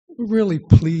really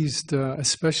pleased,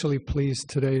 especially pleased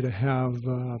today to have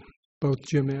both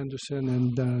Jim Anderson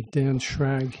and Dan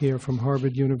Schrag here from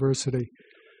Harvard University.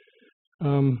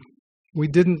 We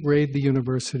didn't raid the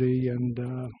university,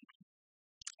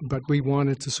 but we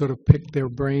wanted to sort of pick their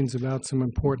brains about some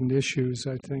important issues,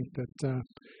 I think, that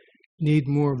need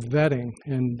more vetting,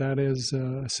 and that is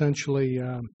essentially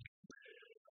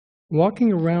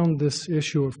walking around this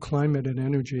issue of climate and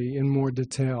energy in more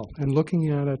detail and looking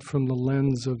at it from the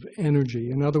lens of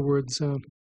energy. In other words,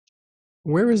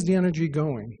 where is the energy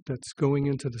going that's going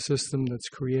into the system that's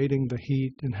creating the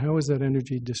heat, and how is that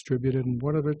energy distributed, and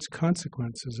what are its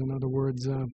consequences? In other words,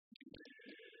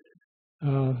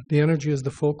 the energy is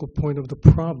the focal point of the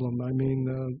problem. I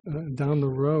mean, down the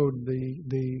road,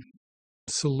 the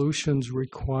solutions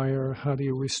require how do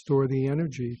you restore the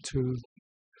energy to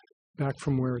back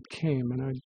from where it came. And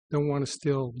I don't want to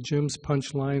steal Jim's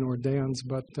punchline or Dan's,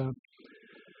 but I'm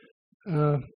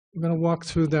going to walk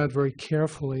through that very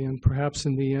carefully, and perhaps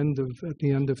at the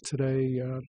end of today,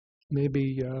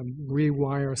 maybe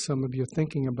rewire some of your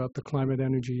thinking about the climate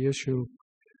energy issue,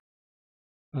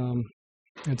 and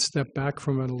step back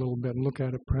from it a little bit and look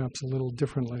at it perhaps a little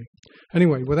differently.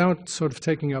 Anyway, without sort of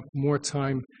taking up more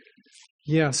time,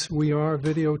 yes, we are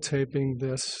videotaping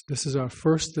this. This is our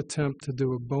first attempt to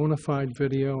do a bona fide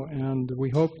video, and we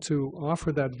hope to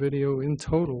offer that video in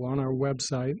total on our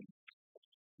website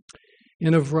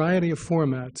in a variety of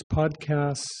formats,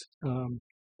 podcasts.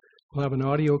 We'll have an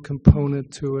audio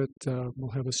component to it.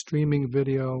 We'll have a streaming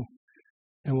video,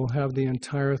 and we'll have the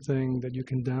entire thing that you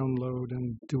can download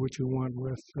and do what you want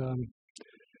with.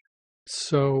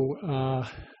 So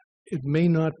it may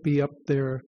not be up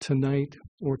there tonight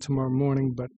or tomorrow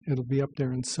morning, but it'll be up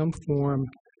there in some form,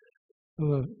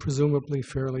 presumably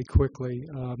fairly quickly.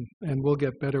 And we'll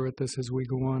get better at this as we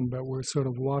go on, but we're sort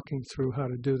of walking through how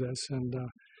to do this. And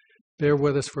bear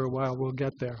with us for a while. We'll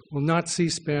get there. We'll not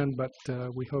C-SPAN, but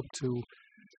we hope to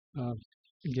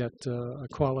get a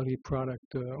quality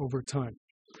product over time.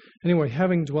 Anyway,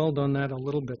 having dwelled on that a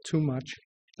little bit too much,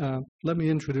 let me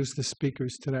introduce the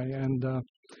speakers today. And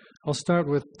I'll start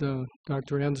with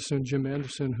Dr. Anderson, Jim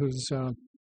Anderson, who's,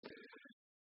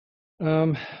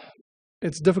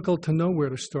 it's difficult to know where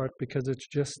to start because it's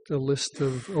just a list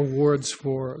of awards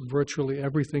for virtually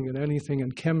everything and anything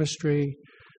in chemistry.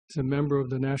 He's a member of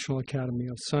the National Academy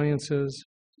of Sciences.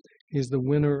 He's the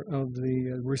winner of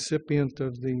the recipient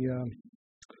of the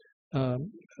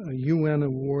UN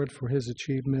award for his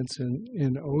achievements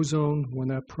in ozone when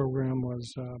that program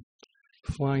was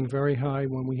flying very high,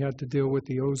 when we had to deal with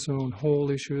the ozone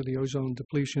hole issue, the ozone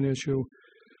depletion issue.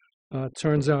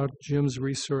 Turns out Jim's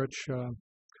research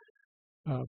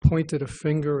pointed a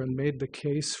finger and made the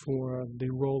case for the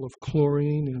role of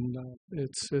chlorine and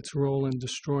its role in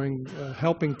destroying,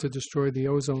 helping to destroy the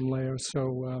ozone layer.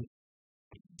 So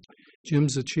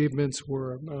Jim's achievements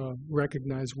were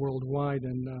recognized worldwide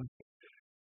in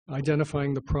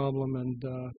identifying the problem and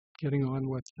getting on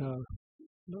with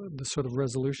the sort of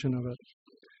resolution of it.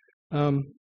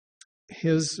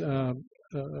 His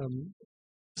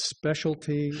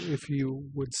specialty, if you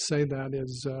would say that,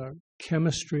 is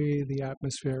chemistry, the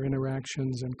atmosphere,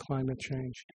 interactions, and climate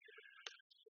change.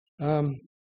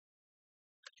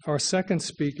 Our second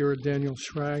speaker, Daniel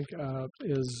Schrag,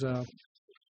 is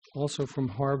also from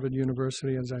Harvard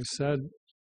University, as I said.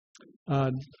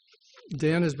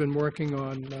 Dan has been working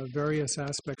on various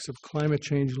aspects of climate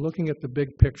change, looking at the big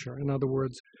picture. In other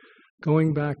words,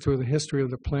 going back to the history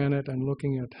of the planet and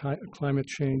looking at climate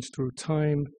change through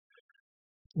time,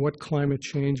 what climate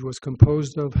change was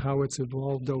composed of, how it's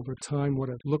evolved over time, what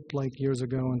it looked like years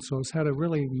ago, and so he's had a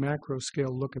really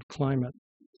macro-scale look at climate.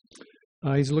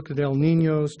 He's looked at El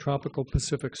Niños, tropical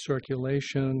Pacific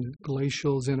circulation,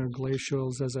 glacials,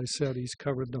 interglacials. As I said, he's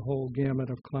covered the whole gamut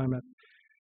of climate.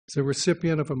 He's a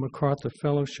recipient of a MacArthur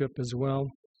Fellowship as well,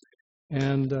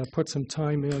 and put some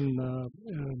time in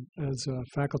as a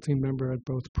faculty member at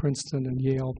both Princeton and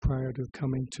Yale prior to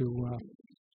coming to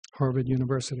Harvard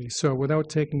University. So without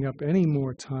taking up any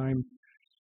more time,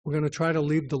 we're going to try to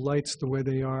leave the lights the way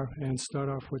they are and start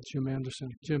off with Jim Anderson.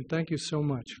 Jim, thank you so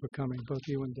much for coming, both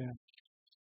you and Dan.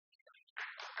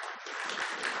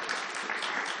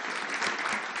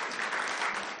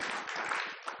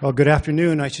 Well, good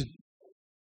afternoon. I should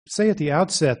say at the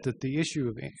outset that the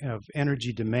issue of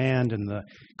energy demand and the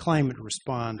climate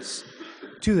response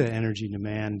to that energy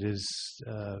demand is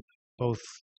both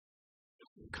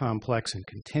complex and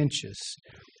contentious.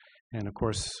 And of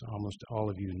course, almost all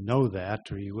of you know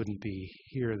that, or you wouldn't be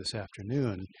here this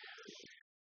afternoon.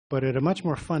 But at a much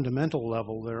more fundamental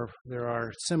level, there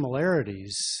are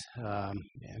similarities,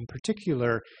 in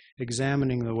particular,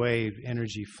 examining the way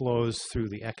energy flows through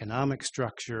the economic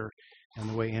structure and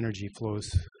the way energy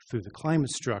flows through the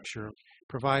climate structure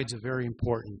provides a very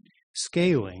important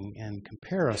scaling and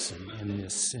comparison in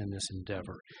this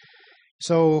endeavor.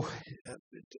 So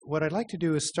what I'd like to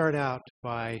do is start out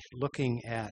by looking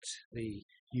at the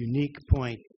unique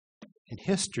point in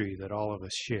history that all of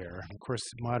us share. Of course,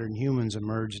 modern humans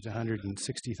emerged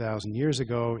 160,000 years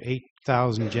ago,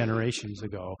 8,000 generations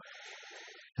ago.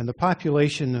 And the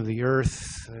population of the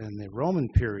Earth in the Roman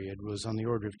period was on the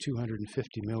order of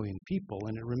 250 million people,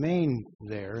 and it remained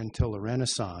there until the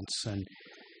Renaissance. And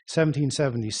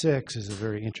 1776 is a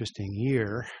very interesting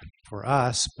year for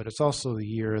us, but it's also the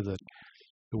year that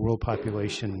the world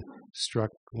population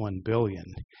struck 1 billion.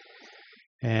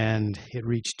 And it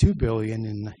reached 2 billion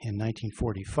in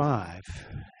 1945.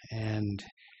 And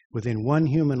within one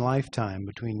human lifetime,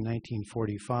 between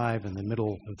 1945 and the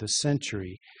middle of this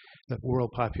century, the world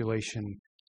population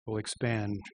will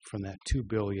expand from that 2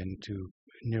 billion to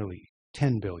nearly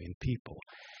 10 billion people.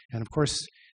 And of course,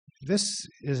 this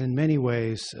is in many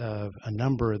ways a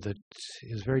number that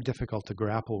is very difficult to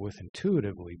grapple with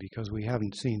intuitively because we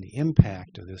haven't seen the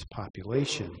impact of this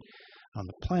population on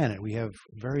the planet. We have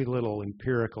very little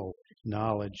empirical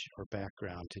knowledge or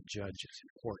background to judge its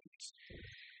importance.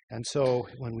 And so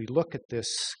when we look at this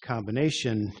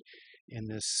combination in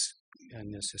this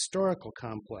historical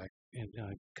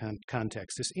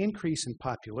context, this increase in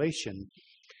population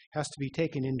has to be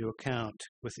taken into account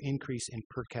with increase in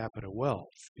per capita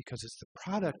wealth, because it's the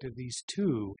product of these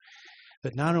two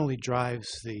that not only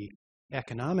drives the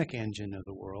economic engine of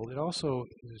the world, it also,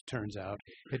 as it turns out,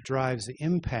 it drives the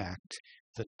impact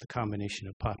that the combination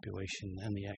of population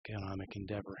and the economic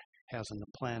endeavor has on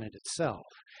the planet itself.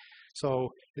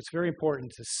 So it's very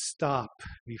important to stop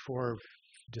before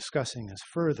discussing this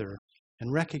further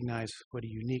and recognize what a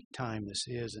unique time this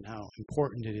is and how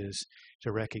important it is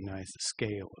to recognize the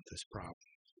scale of this problem.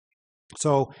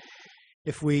 So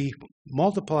if we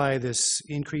multiply this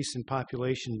increase in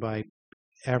population by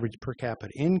average per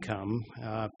capita income,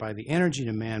 by the energy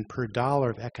demand per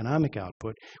dollar of economic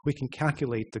output, we can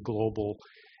calculate the global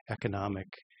economic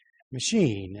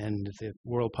machine. And the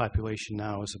world population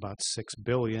now is about 6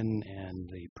 billion, and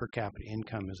the per capita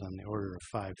income is on the order of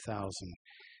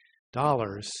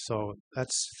 $5,000. So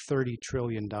that's $30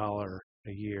 trillion a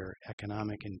year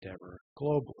economic endeavor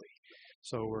globally.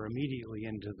 So we're immediately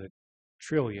into the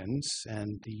trillions,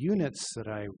 and the units that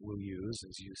I will use,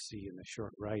 as you see in the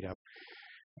short write-up,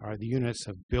 are the units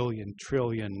of billion,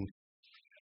 trillion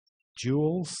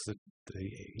joules, the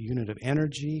unit of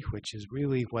energy, which is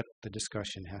really what the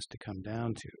discussion has to come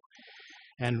down to.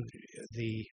 And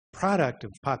the product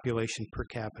of population per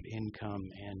capita income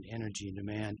and energy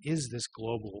demand is this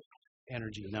global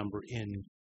energy number in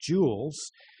joules.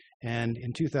 And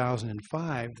in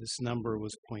 2005, this number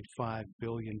was 0.5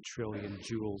 billion trillion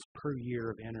joules per year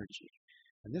of energy.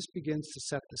 And this begins to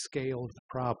set the scale of the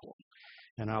problem.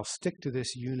 And I'll stick to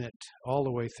this unit all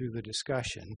the way through the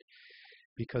discussion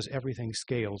because everything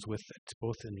scales with it,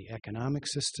 both in the economic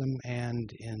system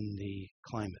and in the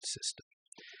climate system.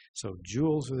 So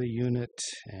joules are the unit,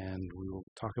 and we will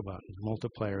talk about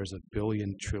multipliers of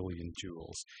billion, trillion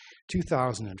joules.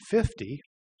 2050,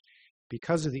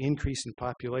 because of the increase in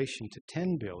population to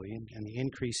 10 billion and the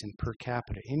increase in per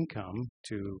capita income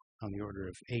to on the order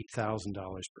of $8,000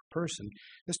 per person,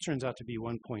 this turns out to be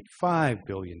 1.5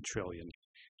 billion trillion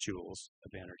joules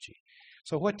of energy.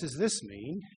 So what does this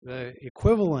mean? The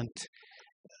equivalent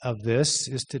of this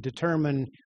is to determine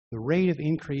the rate of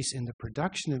increase in the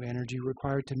production of energy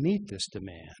required to meet this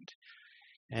demand.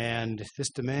 And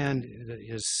this demand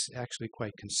is actually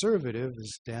quite conservative,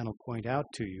 as Dan will point out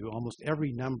to you. Almost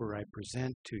every number I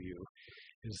present to you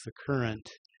is the current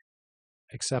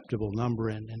acceptable number,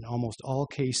 and in almost all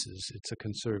cases, it's a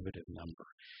conservative number.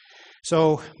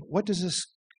 So what does this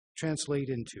translate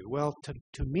into? Well,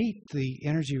 to meet the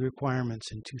energy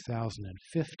requirements in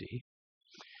 2050,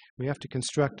 we have to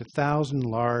construct 1,000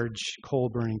 large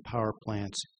coal-burning power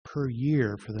plants per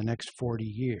year for the next 40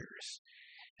 years.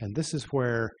 And this is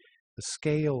where the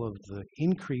scale of the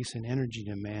increase in energy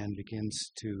demand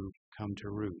begins to come to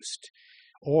roost.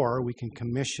 Or we can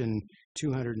commission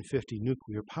 250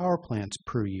 nuclear power plants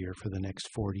per year for the next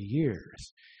 40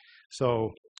 years.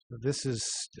 So this is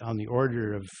on the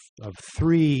order of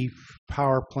 3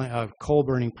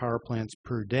 coal-burning power plants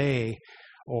per day,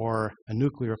 or a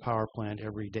nuclear power plant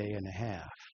every day and a half.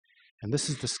 And this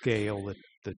is the scale that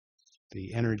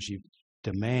the energy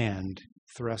demand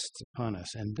thrusts upon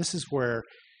us. And this is where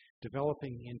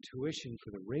developing intuition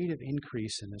for the rate of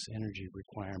increase in this energy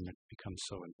requirement becomes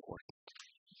so important.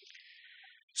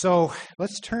 So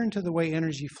let's turn to the way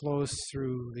energy flows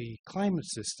through the climate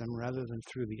system rather than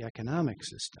through the economic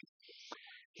system.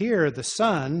 Here, the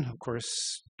sun, of course,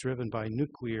 driven by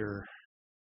nuclear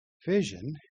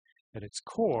fission at its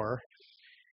core,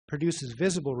 produces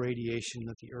visible radiation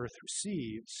that the Earth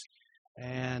receives,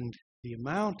 and the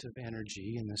amount of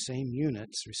energy in the same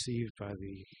units received by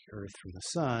the Earth from the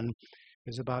sun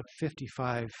is about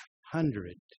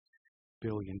 5,500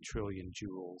 billion trillion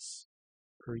joules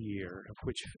per year, of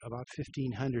which about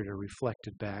 1,500 are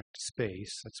reflected back to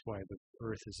space. That's why the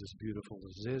Earth is as beautiful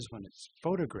as it is when it's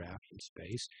photographed in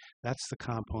space. That's the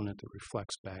component that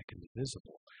reflects back into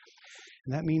visible.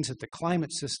 And that means that the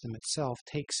climate system itself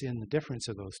takes in the difference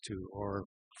of those two, or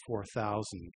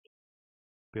 4,000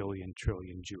 billion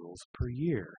trillion joules per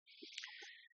year.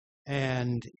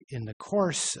 And in the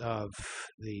course of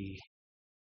the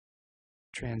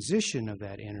transition of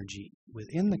that energy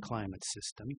within the climate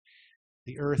system,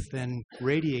 the Earth then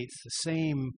radiates the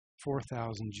same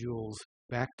 4,000 joules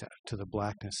back to the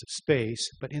blackness of space,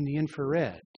 but in the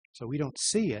infrared. So we don't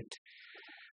see it,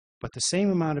 but the same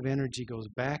amount of energy goes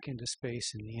back into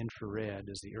space in the infrared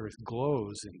as the Earth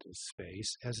glows into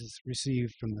space as it's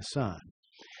received from the sun.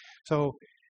 So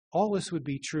all this would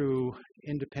be true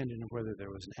independent of whether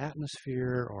there was an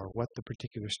atmosphere or what the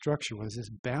particular structure was. This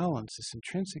balance, this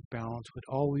intrinsic balance, would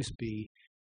always be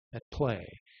at play.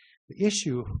 The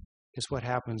issue is what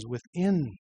happens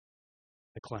within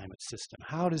the climate system.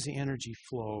 How does the energy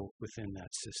flow within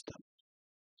that system?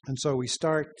 And so we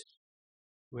start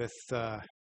with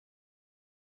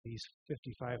these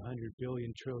 5,500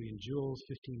 billion trillion joules,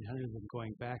 1,500 of them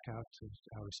going back out to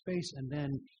outer space, and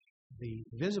then the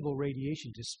visible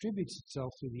radiation distributes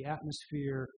itself through the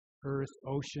atmosphere, Earth,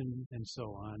 ocean, and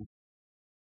so on,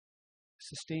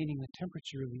 sustaining the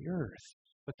temperature of the Earth.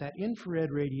 But that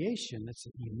infrared radiation that's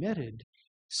emitted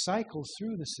cycles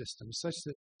through the system such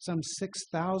that some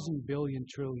 6,000 billion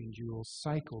trillion joules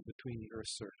cycle between the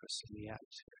Earth's surface and the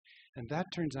atmosphere. And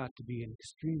that turns out to be an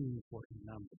extremely important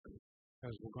number,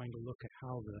 because we're going to look at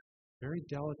how the very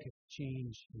delicate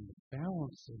change in the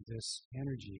balance of this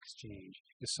energy exchange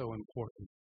is so important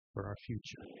for our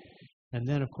future. And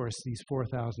then, of course, these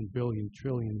 4,000 billion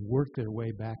trillion work their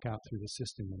way back out through the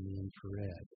system in the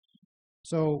infrared.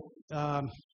 So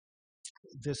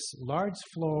this large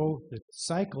flow that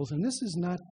cycles, and this is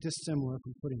not dissimilar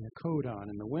from putting a coat on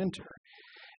in the winter.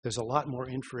 There's a lot more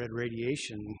infrared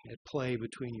radiation at play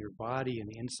between your body and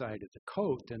the inside of the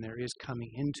coat than there is coming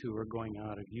into or going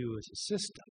out of you as a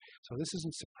system. So this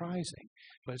isn't surprising,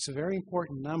 but it's a very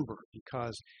important number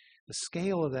because the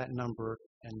scale of that number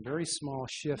and very small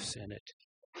shifts in it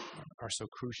are so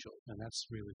crucial, and that's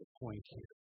really the point here.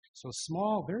 So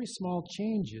very small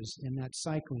changes in that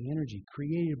cycling energy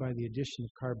created by the addition of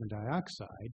carbon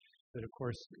dioxide, that of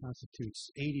course constitutes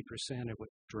 80% of what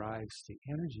drives the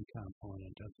energy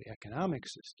component of the economic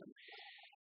system.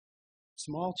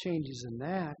 Small changes in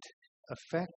that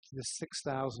affect the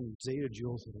 6,000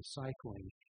 zettajoules that are cycling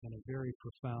in a very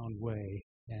profound way,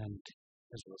 and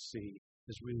as we'll see,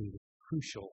 is really the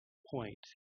crucial point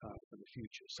for the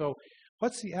future. So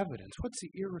what's the evidence? What's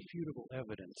the irrefutable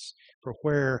evidence for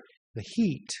where the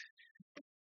heat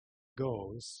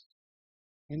goes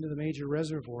into the major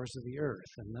reservoirs of the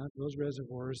Earth? And those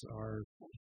reservoirs are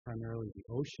primarily the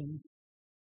ocean,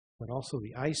 but also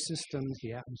the ice systems,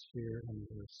 the atmosphere, and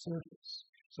the Earth's surface.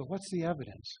 So what's the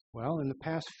evidence? Well, in the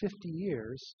past 50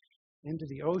 years, into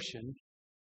the ocean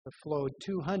have flowed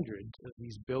 200 of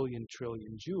these billion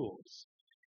trillion joules.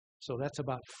 So that's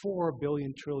about 4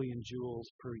 billion trillion joules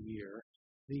per year.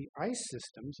 The ice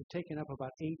systems have taken up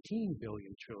about 18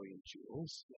 billion trillion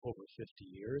joules over 50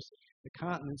 years. The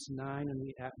continents, 9, and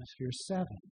the atmosphere, 7.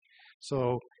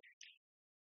 So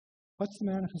what's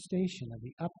the manifestation of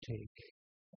the uptake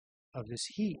of this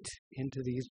heat into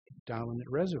these dominant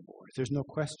reservoirs? There's no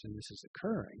question this is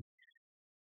occurring.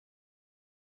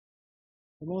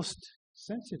 The most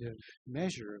sensitive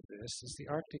measure of this is the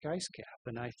Arctic ice cap,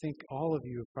 and I think all of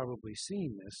you have probably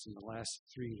seen this in the last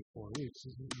 3 to 4 weeks.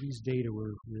 These data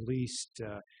were released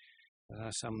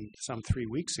some 3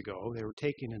 weeks ago. They were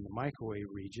taken in the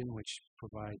microwave region, which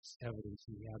provides evidence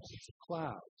in the absence of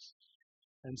clouds.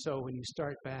 And so when you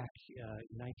start back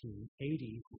in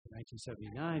 1980,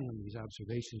 1979, when these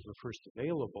observations were first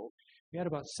available, we had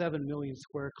about 7 million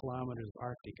square kilometers of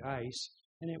Arctic ice,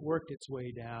 and it worked its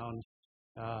way down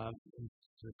to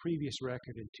the previous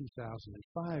record in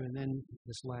 2005, and then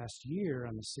this last year,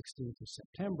 on the 16th of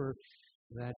September,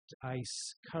 that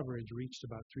ice coverage reached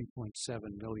about 3.7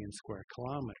 million square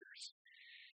kilometers.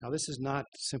 Now, this is not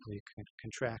simply a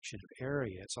contraction of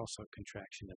area, it's also a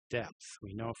contraction of depth.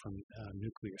 We know from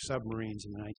nuclear submarines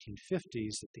in the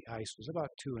 1950s that the ice was about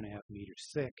 2.5 meters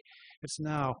thick. It's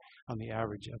now on the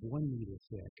average of 1 meter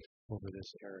thick over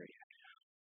this area.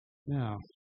 Now,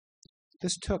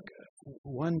 this took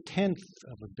 1/10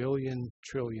 of a billion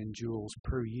trillion joules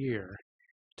per year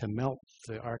to melt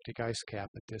the Arctic ice cap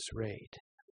at this rate.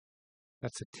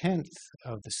 That's 1/10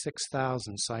 of the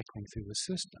 6,000 cycling through the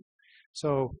system.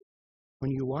 So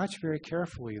when you watch very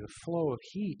carefully the flow of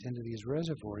heat into these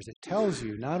reservoirs, it tells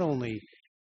you not only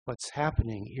what's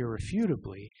happening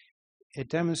irrefutably, it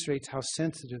demonstrates how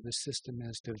sensitive the system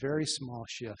is to very small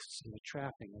shifts in the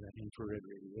trapping of that infrared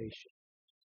radiation.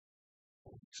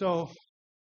 So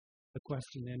the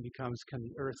question then becomes, can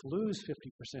the Earth lose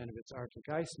 50% of its Arctic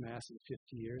ice mass in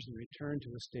 50 years and return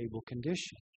to a stable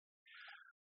condition?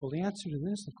 Well, the answer to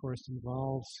this, of course,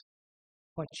 involves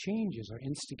what changes are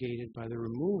instigated by the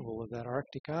removal of that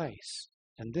Arctic ice.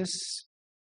 And this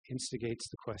instigates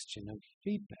the question of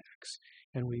feedbacks.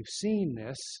 And we've seen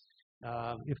this.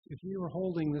 If we were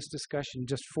holding this discussion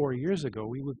just 4 years ago,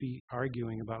 we would be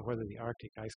arguing about whether the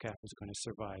Arctic ice cap was going to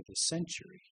survive the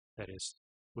century. That is,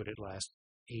 would it last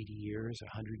 80 years,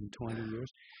 120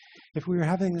 years? If we were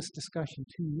having this discussion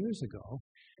 2 years ago,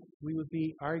 we would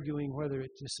be arguing whether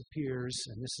it disappears,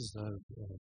 and this is the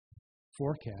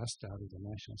forecast out of the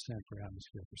National Center for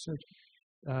Atmospheric Research.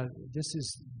 This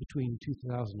is between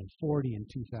 2040 and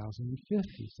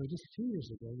 2050. So just 2 years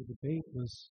ago, the debate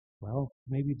was, well,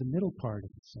 maybe the middle part of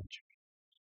the century.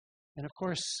 And of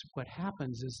course, what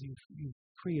happens is you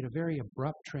create a very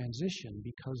abrupt transition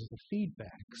because of the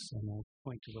feedbacks, and I'll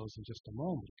point to those in just a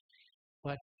moment.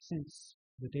 But since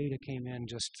the data came in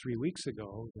just 3 weeks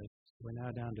ago, that we're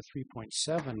now down to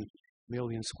 3.7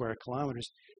 million square kilometers,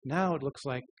 now it looks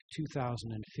like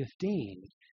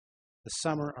 2015, the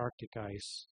summer Arctic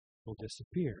ice will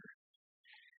disappear.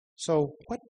 So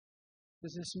what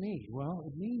does this mean? Well,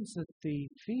 it means that the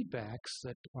feedbacks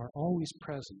that are always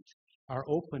present are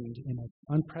opened in an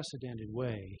unprecedented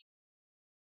way.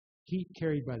 Heat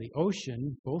carried by the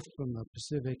ocean, both from the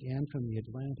Pacific and from the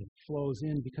Atlantic, flows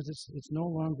in because it's no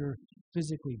longer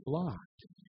physically blocked.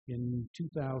 In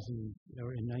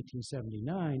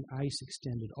 1979, ice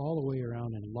extended all the way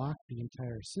around and locked the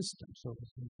entire system, so it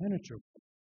was impenetrable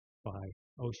by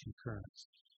ocean currents.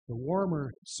 The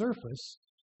warmer surface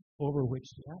over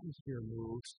which the atmosphere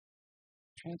moves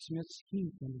transmits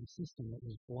heat into the system that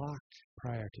was blocked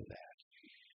prior to that.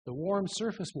 The warm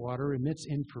surface water emits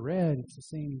infrared. It's the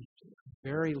same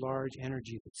very large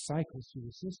energy that cycles through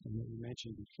the system that we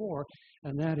mentioned before,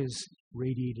 and that is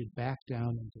radiated back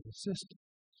down into the system.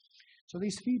 So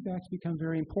these feedbacks become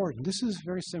very important. This is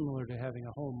very similar to having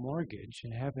a home mortgage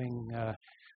and having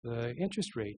the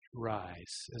interest rate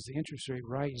rise. As the interest rate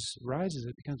rises,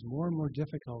 it becomes more and more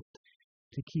difficult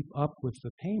to keep up with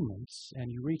the payments,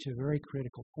 and you reach a very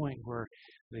critical point where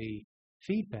the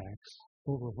feedbacks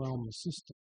overwhelm the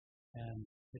system. And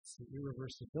it's the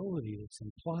irreversibility that's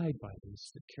implied by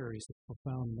this that carries the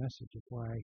profound message of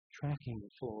why tracking the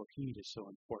flow of heat is so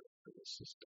important for this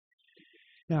system.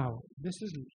 Now, this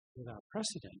isn't without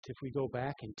precedent. If we go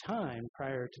back in time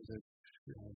prior to the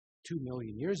 2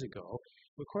 million years ago,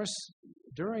 of course,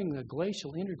 during the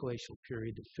glacial interglacial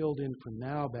period that filled in from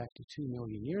now back to 2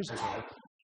 million years ago,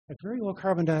 at very low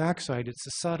carbon dioxide, it's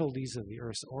the subtleties of the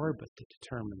Earth's orbit that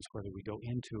determines whether we go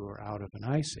into or out of an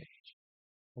ice age.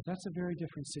 But that's a very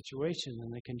different situation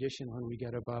than the condition when we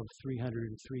get above 300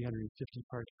 and 350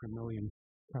 parts per million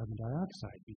carbon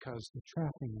dioxide, because the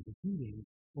trapping of the heating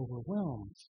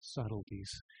overwhelms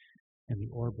subtleties in the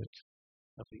orbit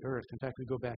of the Earth. In fact, we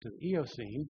go back to the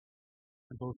Eocene,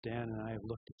 and both Dan and I have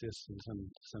looked at this in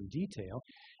some detail.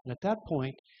 And at that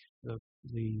point, the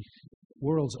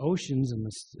world's oceans and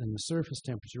the surface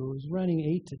temperature was running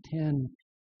 8 to 10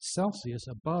 Celsius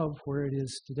above where it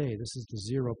is today. This is the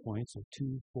 0 point, so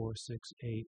 2, 4, 6,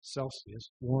 8 Celsius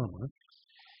warmer.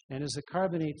 And as the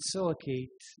carbonate silicate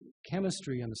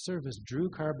chemistry on the surface drew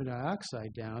carbon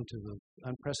dioxide down to the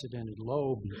unprecedented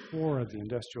low before the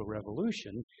Industrial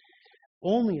Revolution,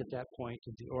 only at that point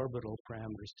did the orbital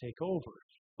parameters take over.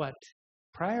 But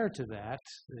prior to that,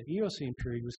 the Eocene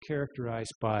period was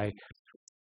characterized by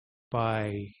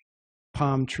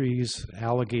palm trees,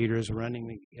 alligators running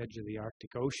the edge of the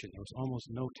Arctic Ocean. There was almost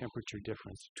no temperature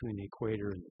difference between the equator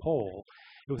and the pole.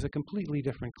 It was a completely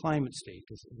different climate state.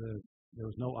 There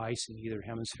was no ice in either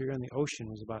hemisphere, and the ocean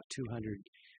was about 200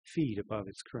 feet above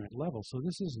its current level. So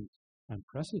this isn't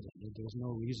unprecedented. There's no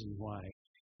reason why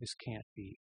this can't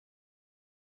be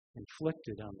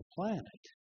inflicted on the planet.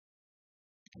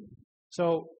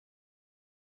 So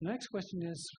the next question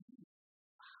is,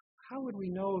 how would we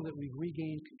know that we've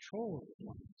regained control of the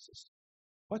climate system?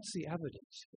 What's the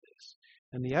evidence for this?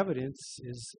 And the evidence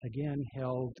is, again,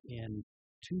 held in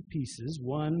two pieces.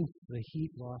 One, the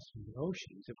heat loss from the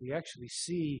oceans. If we actually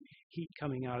see heat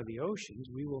coming out of the oceans,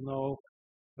 we will know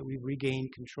that we've regained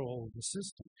control of the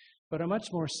system. But a much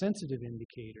more sensitive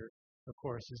indicator, of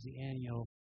course, is the annual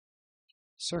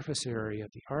surface area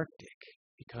of the Arctic,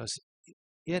 because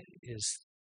it is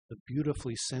the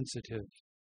beautifully sensitive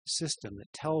system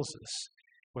that tells us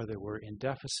whether we're in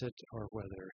deficit or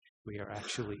whether we are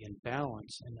actually in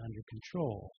balance and under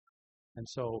control. And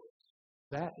so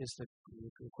that is the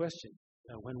question.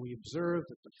 When we observe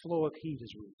that the flow of heat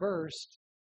is reversed,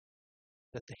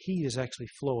 that the heat is actually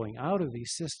flowing out of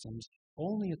these systems,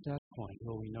 only at that point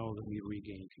will we know that we've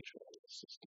regained control of the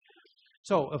system.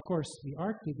 So, of course, the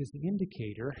Arctic is the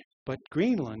indicator, but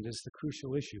Greenland is the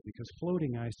crucial issue because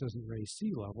floating ice doesn't raise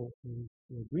sea level.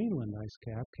 The Greenland ice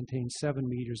cap contains 7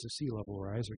 meters of sea level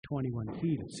rise, or 21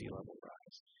 feet of sea level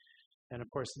rise. And,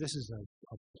 of course, this is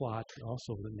a plot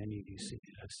also that many of you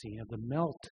have seen of the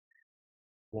melt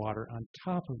water on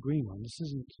top of Greenland. This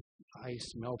isn't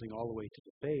ice melting all the way to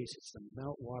the base. It's the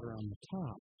melt water on the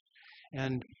top.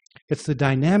 And it's the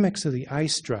dynamics of the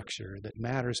ice structure that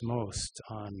matters most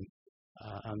on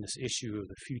this issue of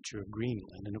the future of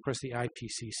Greenland. And of course, the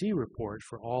IPCC report,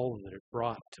 for all that it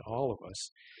brought to all of us,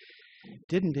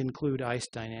 didn't include ice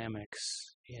dynamics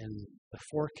in the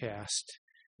forecast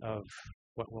of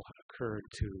what will occur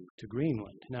to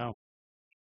Greenland. Now,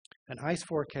 an ice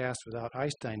forecast without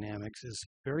ice dynamics is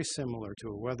very similar to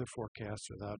a weather forecast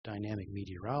without dynamic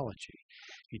meteorology.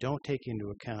 You don't take into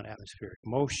account atmospheric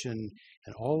motion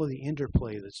and all of the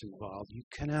interplay that's involved. You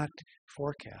cannot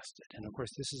forecast it. And of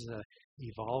course, this is an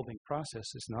evolving process.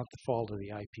 It's not the fault of the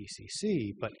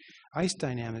IPCC, but ice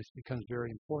dynamics becomes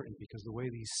very important because the way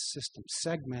these systems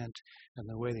segment and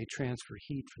the way they transfer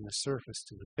heat from the surface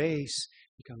to the base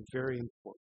becomes very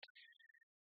important.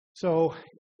 So,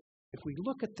 if we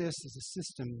look at this as a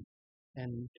system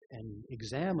and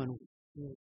examine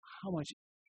how much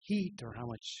heat or how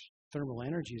much thermal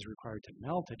energy is required to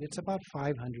melt it, it's about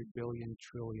 500 billion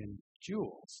trillion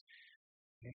joules.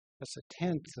 Okay? That's a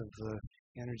tenth of the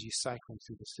energy cycling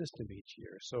through the system each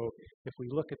year. So if we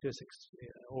look at this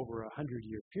over a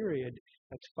 100-year period,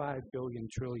 that's 5 billion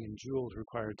trillion joules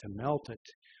required to melt it.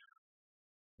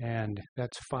 And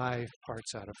that's 5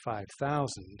 parts out of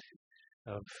 5,000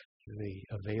 of the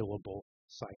available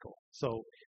cycle. So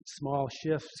small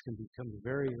shifts can become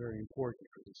very, very important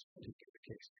for this particular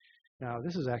case. Now,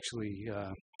 this is actually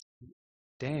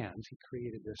Dan's. He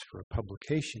created this for a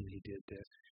publication he did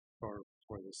for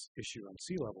this issue on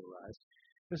sea level rise.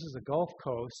 This is the Gulf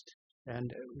Coast,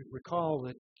 and recall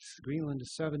that Greenland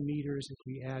is 7 meters. If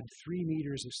we add 3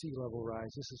 meters of sea level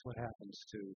rise, this is what happens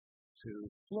to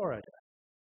Florida.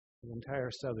 The entire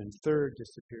southern third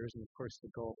disappears, and of course the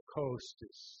Gulf Coast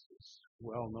is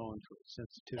well known for its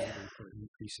sensitivity for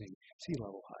increasing sea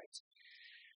level heights.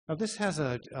 Now this has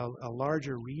a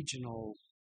larger regional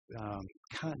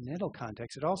continental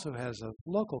context. It also has a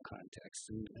local context,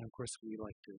 and of course we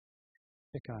like to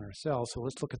pick on ourselves, so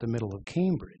let's look at the middle of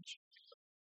Cambridge.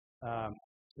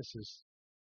 This is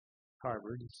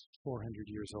Harvard. It's 400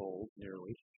 years old,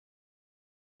 nearly.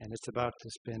 And it's about to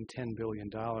spend $10 billion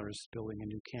building a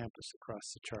new campus across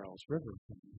the Charles River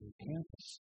from the new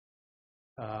campus.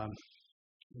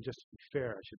 And just to be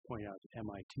fair, I should point out that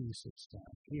MIT sits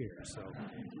down here.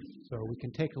 So we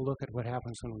can take a look at what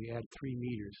happens when we add 3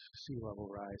 meters sea level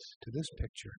rise to this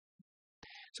picture.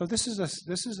 So this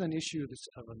is an issue that's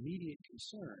of immediate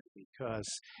concern because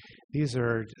these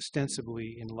are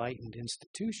ostensibly enlightened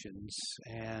institutions,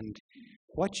 and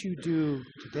what you do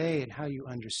today and how you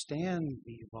understand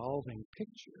the evolving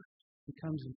picture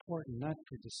becomes important not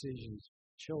for decisions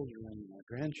of children or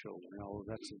grandchildren, although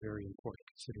that's a very important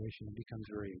consideration. It becomes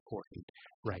very important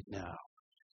right now.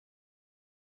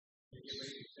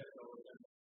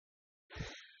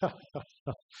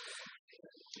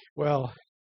 Well,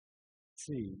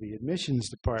 see, the admissions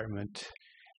department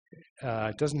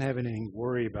doesn't have anything to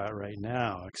worry about right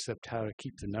now except how to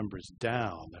keep the numbers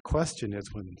down. The question is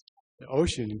when the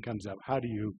ocean comes up, how do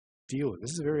you deal with it?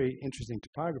 This is a very interesting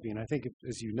topography, and I think,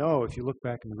 as you know, if you look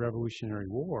back in the Revolutionary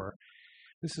War,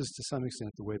 this is to some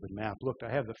extent the way the map looked. I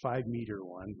have the 5-meter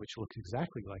one, which looks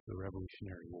exactly like the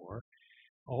Revolutionary War.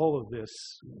 All of this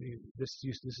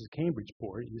is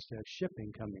Cambridgeport. It used to have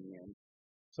shipping coming in.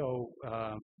 So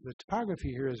the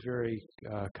topography here is very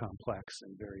complex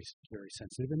and very, very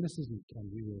sensitive. And this isn't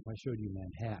unusual. If I showed you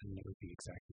Manhattan, it would be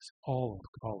exactly all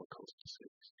the coastal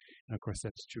cities. And of course,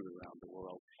 that's true around the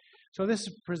world. So this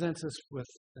presents us with,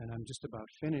 and I'm just about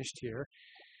finished here,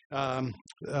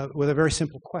 with a very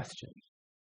simple question.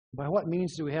 By what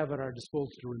means do we have at our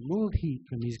disposal to remove heat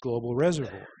from these global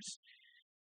reservoirs?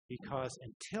 Because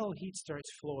until heat starts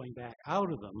flowing back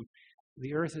out of them,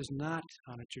 the Earth is not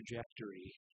on a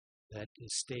trajectory that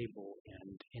is stable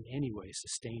and in any way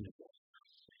sustainable.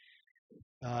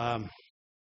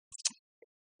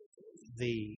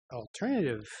 The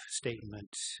alternative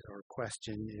statement or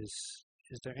question is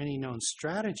there any known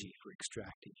strategy for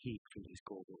extracting heat from these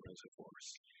global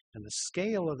reservoirs? And the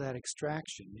scale of that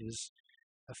extraction is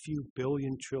a few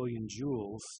billion trillion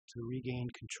joules to regain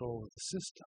control of the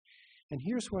system. And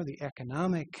here's where the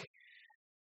economic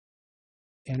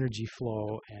energy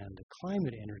flow and the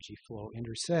climate energy flow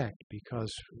intersect,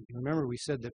 because remember we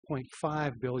said that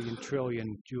 0.5 billion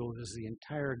trillion joules is the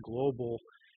entire global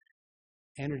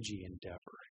energy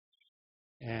endeavor.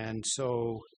 And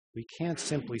so we can't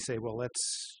simply say, well,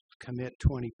 let's commit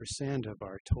 20% of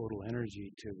our total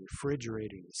energy to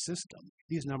refrigerating the system.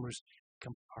 These numbers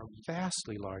are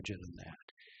vastly larger than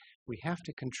that. We have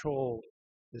to control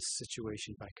this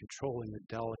situation by controlling the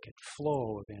delicate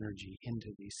flow of energy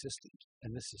into these systems.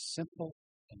 And this is simple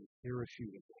and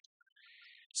irrefutable.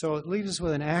 So it leaves us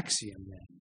with an axiom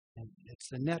then. And it's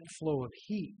the net flow of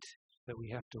heat that we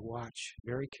have to watch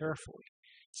very carefully.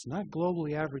 It's not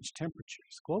globally average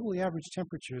temperatures. Globally average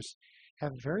temperatures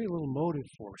have very little motive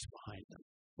force behind them.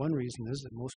 One reason is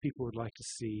that most people would like to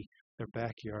see their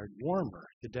backyard warmer.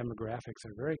 The demographics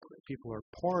are very clear. People are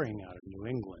pouring out of New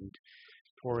England,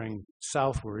 pouring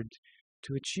southward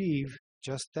to achieve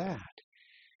just that.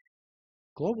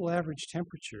 Global average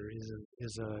temperature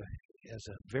is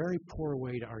a very poor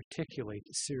way to articulate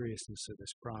the seriousness of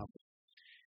this problem.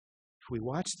 If we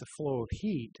watch the flow of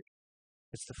heat,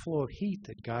 it's the flow of heat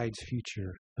that guides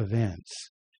future events.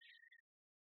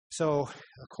 So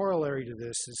a corollary to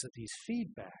this is that these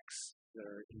feedbacks that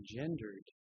are engendered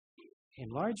in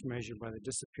large measure by the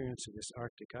disappearance of this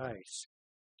Arctic ice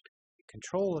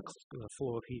control the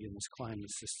flow of heat in this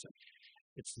climate system.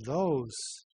 It's those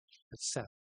that set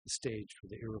the stage for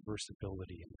the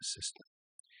irreversibility in the system.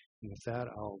 And with that,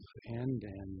 I'll end.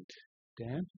 And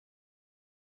Dan?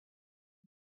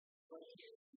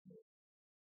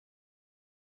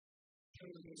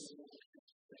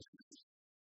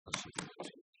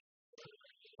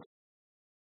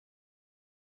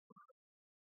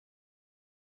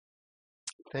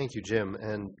 Thank you, Jim,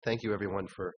 and thank you everyone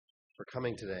for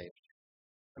coming today.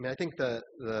 I mean, I think the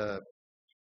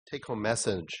take-home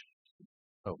message.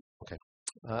 Oh, okay.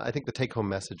 I think the take-home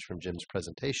message from Jim's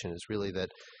presentation is really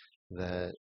that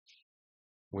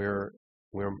we're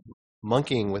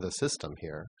monkeying with a system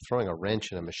here, throwing a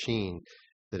wrench in a machine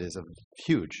that is a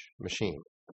huge machine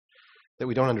that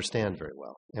we don't understand very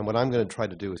well. And what I'm going to try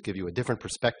to do is give you a different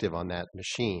perspective on that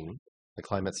machine, the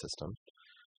climate system,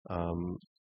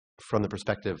 from the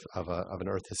perspective of an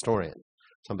Earth historian,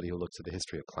 somebody who looks at the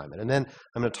history of climate. And then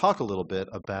I'm going to talk a little bit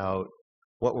about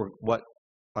what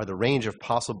are the range of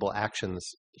possible actions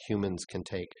humans can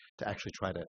take to actually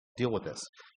try to deal with this.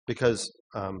 Because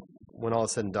when all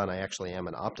is said and done, I actually am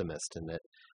an optimist in that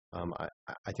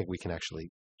I think we can actually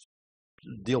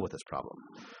deal with this problem.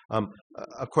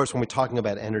 Of course, when we're talking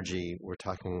about energy, we're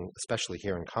talking, especially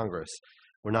here in Congress,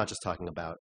 we're not just talking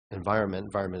about environment.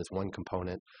 Environment is one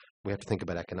component. We have to think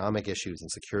about economic issues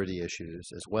and security issues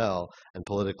as well, and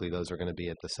politically those are going to be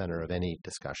at the center of any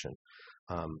discussion.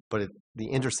 But the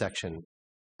intersection,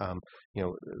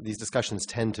 these discussions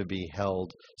tend to be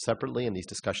held separately, and these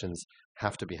discussions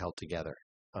have to be held together.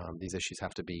 These issues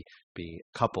have to be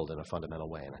coupled in a fundamental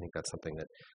way, and I think that's something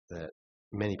that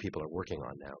many people are working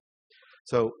on now.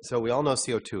 So we all know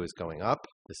CO2 is going up.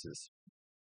 This is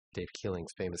Dave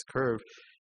Keeling's famous curve.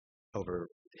 Over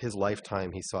his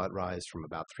lifetime, he saw it rise from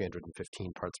about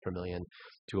 315 parts per million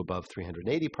to above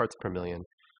 380 parts per million.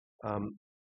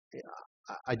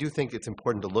 I do think it's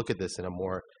important to look at this in a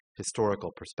more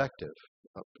historical perspective.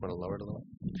 Oh, want to lower it a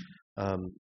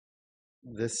little?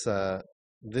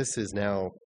 This is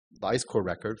now the ice core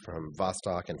record from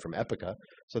Vostok and from Epica.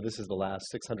 So this is the last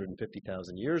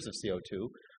 650,000 years of CO2,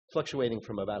 fluctuating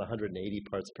from about 180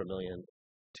 parts per million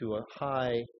to a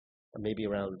high, maybe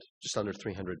around just under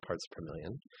 300 parts per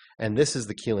million. And this is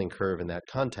the Keeling curve in that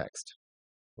context.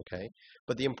 Okay?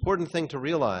 But the important thing to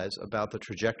realize about the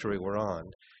trajectory we're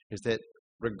on is that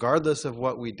regardless of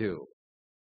what we do,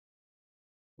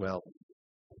 well,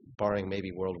 barring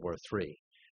maybe World War III,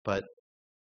 but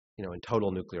in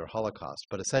total nuclear holocaust,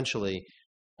 but essentially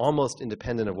almost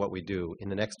independent of what we do, in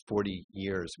the next 40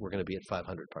 years, we're going to be at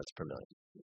 500 parts per million.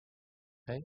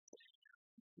 Okay?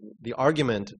 The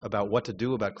argument about what to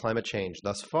do about climate change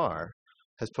thus far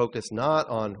has focused not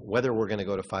on whether we're going to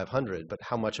go to 500, but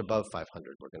how much above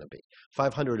 500 we're going to be.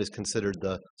 500 is considered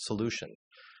the solution.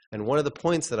 And one of the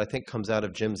points that I think comes out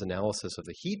of Jim's analysis of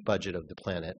the heat budget of the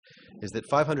planet is that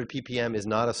 500 ppm is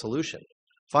not a solution.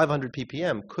 500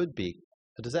 ppm could be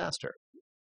a disaster.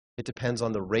 It depends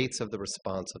on the rates of the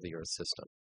response of the Earth system.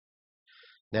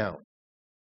 Now,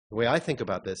 the way I think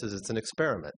about this is it's an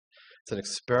experiment. It's an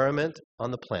experiment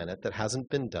on the planet that hasn't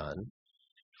been done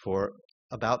for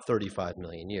about 35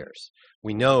 million years.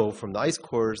 We know from the ice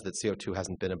cores that CO2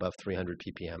 hasn't been above 300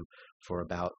 ppm for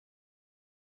about,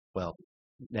 well,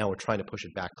 now we're trying to push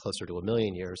it back closer to 1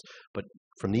 million years, but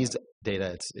from these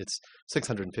data, it's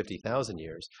 650,000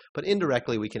 years. But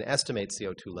indirectly, we can estimate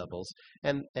CO2 levels,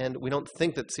 and we don't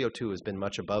think that CO2 has been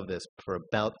much above this for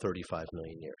about 35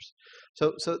 million years.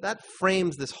 So that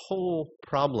frames this whole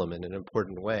problem in an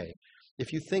important way.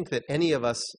 If you think that any of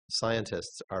us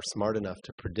scientists are smart enough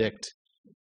to predict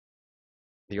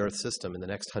the Earth system in the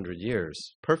next 100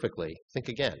 years perfectly, think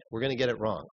again. We're going to get it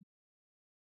wrong.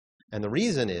 And the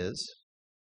reason is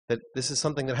that this is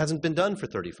something that hasn't been done for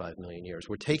 35 million years.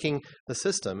 We're taking the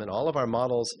system and all of our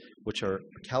models, which are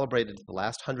calibrated to the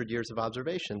last 100 years of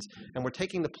observations, and we're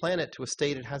taking the planet to a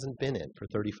state it hasn't been in for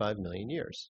 35 million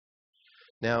years.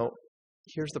 Now,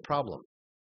 here's the problem.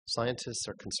 Scientists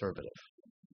are conservative.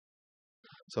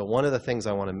 So one of the things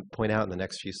I want to point out in the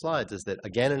next few slides is that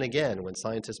again and again, when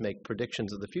scientists make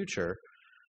predictions of the future,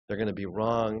 they're going to be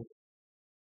wrong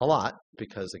a lot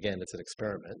because, again, it's an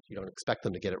experiment. You don't expect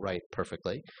them to get it right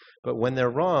perfectly. But when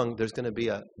they're wrong, there's going to be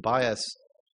a bias,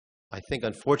 I think,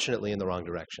 unfortunately, in the wrong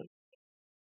direction.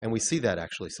 And we see that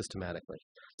actually systematically.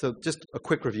 So just a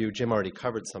quick review. Jim already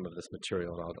covered some of this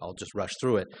material, and I'll just rush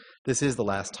through it. This is the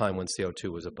last time when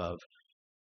CO2 was above,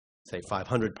 say,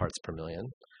 500 parts per million.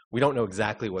 We don't know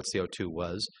exactly what CO2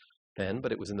 was then,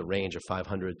 but it was in the range of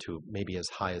 500 to maybe as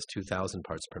high as 2,000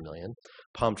 parts per million.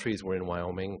 Palm trees were in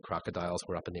Wyoming. Crocodiles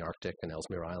were up in the Arctic and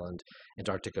Ellesmere Island.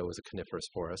 Antarctica was a coniferous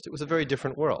forest. It was a very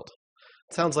different world.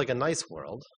 It sounds like a nice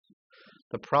world.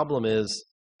 The problem is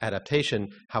adaptation,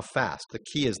 how fast. The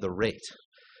key is the rate.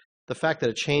 The fact that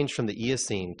it changed from the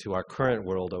Eocene to our current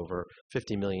world over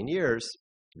 50 million years,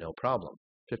 no problem.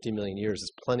 50 million years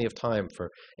is plenty of time for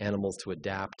animals to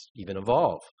adapt, even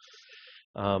evolve.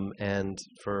 And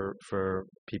for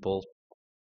people,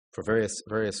 for various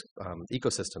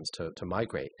ecosystems to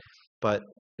migrate. But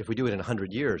if we do it in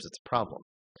 100 years, it's a problem.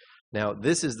 Now,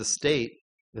 this is the state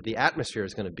that the atmosphere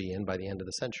is going to be in by the end of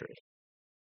the century.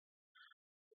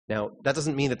 Now, that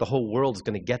doesn't mean that the whole world is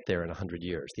going to get there in 100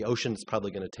 years. The ocean is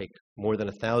probably going to take more than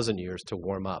 1,000 years to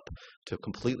warm up to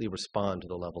completely respond to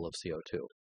the level of CO2.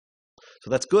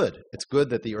 So that's good. It's good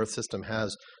that the Earth system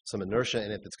has some inertia in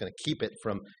it that's going to keep it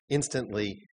from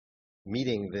instantly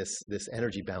meeting this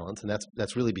energy balance, and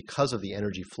that's really because of the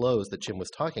energy flows that Jim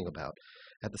was talking about.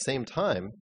 At the same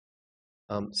time,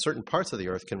 certain parts of the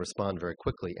Earth can respond very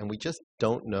quickly, and we just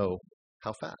don't know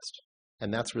how fast.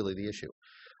 And that's really the issue.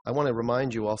 I want to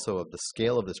remind you also of the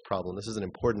scale of this problem. This is an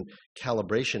important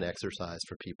calibration exercise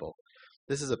for people.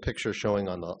 This is a picture showing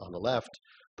on the left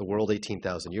the world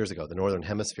 18,000 years ago, the northern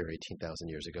hemisphere 18,000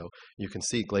 years ago. You can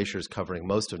see glaciers covering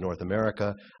most of North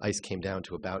America. Ice came down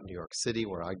to about New York City,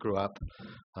 where I grew up.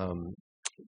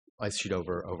 Ice sheet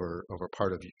over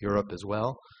part of Europe as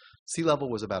well. Sea level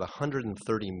was about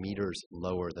 130 meters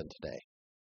lower than today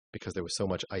because there was so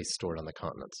much ice stored on the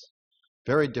continents.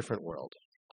 Very different world.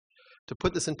 To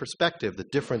put this in perspective, the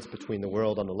difference between the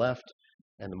world on the left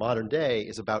and the modern day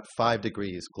is about 5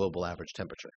 degrees global average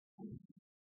temperature.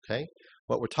 Okay?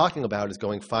 What we're talking about is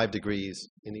going 5 degrees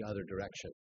in the other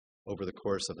direction over the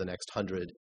course of the next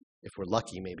 100, if we're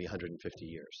lucky, maybe 150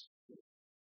 years.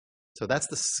 So that's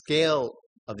the scale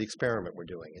of the experiment we're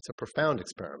doing. It's a profound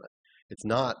experiment. It's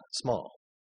not small.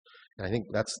 And I think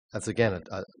that's again,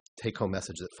 a take-home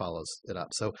message that follows it up.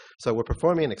 So we're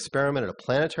performing an experiment at a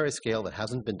planetary scale that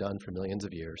hasn't been done for millions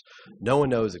of years. No one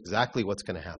knows exactly what's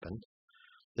going to happen.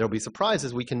 There'll be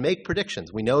surprises. We can make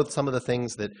predictions. We know some of the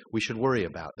things that we should worry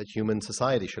about, that human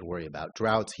society should worry about.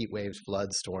 Droughts, heat waves,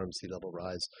 floods, storms, sea level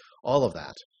rise, all of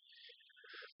that.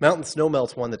 Mountain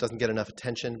snowmelt's one that doesn't get enough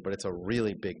attention, but it's a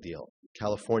really big deal.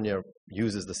 California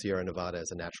uses the Sierra Nevada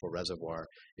as a natural reservoir.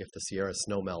 If the Sierra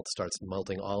snowmelt starts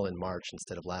melting all in March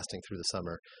instead of lasting through the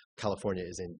summer, California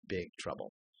is in big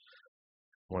trouble.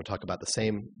 I want to talk about the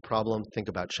same problem. Think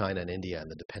about China and India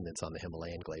and the dependence on the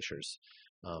Himalayan glaciers.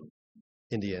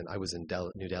 I was in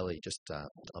New Delhi just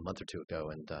a month or two ago,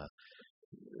 and the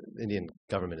Indian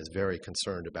government is very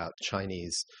concerned about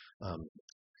Chinese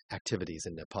activities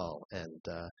in Nepal and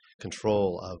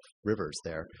control of rivers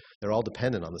there. They're all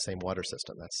dependent on the same water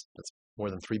system. That's more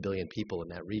than 3 billion people in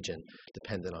that region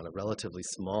dependent on a relatively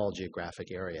small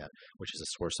geographic area, which is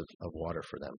a source of water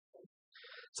for them.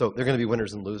 So they're going to be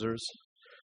winners and losers.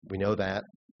 We know that.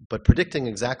 But predicting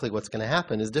exactly what's going to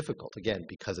happen is difficult, again,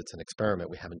 because it's an experiment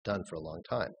we haven't done for a long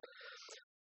time.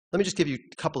 Let me just give you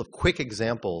a couple of quick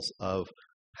examples of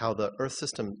how the Earth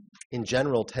system in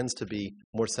general tends to be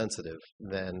more sensitive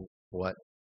than what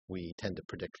we tend to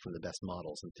predict from the best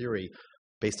models in theory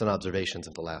based on observations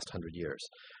of the last 100 years.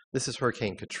 This is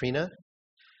Hurricane Katrina.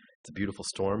 It's a beautiful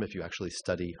storm if you actually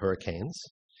study hurricanes.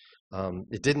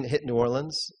 It didn't hit New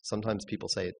Orleans. Sometimes people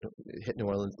say it hit New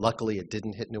Orleans. Luckily, it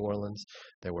didn't hit New Orleans.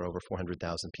 There were over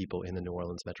 400,000 people in the New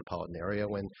Orleans metropolitan area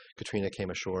when Katrina came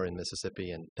ashore in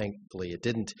Mississippi, and thankfully it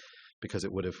didn't, because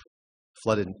it would have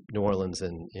flooded New Orleans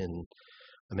in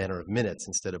a matter of minutes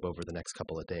instead of over the next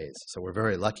couple of days. So we're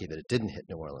very lucky that it didn't hit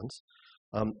New Orleans.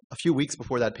 A few weeks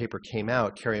before that paper came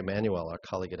out, Kerry Emanuel, our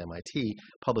colleague at MIT,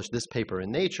 published this paper in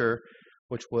Nature,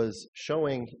 which was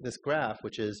showing this graph,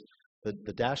 which is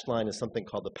the dashed line is something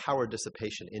called the power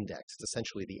dissipation index. It's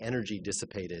essentially the energy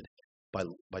dissipated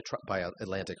by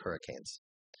Atlantic hurricanes.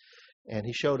 And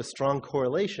he showed a strong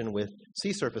correlation with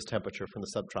sea surface temperature from the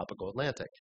subtropical Atlantic.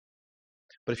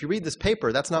 But if you read this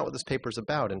paper, that's not what this paper is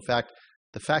about. In fact,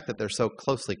 the fact that they're so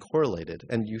closely correlated,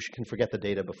 and you can forget the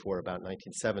data before about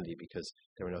 1970 because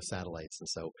there were no satellites, and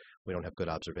so we don't have good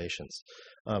observations.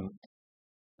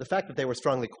 The fact that they were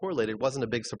strongly correlated wasn't a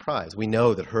big surprise. We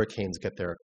know that hurricanes get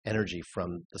their energy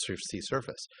from the sea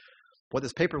surface. What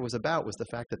this paper was about was the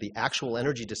fact that the actual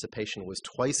energy dissipation was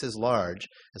twice as large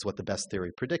as what the best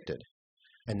theory predicted.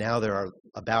 And now there are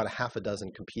about a half a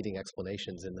dozen competing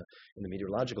explanations in the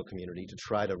meteorological community to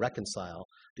try to reconcile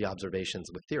the observations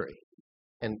with theory.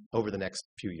 And over the next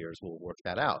few years, we'll work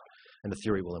that out, and the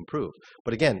theory will improve.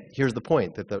 But again, here's the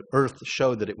point, that the Earth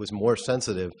showed that it was more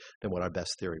sensitive than what our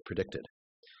best theory predicted.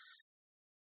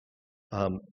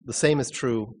 The same is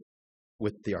true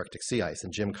with the Arctic sea ice,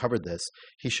 and Jim covered this.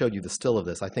 He showed you the still of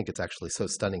this. I think it's actually so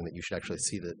stunning that you should actually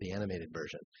see the animated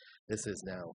version. This is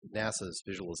now NASA's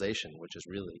visualization, which is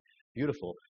really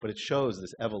beautiful, but it shows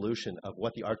this evolution of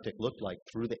what the Arctic looked like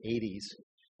through the 80s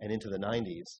and into the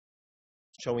 90s,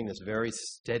 showing this very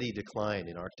steady decline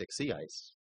in Arctic sea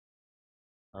ice.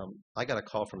 I got a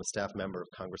call from a staff member of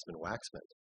Congressman Waxman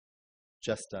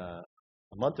just a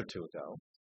month or two ago,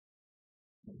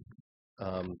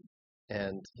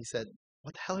 and he said,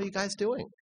 "What the hell are you guys doing?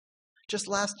 Just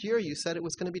last year you said it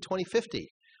was going to be 2050.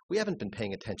 We haven't been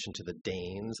paying attention to the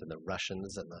Danes and the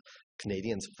Russians and the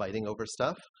Canadians fighting over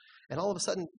stuff. And all of a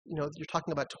sudden, you're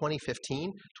talking about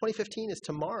 2015. 2015 is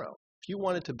tomorrow. If you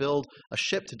wanted to build a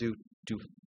ship to do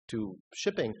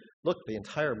shipping, look, the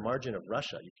entire margin of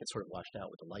Russia, you get sort of washed out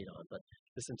with the light on, but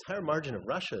this entire margin of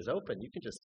Russia is open. You can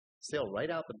just sail right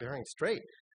out the Bering Strait.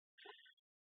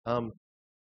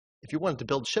 If you wanted to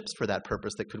build ships for that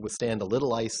purpose that could withstand a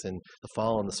little ice in the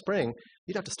fall and the spring,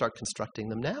 you'd have to start constructing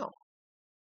them now.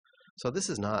 So this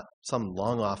is not some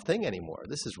long-off thing anymore.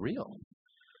 This is real."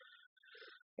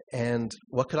 And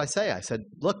what could I say? I said,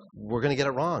 look, we're going to get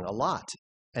it wrong a lot.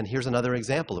 And here's another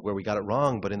example of where we got it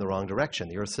wrong, but in the wrong direction.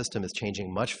 The Earth system is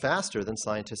changing much faster than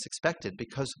scientists expected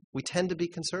because we tend to be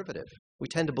conservative. We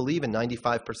tend to believe in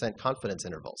 95% confidence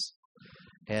intervals.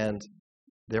 And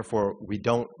therefore, we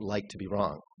don't like to be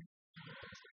wrong.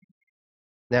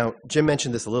 Now, Jim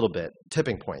mentioned this a little bit,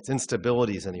 tipping points,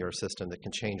 instabilities in the Earth system that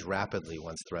can change rapidly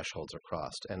once thresholds are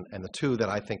crossed. And the two that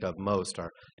I think of most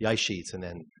are the ice sheets and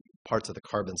then parts of the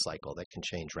carbon cycle that can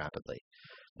change rapidly.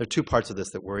 There are two parts of this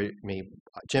that worry me.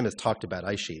 Jim has talked about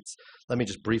ice sheets. Let me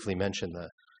just briefly mention the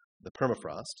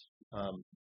permafrost.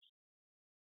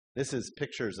 This is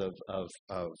pictures of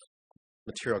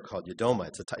material called Yodoma.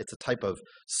 It's a type of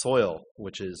soil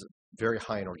which is very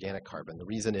high in organic carbon. The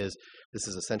reason is this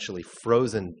is essentially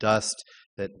frozen dust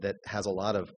that has a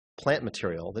lot of plant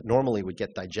material that normally would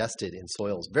get digested in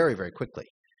soils very, very quickly.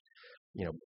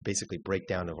 Basically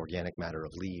breakdown of organic matter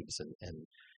of leaves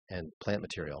and plant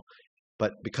material.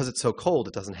 But because it's so cold,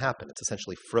 it doesn't happen. It's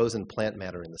essentially frozen plant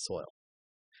matter in the soil.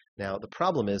 Now, the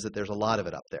problem is that there's a lot of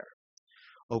it up there.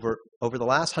 Over the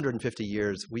last 150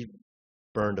 years, we've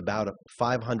burned about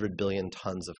 500 billion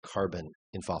tons of carbon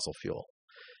in fossil fuel.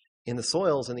 In the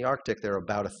soils in the Arctic, there are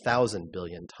about 1,000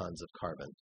 billion tons of carbon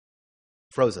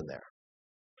frozen there.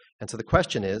 And so the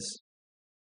question is,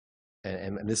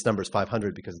 and this number is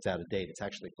 500 because it's out of date. It's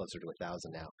actually closer to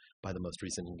 1,000 now by the most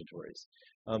recent inventories.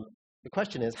 The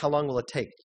question is, how long will it take?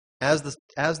 As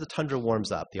the tundra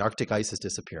warms up, the Arctic ice is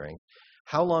disappearing.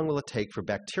 How long will it take for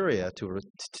bacteria to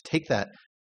take that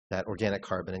organic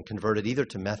carbon and convert it either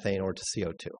to methane or to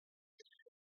CO2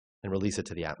 and release it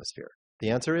to the atmosphere?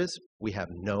 The answer is, we have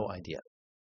no idea.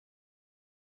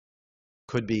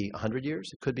 Could be 100 years,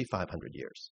 it could be 500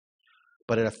 years.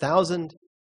 But at 1,000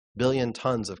 billion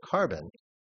tons of carbon,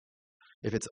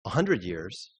 if it's 100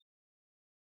 years,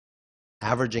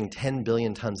 averaging 10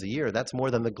 billion tons a year, that's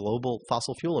more than the global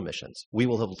fossil fuel emissions. We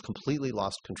will have completely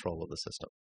lost control of the system.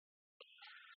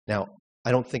 Now,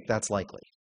 I don't think that's likely,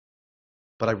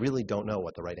 but I really don't know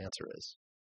what the right answer is.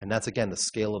 And that's, again, the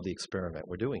scale of the experiment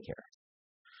we're doing here.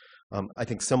 I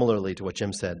think similarly to what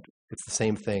Jim said, it's the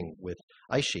same thing with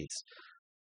ice sheets.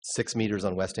 6 meters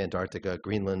on West Antarctica,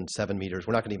 Greenland, 7 meters.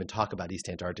 We're not going to even talk about East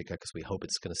Antarctica because we hope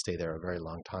it's going to stay there a very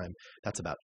long time. That's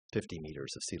about 50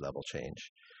 meters of sea level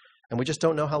change. And we just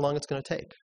don't know how long it's going to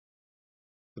take.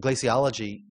 The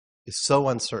glaciology is so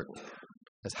uncertain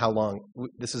as how long.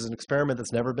 This is an experiment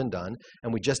that's never been done,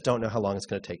 and we just don't know how long it's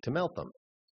going to take to melt them.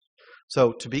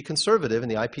 So to be conservative in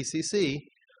the IPCC,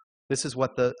 this is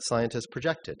what the scientists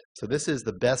projected. So this is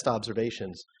the best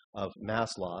observations of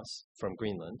mass loss from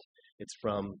Greenland. It's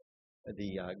from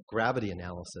the gravity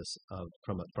analysis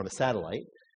from a satellite,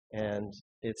 and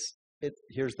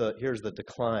here's the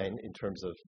decline in terms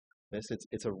of this.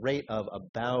 It's a rate of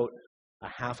about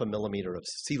 0.5 millimeter of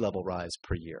sea level rise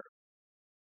per year.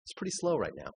 It's pretty slow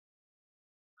right now.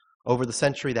 Over the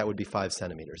century, that would be 5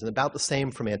 centimeters, and about the same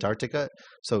from Antarctica.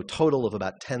 So total of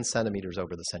about 10 centimeters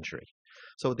over the century.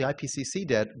 So what the IPCC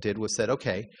did was said,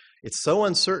 okay, it's so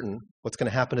uncertain what's going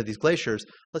to happen to these glaciers,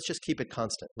 let's just keep it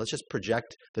constant. Let's just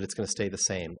project that it's going to stay the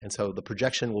same. And so the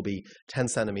projection will be 10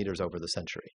 centimeters over the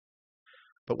century.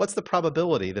 But what's the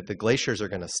probability that the glaciers are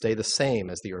going to stay the same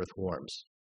as the Earth warms?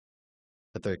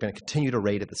 That they're going to continue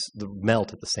to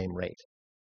melt at the same rate?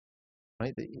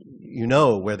 Right? You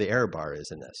know where the error bar is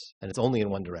in this, and it's only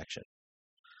in one direction.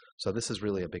 So this is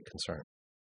really a big concern.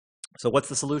 So what's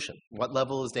the solution? What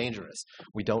level is dangerous?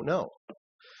 We don't know.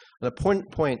 And a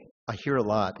point I hear a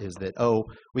lot is that,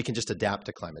 we can just adapt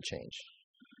to climate change.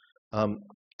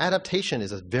 Adaptation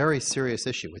is a very serious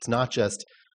issue. It's not just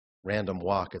random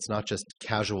walk. It's not just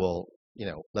casual,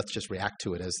 let's just react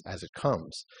to it as it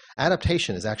comes.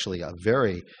 Adaptation is actually a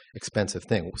very expensive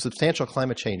thing. Substantial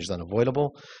climate change is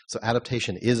unavoidable, so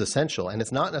adaptation is essential, and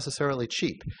it's not necessarily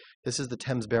cheap. This is the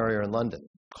Thames Barrier in London.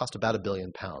 It cost about £1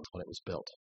 billion when it was built.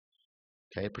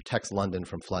 Okay, it protects London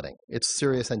from flooding. It's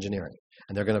serious engineering,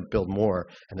 and they're going to build more,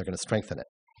 and they're going to strengthen it.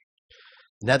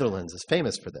 Netherlands is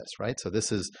famous for this, right? So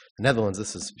this is the Netherlands.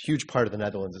 This is a huge part of the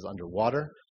Netherlands is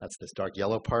underwater. That's this dark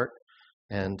yellow part,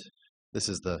 and this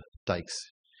is the dikes,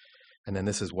 and then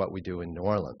this is what we do in New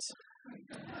Orleans.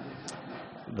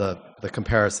 The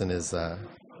comparison is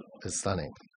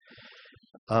stunning.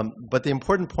 But the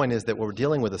important point is that we're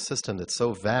dealing with a system that's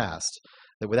so vast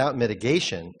that without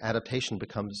mitigation, adaptation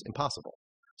becomes impossible.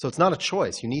 So it's not a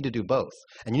choice. You need to do both.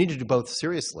 And you need to do both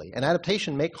seriously. And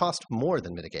adaptation may cost more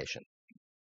than mitigation.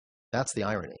 That's the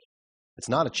irony. It's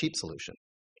not a cheap solution.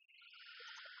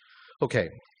 Okay,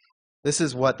 this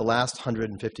is what the last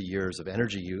 150 years of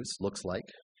energy use looks like.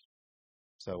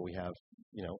 So we have,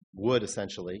 wood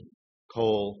essentially,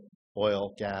 coal,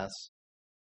 oil, gas,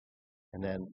 and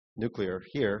then nuclear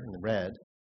here in the red.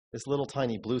 This little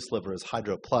tiny blue sliver is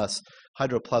hydro plus.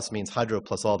 Hydro plus means hydro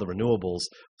plus all the renewables,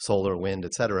 solar, wind,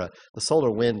 etc. The solar,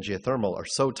 wind, geothermal are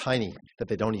so tiny that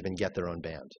they don't even get their own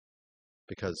band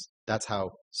because that's how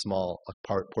small a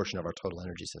portion of our total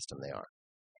energy system they are.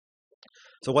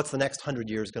 So what's the next 100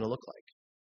 years going to look like?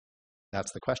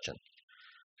 That's the question.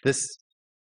 This,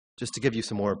 just to give you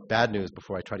some more bad news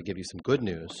before I try to give you some good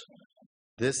news,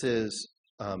 this is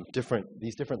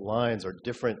these different lines are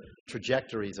different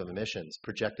trajectories of emissions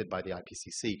projected by the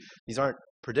IPCC. These aren't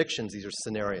predictions, these are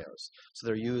scenarios. So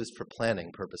they're used for planning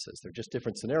purposes. They're just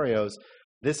different scenarios.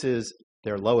 This is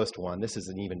their lowest one. This is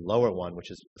an even lower one,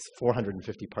 which is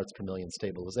 450 parts per million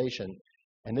stabilization.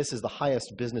 And this is the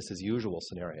highest business as usual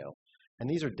scenario. And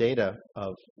these are data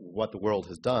of what the world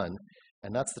has done,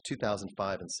 and that's the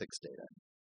 2005 and 6 data.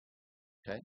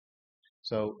 Okay?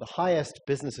 So the highest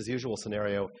business as usual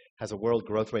scenario has a world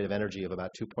growth rate of energy of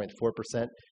about 2.4%,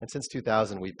 and since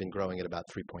 2000 we've been growing at about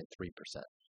 3.3%.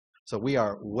 So we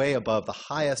are way above the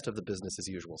highest of the business as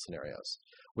usual scenarios.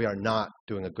 We are not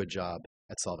doing a good job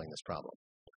at solving this problem.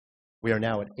 We are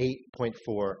now at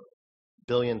 8.4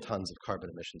 billion tons of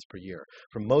carbon emissions per year.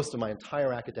 For most of my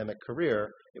entire academic career,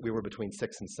 we were between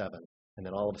 6 and 7, and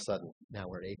then all of a sudden, now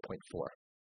we're at 8.4.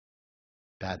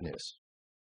 Bad news.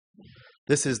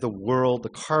 This is the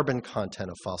carbon content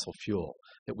of fossil fuel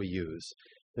that we use.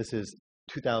 This is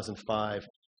 2005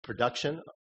 production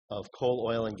of coal,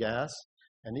 oil, and gas,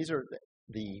 and these are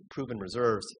the proven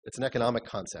reserves. It's an economic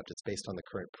concept. It's based on the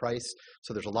current price,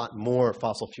 so there's a lot more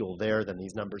fossil fuel there than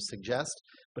these numbers suggest,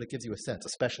 but it gives you a sense,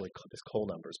 especially this coal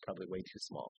number is probably way too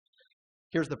small.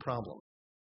 Here's the problem.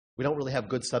 We don't really have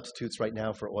good substitutes right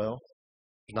now for oil.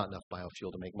 There's not enough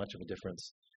biofuel to make much of a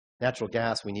difference. Natural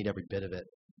gas, we need every bit of it.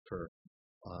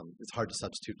 It's hard to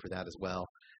substitute for that as well.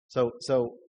 So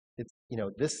it's,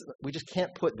 this, we just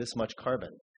can't put this much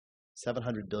carbon,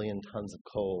 700 billion tons of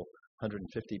coal,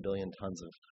 150 billion tons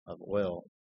of oil,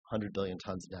 100 billion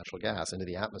tons of natural gas into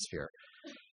the atmosphere.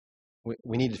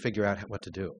 We need to figure out what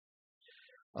to do.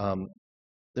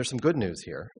 There's some good news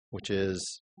here, which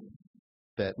is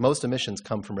that most emissions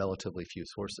come from relatively few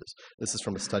sources. This is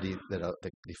from a study that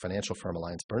the financial firm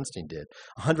AllianceBernstein did.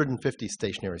 150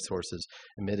 stationary sources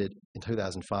emitted in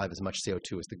 2005 as much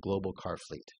CO2 as the global car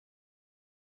fleet.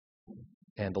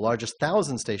 And the largest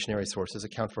 1,000 stationary sources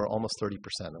account for almost 30%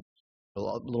 a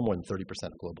little more than 30%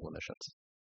 of global emissions.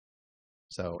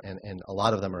 So, and a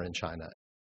lot of them are in China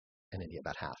and India,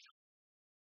 about half.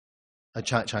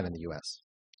 China and the US.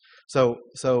 So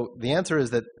the answer is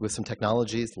that with some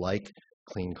technologies like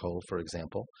clean coal, for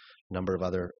example, a number of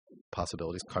other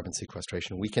possibilities, carbon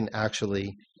sequestration, we can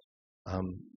actually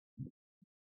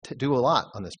do a lot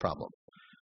on this problem.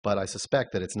 But I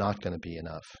suspect that it's not going to be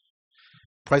enough.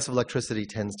 Price of electricity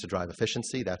tends to drive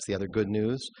efficiency. That's the other good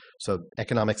news. So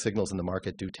economic signals in the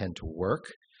market do tend to work.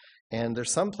 And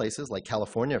there's some places, like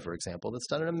California, for example, that's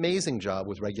done an amazing job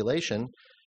with regulation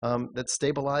that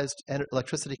stabilized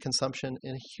electricity consumption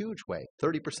in a huge way,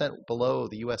 30% below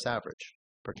the US average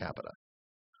per capita.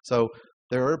 So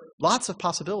there are lots of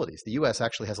possibilities. The US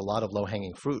actually has a lot of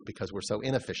low-hanging fruit because we're so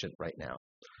inefficient right now.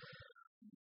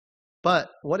 But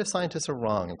what if scientists are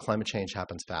wrong and climate change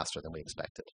happens faster than we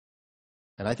expected?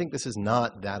 And I think this is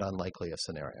not that unlikely a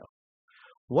scenario.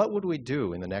 What would we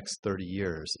do in the next 30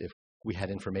 years if we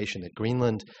had information that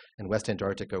Greenland and West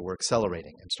Antarctica were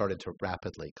accelerating and started to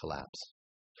rapidly collapse?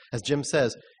 As Jim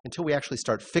says, until we actually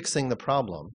start fixing the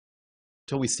problem,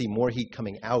 until we see more heat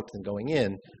coming out than going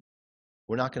in,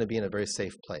 we're not going to be in a very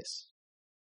safe place.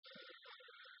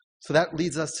 So that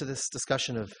leads us to this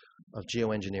discussion of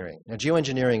geoengineering. Now,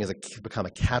 geoengineering has become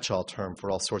a catch-all term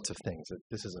for all sorts of things.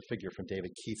 This is a figure from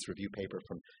David Keith's review paper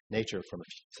from Nature from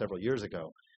several years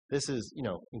ago. This is,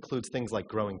 includes things like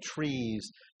growing trees,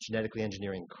 genetically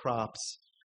engineering crops,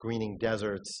 greening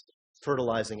deserts,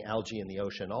 fertilizing algae in the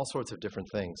ocean, all sorts of different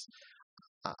things.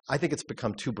 I think it's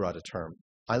become too broad a term.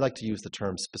 I like to use the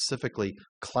term specifically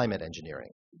climate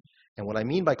engineering. And what I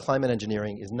mean by climate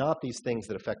engineering is not these things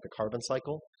that affect the carbon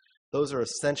cycle. Those are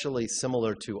essentially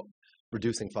similar to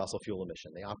reducing fossil fuel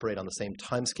emission. They operate on the same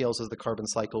timescales as the carbon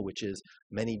cycle, which is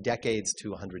many decades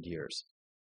to 100 years.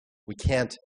 We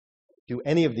can't do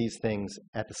any of these things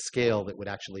at the scale that would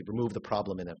actually remove the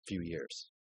problem in a few years.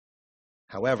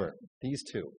 However, these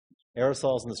two,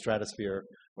 aerosols in the stratosphere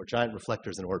or giant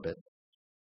reflectors in orbit,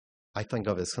 I think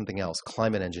of as something else,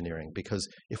 climate engineering, because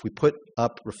if we put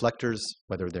up reflectors,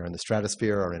 whether they're in the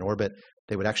stratosphere or in orbit,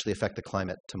 they would actually affect the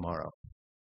climate tomorrow.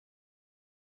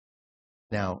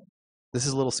 Now, this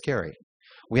is a little scary.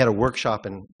 We had a workshop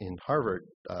in Harvard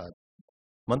a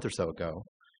month or so ago.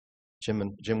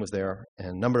 Jim was there, and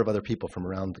a number of other people from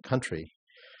around the country.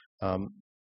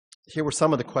 Here were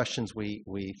some of the questions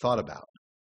we thought about.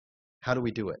 How do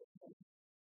we do it?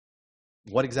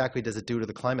 What exactly does it do to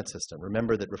the climate system?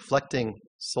 Remember that reflecting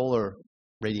solar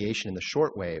radiation in the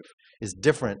short wave is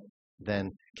different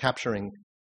than capturing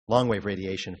long-wave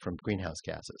radiation from greenhouse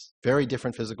gases. Very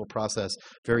different physical process,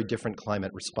 very different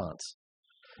climate response.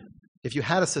 If you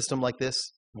had a system like this,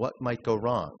 what might go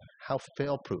wrong? How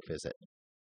fail-proof is it?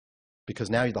 Because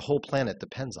now the whole planet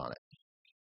depends on it.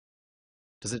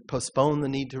 Does it postpone the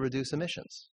need to reduce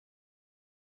emissions?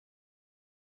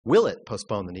 Will it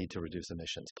postpone the need to reduce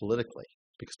emissions politically?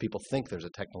 Because people think there's a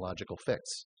technological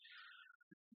fix.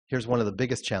 Here's one of the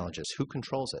biggest challenges. Who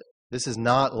controls it? This is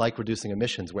not like reducing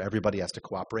emissions where everybody has to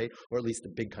cooperate, or at least the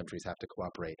big countries have to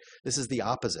cooperate. This is the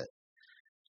opposite.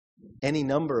 Any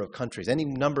number of countries,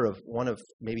 one of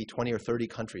maybe 20 or 30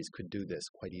 countries could do this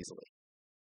quite easily.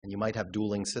 And you might have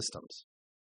dueling systems.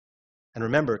 And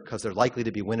remember, because they're likely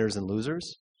to be winners and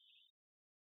losers,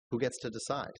 who gets to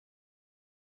decide?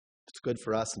 If it's good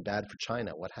for us and bad for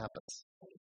China, what happens?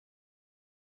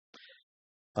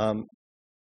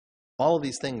 All of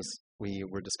these things we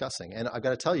were discussing. And I've got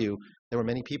to tell you, there were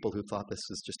many people who thought this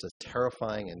was just a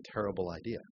terrifying and terrible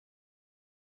idea.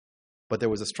 But there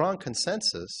was a strong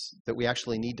consensus that we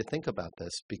actually need to think about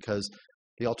this because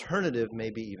the alternative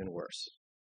may be even worse.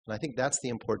 And I think that's the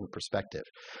important perspective.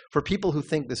 For people who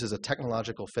think this is a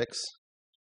technological fix,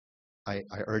 I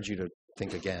urge you to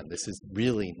think again. This is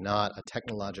really not a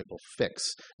technological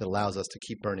fix that allows us to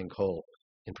keep burning coal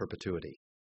in perpetuity.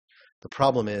 The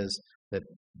problem is that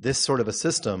this sort of a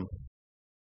system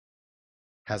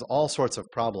has all sorts of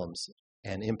problems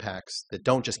and impacts that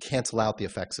don't just cancel out the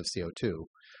effects of CO2.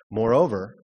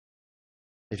 Moreover,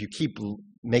 if you keep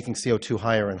making CO2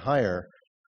 higher and higher,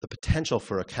 the potential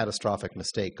for a catastrophic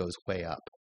mistake goes way up.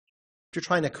 If you're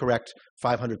trying to correct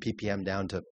 500 ppm down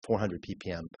to 400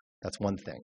 ppm, that's one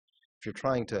thing. If you're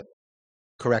trying to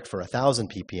correct for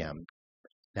 1,000 ppm,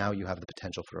 now you have the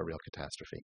potential for a real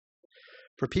catastrophe.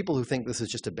 For people who think this is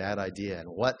just a bad idea, and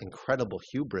what incredible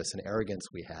hubris and arrogance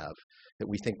we have that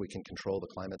we think we can control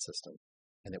the climate system,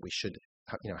 and that we should,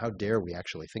 how dare we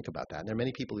actually think about that? And there are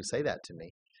many people who say that to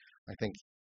me. I think,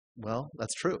 well,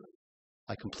 that's true.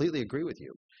 I completely agree with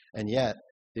you. And yet,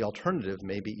 the alternative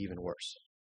may be even worse,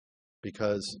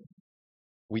 because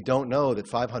we don't know that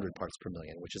 500 parts per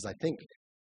million, which is, I think,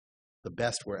 the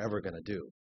best we're ever going to do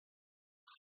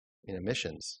in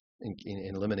emissions,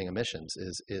 in limiting emissions,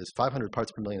 is 500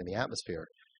 parts per million in the atmosphere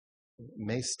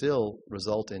may still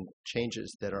result in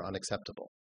changes that are unacceptable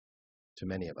to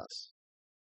many of us.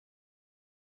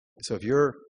 So if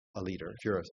you're a leader, if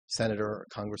you're a senator or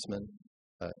a congressman,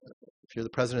 if you're the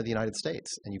president of the United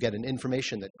States and you get an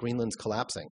information that Greenland's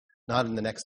collapsing, not in the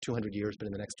next 200 years, but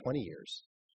in the next 20 years,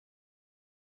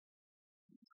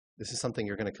 this is something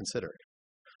you're going to consider.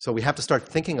 So we have to start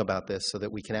thinking about this so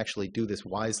that we can actually do this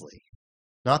wisely.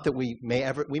 Not that we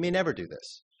may never do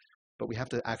this, but we have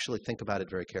to actually think about it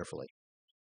very carefully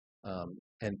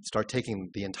and start taking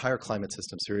the entire climate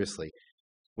system seriously,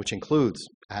 which includes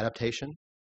adaptation.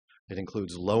 It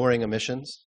includes lowering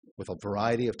emissions with a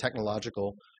variety of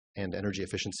technological and energy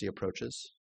efficiency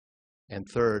approaches. And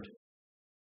third,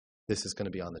 this is going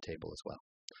to be on the table as well.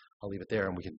 I'll leave it there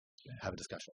and we can have a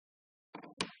discussion.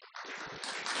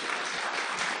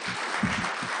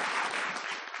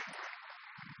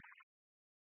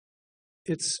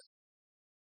 It's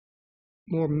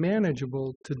more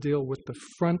manageable to deal with the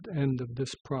front end of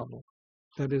this problem.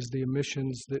 That is the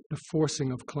emissions, the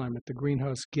forcing of climate, the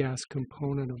greenhouse gas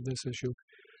component of this issue.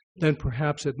 Then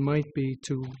perhaps it might be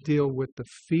to deal with the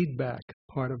feedback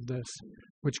part of this,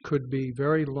 which could be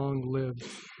very long-lived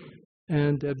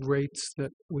and at rates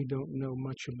that we don't know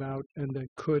much about, and that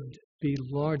could be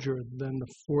larger than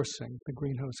the forcing, the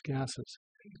greenhouse gases,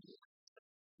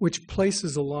 which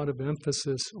places a lot of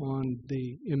emphasis on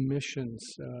the emissions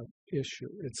issue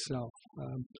itself.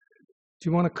 Do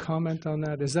you want to comment on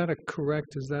that? Is that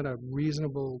a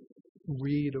reasonable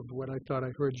read of what I thought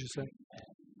I heard you say?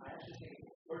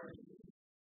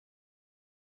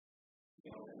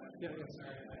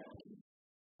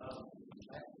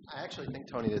 I actually think,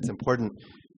 Tony, it's important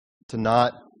to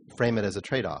not frame it as a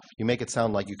trade-off. You make it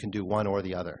sound like you can do one or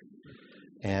the other.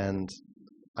 And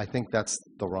I think that's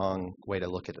the wrong way to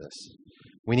look at this.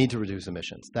 We need to reduce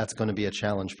emissions. That's going to be a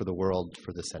challenge for the world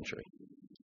for this century.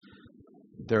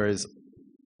 There is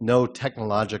no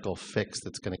technological fix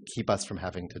that's going to keep us from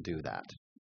having to do that.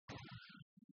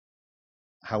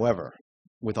 However,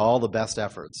 with all the best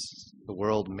efforts, the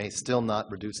world may still not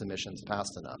reduce emissions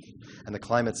fast enough, and the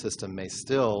climate system may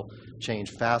still change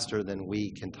faster than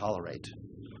we can tolerate.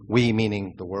 We,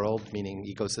 meaning the world, meaning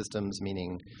ecosystems,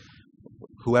 meaning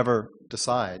whoever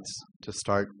decides to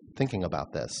start thinking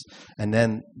about this. And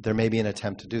then there may be an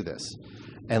attempt to do this.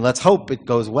 And let's hope it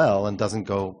goes well and doesn't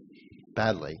go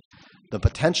badly. The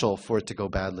potential for it to go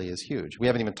badly is huge. We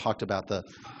haven't even talked about the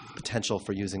potential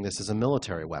for using this as a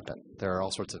military weapon. There are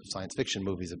all sorts of science fiction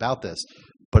movies about this,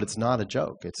 but it's not a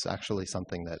joke. It's actually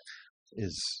something that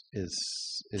is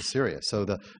serious. So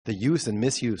the use and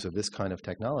misuse of this kind of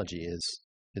technology is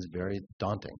very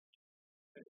daunting.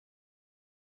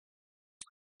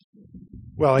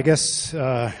 Well, I guess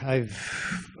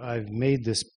I've made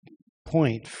this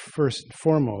point first and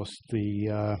foremost.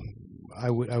 I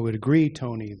would agree,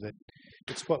 Tony, that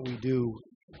it's what we do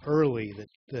early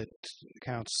that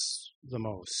counts the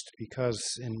most, because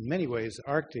in many ways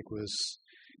Arctic was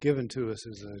given to us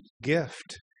as a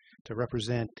gift to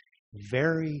represent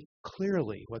very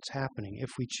clearly what's happening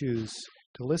if we choose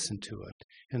to listen to it.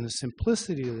 And the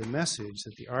simplicity of the message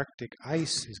that the Arctic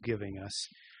ice is giving us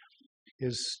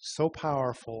is so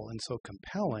powerful and so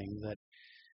compelling that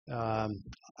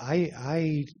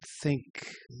I think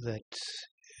that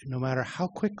no matter how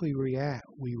quickly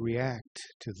we react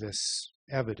to this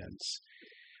evidence,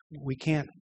 we can't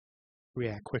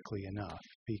react quickly enough,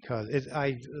 because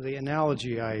the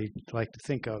analogy I like to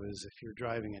think of is if you're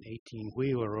driving an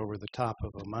 18-wheeler over the top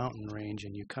of a mountain range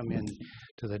and you come in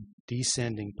to the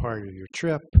descending part of your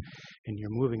trip and you're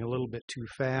moving a little bit too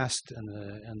fast and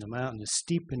the mountain is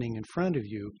steepening in front of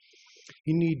you,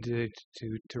 you need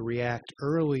to react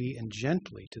early and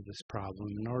gently to this problem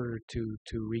in order to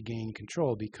regain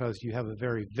control, because you have a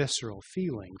very visceral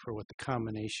feeling for what the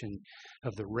combination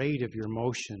of the rate of your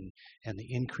motion and the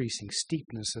increasing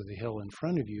steepness of the hill in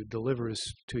front of you delivers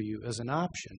to you as an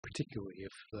option, particularly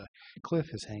if the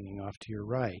cliff is hanging off to your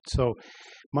right. So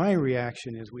my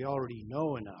reaction is we already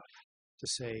know enough to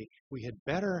say we had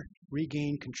better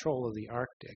regain control of the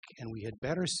Arctic, and we had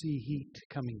better see heat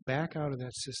coming back out of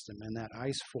that system and that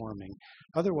ice forming.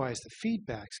 Otherwise, the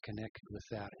feedbacks connected with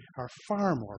that are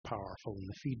far more powerful than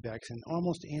the feedbacks in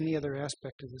almost any other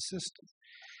aspect of the system.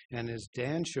 And as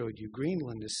Dan showed you,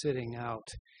 Greenland is sitting out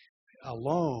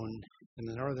alone in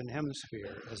the northern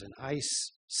hemisphere as an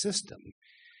ice system,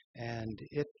 and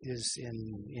it is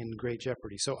in great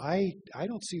jeopardy. So I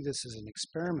don't see this as an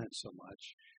experiment so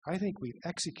much. I think we've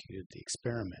executed the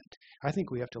experiment. I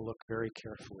think we have to look very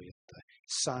carefully at the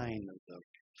sign of the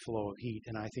flow of heat,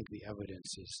 and I think the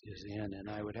evidence is in. And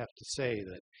I would have to say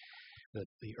that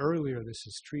the earlier this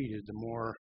is treated, the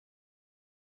more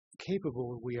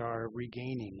capable we are of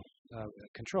regaining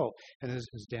control. And as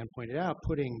Dan pointed out,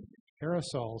 putting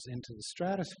aerosols into the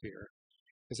stratosphere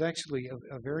is actually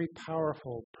a very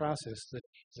powerful process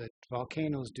that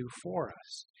volcanoes do for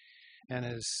us. And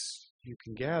as you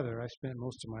can gather, I spent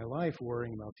most of my life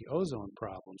worrying about the ozone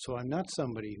problem. So I'm not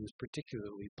somebody who's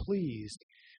particularly pleased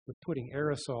with putting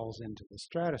aerosols into the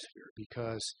stratosphere,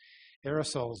 because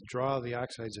aerosols draw the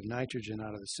oxides of nitrogen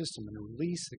out of the system and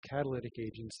release the catalytic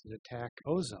agents that attack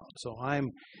ozone. So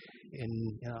I'm,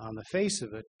 on the face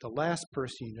of it, the last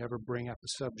person you'd ever bring up the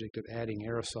subject of adding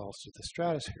aerosols to the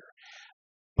stratosphere.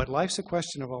 But life's a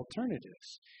question of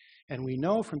alternatives. And we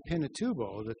know from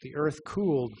Pinatubo that the Earth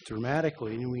cooled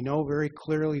dramatically, and we know very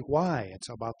clearly why. It's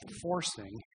about the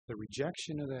forcing, the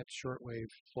rejection of that shortwave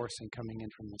forcing coming in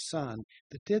from the sun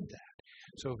that did that.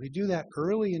 So if we do that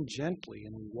early and gently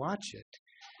and we watch it,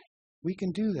 we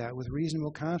can do that with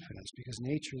reasonable confidence, because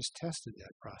nature has tested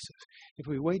that process. If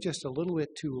we wait just a little bit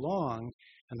too long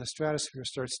and the stratosphere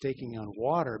starts taking on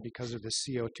water because of the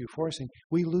CO2 forcing,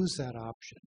 we lose that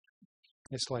option.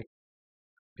 It's like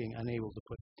being unable to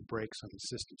put the brakes on the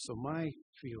system. So my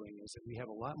feeling is that we have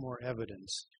a lot more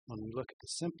evidence when we look at the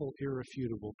simple,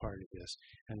 irrefutable part of this,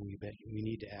 and we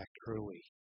need to act early.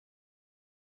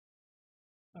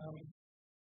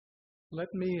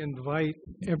 Let me invite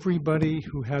everybody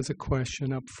who has a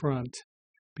question up front,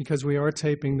 because we are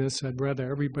taping this. I'd rather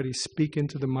everybody speak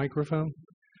into the microphone.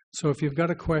 So if you've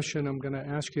got a question, I'm going to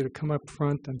ask you to come up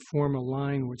front and form a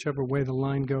line. Whichever way the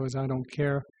line goes, I don't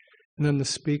care. And then the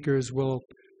speakers will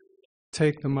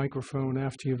take the microphone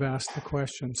after you've asked the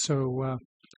question. So,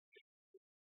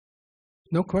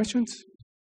 no questions?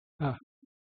 Okay.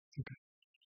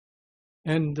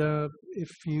 And if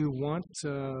you want,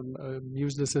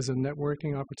 use this as a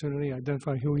networking opportunity,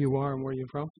 identify who you are and where you're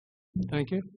from.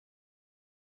 Thank you.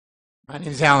 My name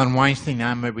is Alan Weinstein.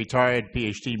 I'm a retired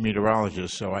PhD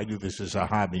meteorologist, so I do this as a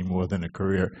hobby more than a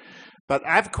career. But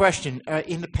I have a question.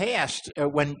 In the past,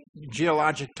 when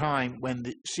geologic time, when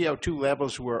the CO2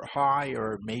 levels were high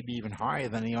or maybe even higher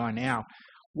than they are now,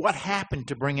 what happened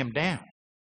to bring them down?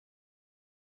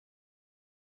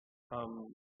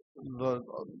 The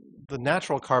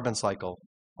natural carbon cycle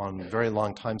on very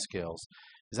long time scales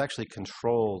is actually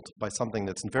controlled by something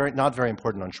that's not very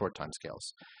important on short time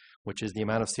scales, which is the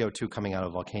amount of CO2 coming out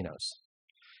of volcanoes.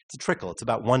 It's a trickle. It's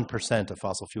about 1% of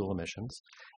fossil fuel emissions,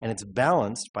 and it's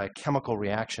balanced by a chemical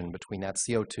reaction between that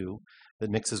CO2 that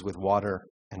mixes with water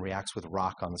and reacts with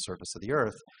rock on the surface of the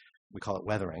Earth. We call it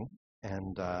weathering,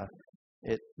 and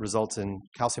it results in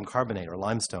calcium carbonate or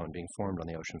limestone being formed on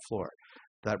the ocean floor.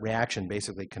 That reaction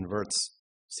basically converts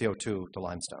CO2 to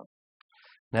limestone.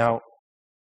 Now,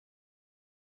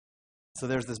 so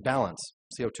there's this balance.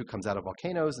 CO2 comes out of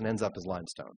volcanoes and ends up as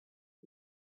limestone.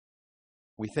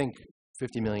 We think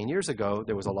 50 million years ago,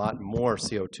 there was a lot more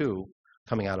CO2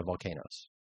 coming out of volcanoes.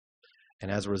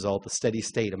 And as a result, the steady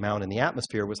state amount in the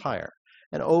atmosphere was higher.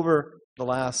 And over the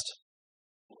last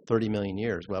 30 million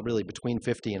years, well, really between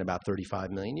 50 and about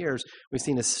 35 million years, we've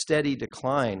seen a steady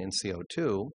decline in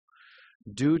CO2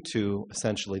 due to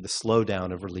essentially the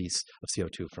slowdown of release of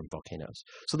CO2 from volcanoes.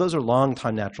 So those are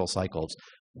long-time natural cycles.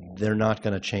 They're not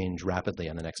going to change rapidly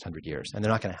in the next 100 years, and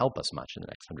they're not going to help us much in the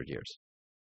next 100 years.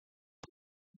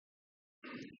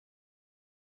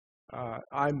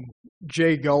 I'm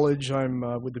Jay Gullidge. I'm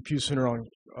with the Pew Center on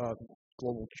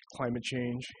Global Climate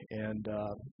Change. And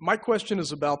my question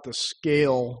is about the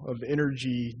scale of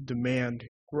energy demand,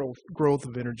 growth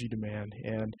of energy demand.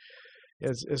 And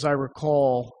as I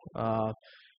recall,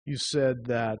 you said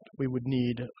that we would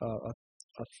need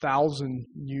 1,000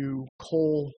 new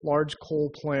large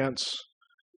coal plants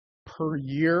per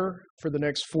year for the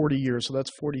next 40 years. So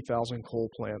that's 40,000 coal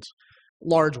plants,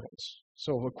 large ones.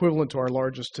 So equivalent to our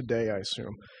largest today, I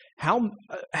assume. How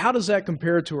does that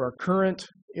compare to our current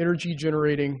energy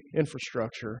generating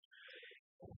infrastructure?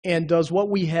 And does what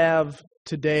we have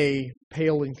today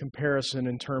pale in comparison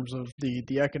in terms of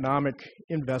the economic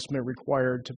investment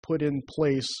required to put in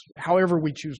place, however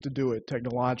we choose to do it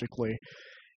technologically?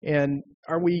 And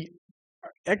are we,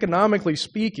 economically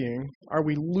speaking, are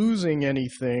we losing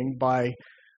anything by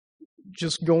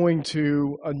just going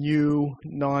to a new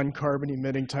non-carbon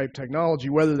emitting type technology,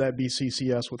 whether that be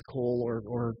CCS with coal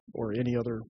or any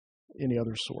other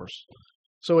source?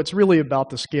 So it's really about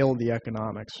the scale of the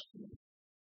economics.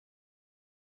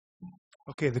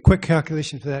 Okay, the quick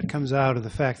calculation for that comes out of the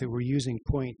fact that we're using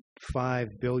 0.5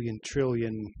 billion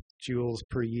trillion joules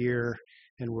per year,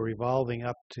 and we're evolving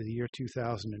up to the year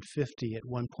 2050 at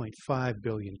 1.5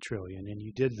 billion trillion. And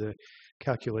you did the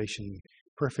calculation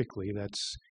perfectly.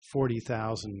 That's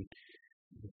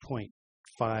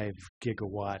 40,000.5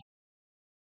 gigawatt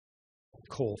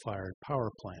coal-fired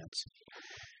power plants.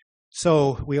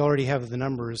 So we already have the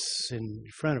numbers in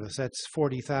front of us. That's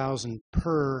 40,000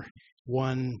 per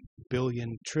 1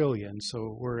 billion trillion.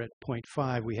 So we're at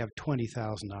 0.5. We have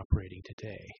 20,000 operating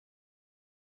today.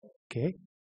 Okay?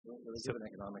 Let me give an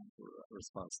economic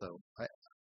response, though.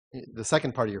 The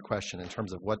second part of your question, in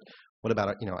terms of what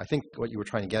about, I think what you were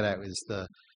trying to get at is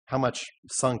how much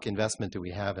sunk investment do we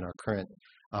have in our current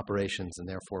operations, and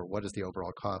therefore what is the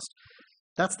overall cost?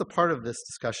 That's the part of this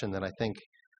discussion that I think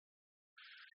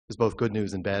is both good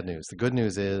news and bad news. The good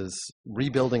news is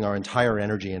rebuilding our entire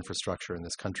energy infrastructure in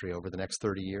this country over the next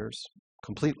 30 years,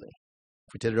 completely,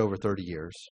 if we did it over 30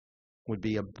 years, would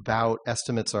be about,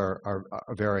 estimates are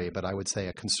vary, but I would say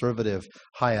a conservative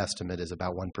high estimate is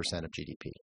about 1% of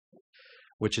GDP,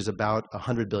 which is about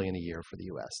 $100 billion a year for the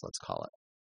US, let's call it.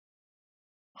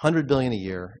 $100 billion a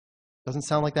year doesn't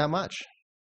sound like that much.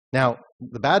 Now,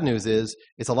 the bad news is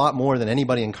it's a lot more than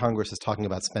anybody in Congress is talking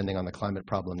about spending on the climate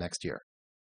problem next year.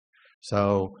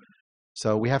 So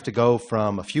we have to go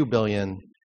from a few billion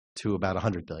to about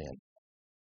 100 billion.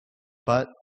 But,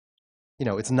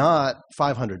 it's not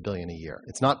 500 billion a year.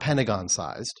 It's not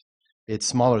Pentagon-sized. It's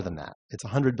smaller than that. It's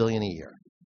 100 billion a year.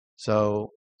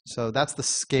 So that's the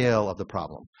scale of the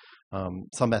problem.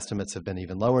 Some estimates have been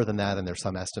even lower than that, and there's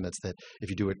some estimates that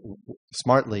if you do it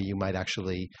smartly, you might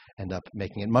actually end up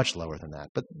making it much lower than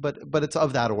that. But it's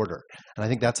of that order, and I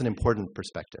think that's an important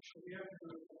perspective.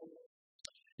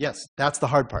 Yes, that's the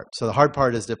hard part. So the hard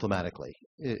part is diplomatically,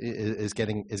 is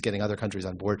getting other countries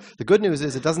on board. The good news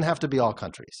is it doesn't have to be all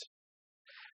countries.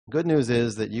 The good news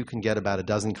is that you can get about a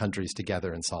dozen countries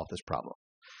together and solve this problem.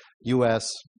 U.S.,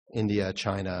 India,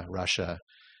 China, Russia,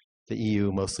 the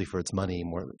EU, mostly for its money,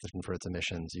 more than for its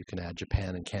emissions. You can add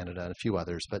Japan and Canada and a few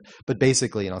others, but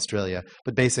basically in Australia.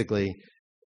 But basically,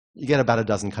 you get about a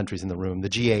dozen countries in the room. The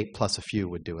G8 plus a few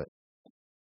would do it.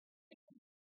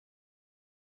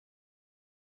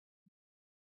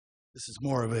 This is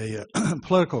more of a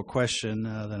political question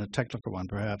than a technical one,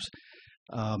 perhaps.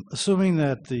 Assuming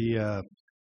that the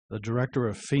director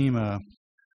of FEMA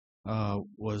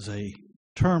was a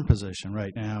term position,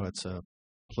 right now it's a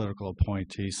political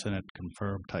appointee, Senate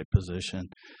confirmed type position,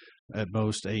 at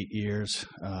most 8 years.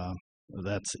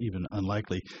 That's even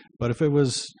unlikely. But if it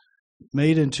was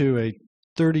made into a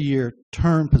 30-year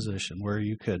term position where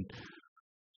you could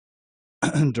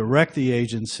direct the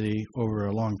agency over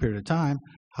a long period of time,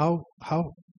 how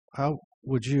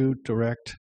would you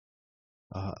direct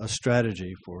a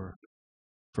strategy for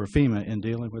FEMA in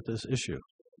dealing with this issue?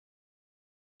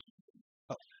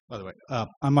 Oh, by the way,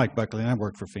 I'm Mike Buckley, and I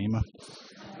work for FEMA.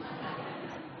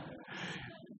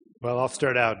 Well, I'll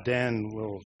start out. Dan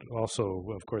will also,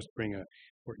 of course, bring an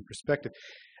important perspective.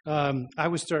 I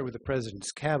would start with the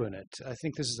President's Cabinet. I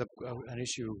think this is an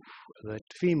issue that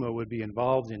FEMA would be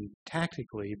involved in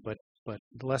tactically, but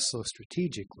less so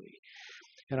strategically.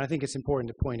 And I think it's important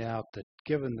to point out that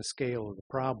given the scale of the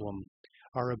problem,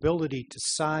 our ability to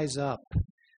size up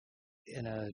in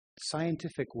a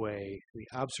scientific way the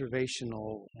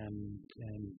observational and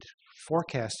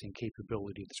forecasting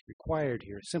capability that's required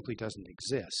here simply doesn't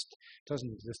exist. It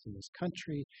doesn't exist in this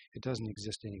country. It doesn't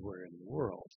exist anywhere in the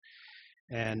world.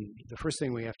 And the first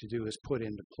thing we have to do is put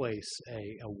into place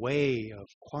a way of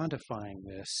quantifying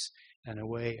this and a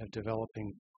way of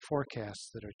developing forecasts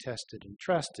that are tested and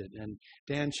trusted. And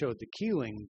Dan showed the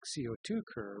Keeling CO2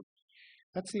 curve.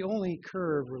 That's the only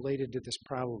curve related to this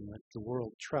problem that the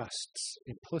world trusts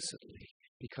implicitly,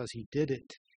 because he did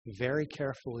it very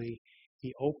carefully.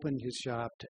 He opened his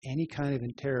shop to any kind of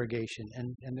interrogation,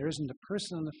 and there isn't a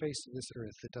person on the face of this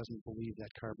earth that doesn't believe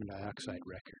that carbon dioxide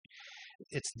record.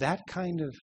 It's that kind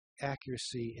of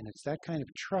accuracy, and it's that kind of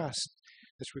trust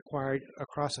that's required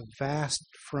across a vast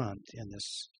front in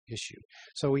this issue.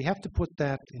 So we have to put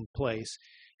that in place.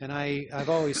 And I've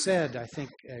always said, I think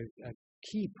a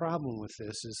key problem with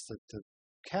this is that the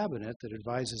cabinet that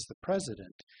advises the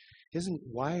president isn't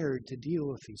wired to deal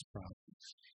with these problems.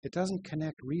 It doesn't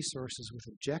connect resources with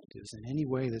objectives in any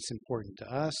way that's important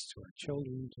to us, to our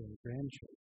children, to our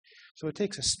grandchildren. So it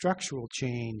takes a structural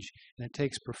change, and it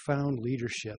takes profound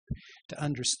leadership to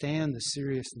understand the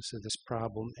seriousness of this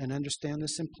problem and understand the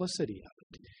simplicity of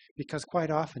it. Because quite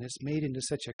often it's made into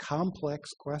such a complex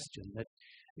question that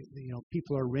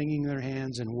people are wringing their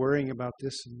hands and worrying about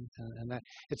this and that.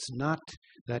 It's not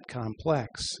that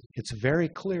complex. It's very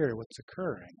clear what's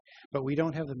occurring, but we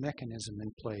don't have the mechanism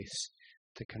in place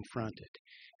to confront it.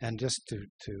 And just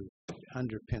to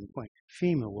underpin the point,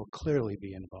 FEMA will clearly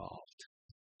be involved.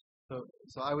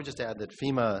 So I would just add that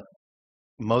FEMA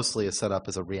mostly is set up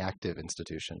as a reactive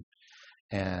institution.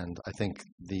 And I think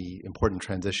the important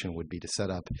transition would be to set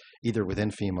up either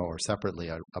within FEMA or separately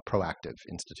a proactive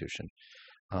institution.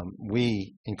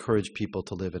 We encourage people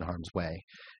to live in harm's way,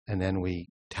 and then we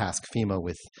task FEMA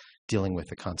with dealing with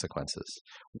the consequences.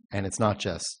 And it's not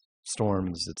just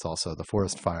storms, it's also the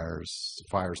forest fires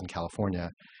in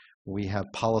California. We have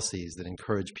policies that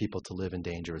encourage people to live in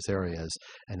dangerous areas,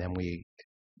 and then we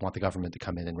want the government to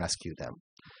come in and rescue them.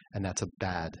 And that's a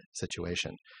bad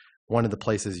situation. One of the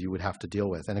places you would have to deal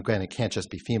with, and again, it can't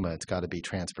just be FEMA, it's got to be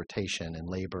transportation and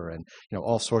labor and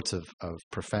all sorts of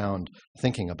profound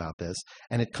thinking about this.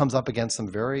 And it comes up against some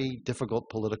very difficult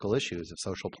political issues of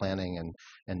social planning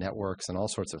and networks and all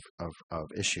sorts of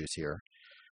issues here.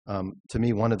 To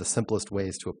me, one of the simplest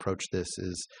ways to approach this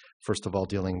is, first of all,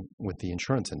 dealing with the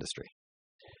insurance industry.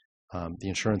 The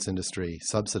insurance industry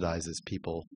subsidizes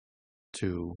people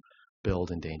to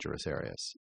build in dangerous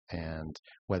areas. And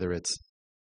whether it's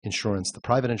insurance, the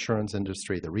private insurance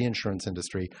industry, the reinsurance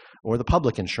industry, or the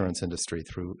public insurance industry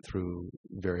through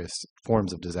various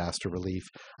forms of disaster relief,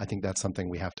 I think that's something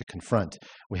we have to confront.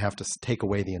 We have to take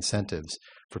away the incentives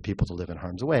for people to live in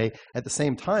harm's way. At the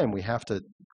same time, we have to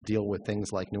deal with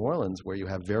things like New Orleans, where you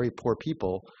have very poor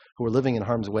people who are living in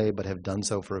harm's way but have done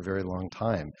so for a very long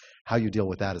time. How you deal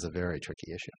with that is a very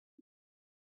tricky issue.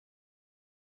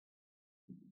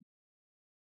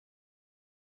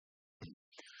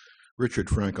 Richard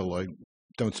Frankel. I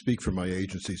don't speak for my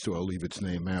agency, so I'll leave its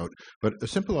name out. But a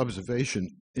simple observation,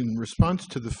 in response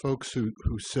to the folks who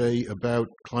say about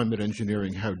climate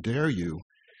engineering, how dare you,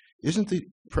 isn't the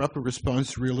proper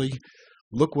response really,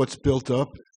 look what's built up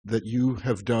that you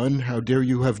have done, how dare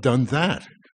you have done that?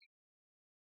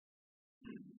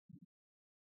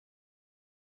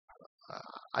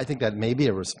 I think that may be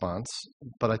a response,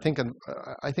 but I think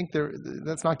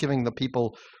that's not giving the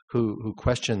people who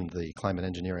question the climate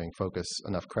engineering focus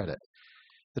enough credit.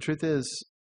 The truth is,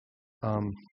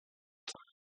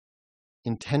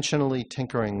 intentionally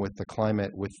tinkering with the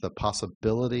climate with the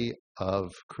possibility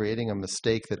of creating a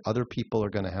mistake that other people are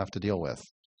going to have to deal with.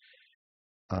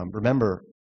 Remember,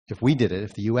 if we did it,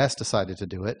 if the U.S. decided to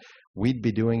do it, we'd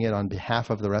be doing it on behalf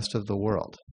of the rest of the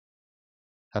world.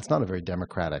 That's not a very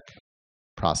democratic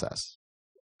process.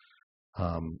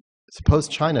 Suppose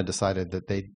China decided that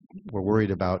they were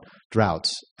worried about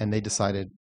droughts and they decided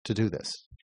to do this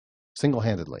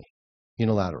single-handedly,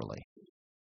 unilaterally.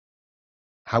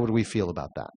 How would we feel about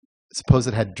that? Suppose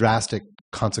it had drastic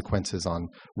consequences on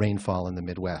rainfall in the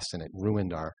Midwest and it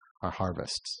ruined our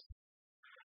harvests.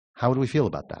 How would we feel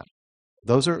about that?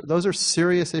 Those are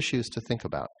serious issues to think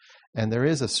about. And there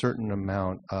is a certain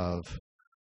amount of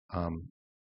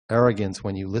arrogance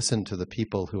when you listen to the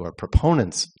people who are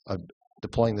proponents of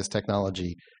deploying this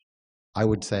technology, I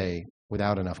would say,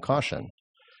 without enough caution.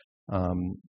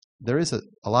 There is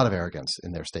a lot of arrogance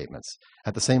in their statements.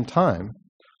 At the same time,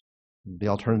 the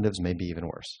alternatives may be even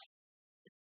worse.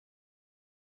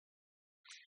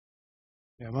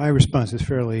 Yeah, my response is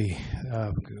fairly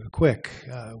quick.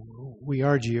 We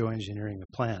are geoengineering the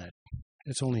planet.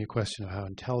 It's only a question of how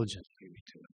intelligent we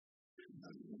do it.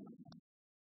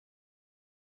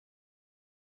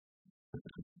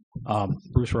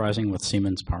 Bruce Rising with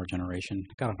Siemens Power Generation.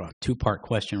 Got a two-part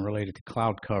question related to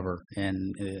cloud cover,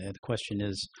 and the question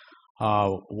is,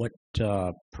 what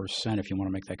percent, if you want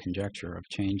to make that conjecture, of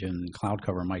change in cloud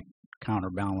cover might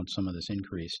counterbalance some of this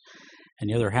increase? And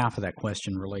the other half of that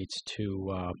question relates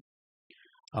to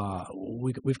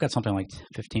we've got something like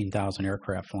 15,000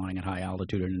 aircraft flying at high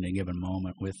altitude at any given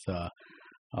moment with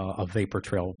a vapor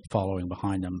trail following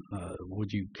behind them.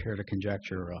 Would you care to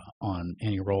conjecture on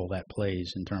any role that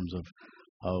plays in terms of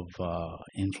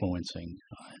influencing,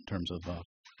 in terms of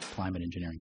climate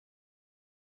engineering?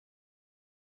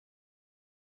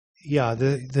 Yeah,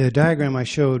 the diagram I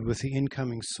showed with the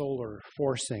incoming solar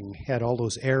forcing had all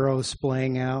those arrows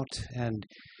splaying out. And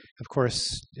of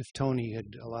course, if Tony had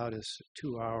allowed us a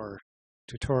 2-hour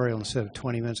tutorial instead of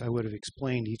 20 minutes, I would have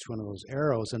explained each one of those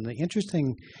arrows. And the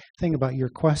interesting thing about your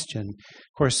question,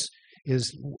 of course,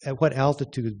 is at what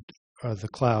altitude are the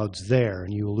clouds there?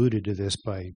 And you alluded to this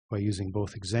by using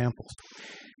both examples.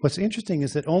 What's interesting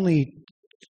is that only,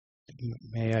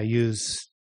 may I use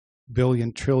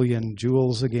billion, trillion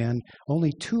joules again,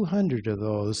 only 200 of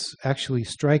those actually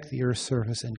strike the Earth's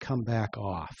surface and come back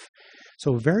off.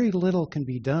 So very little can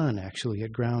be done actually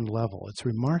at ground level. It's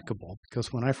remarkable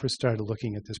because when I first started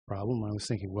looking at this problem, I was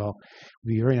thinking, well, it would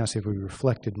be very nice if we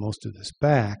reflected most of this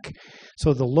back.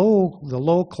 So the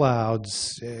low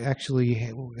clouds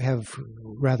actually have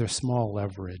rather small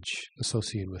leverage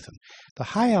associated with them. The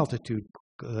high altitude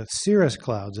cirrus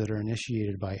clouds that are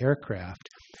initiated by aircraft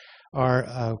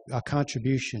are a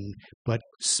contribution, but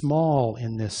small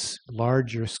in this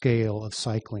larger scale of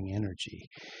cycling energy.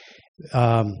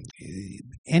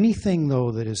 Anything,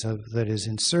 though, that is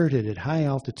inserted at high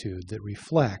altitude that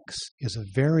reflects is a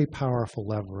very powerful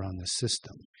lever on the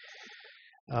system.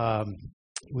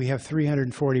 We have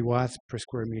 340 watts per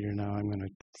square meter now. I'm going to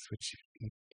switch.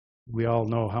 We all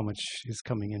know how much is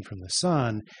coming in from the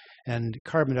sun, and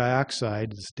carbon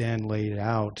dioxide, as Dan laid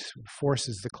out,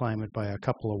 forces the climate by a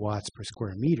couple of watts per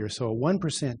square meter. So a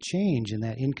 1% change in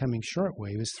that incoming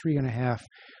shortwave is 3.5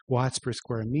 watts per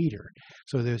square meter.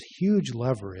 So there's huge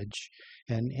leverage,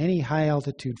 and any high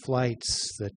altitude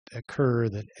flights that occur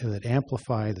that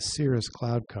amplify the cirrus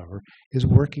cloud cover is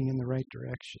working in the right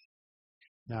direction.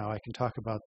 Now I can talk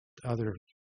about other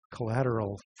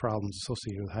collateral problems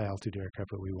associated with high-altitude aircraft,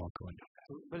 but we won't go into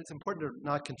that. But it's important to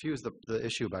not confuse the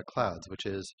issue about clouds, which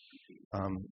is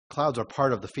clouds are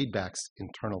part of the feedbacks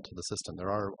internal to the system. They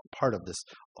are part of this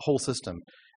whole system,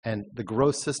 and the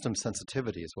gross system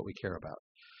sensitivity is what we care about.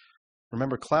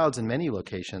 Remember, clouds in many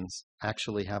locations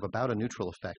actually have about a neutral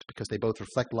effect because they both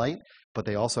reflect light, but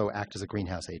they also act as a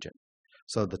greenhouse agent.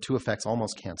 So the two effects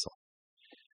almost cancel.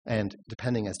 And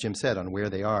depending, as Jim said, on where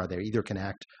they are, they either can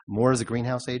act more as a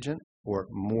greenhouse agent or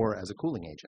more as a cooling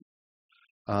agent.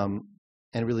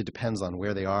 And it really depends on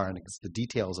where they are and it's the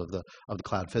details of the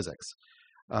cloud physics.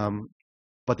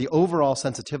 But the overall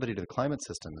sensitivity to the climate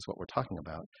system is what we're talking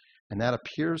about. And that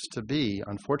appears to be,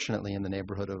 unfortunately, in the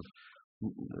neighborhood of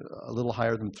a little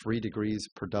higher than 3 degrees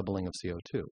per doubling of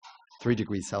CO2, 3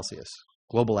 degrees Celsius.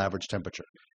 Global average temperature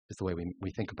is the way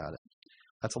we think about it.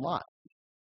 That's a lot.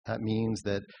 That means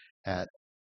that at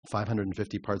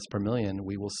 550 parts per million,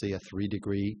 we will see a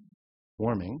 3-degree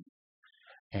warming.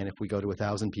 And if we go to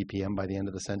 1,000 ppm by the end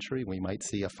of the century, we might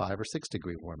see a 5 or 6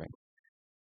 degree warming.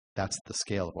 That's the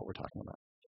scale of what we're talking about.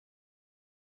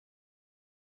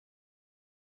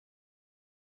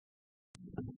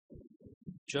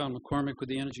 John McCormick with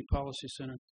the Energy Policy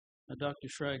Center. Dr.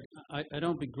 Schrag, I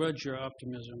don't begrudge your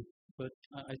optimism, but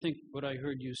I think what I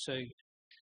heard you say,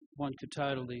 one could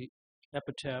title the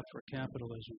epitaph for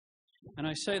capitalism. And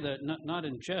I say that not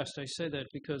in jest. I say that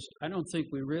because I don't think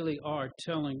we really are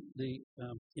telling the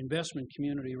investment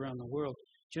community around the world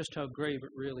just how grave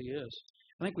it really is.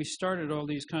 I think we started all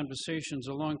these conversations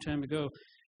a long time ago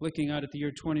looking out at the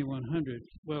year 2100.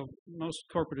 Well, most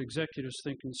corporate executives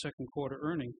think in second quarter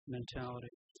earning mentality.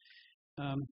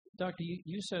 Doctor,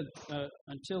 you said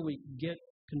until we get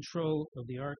control of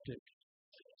the Arctic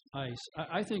ice,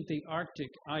 I think the Arctic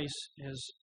ice has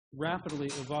rapidly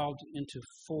evolved into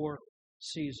 4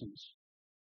 seasons.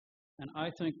 And I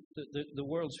think that the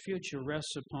world's future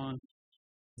rests upon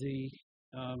the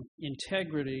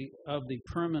integrity of the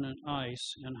permanent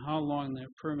ice and how long that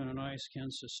permanent ice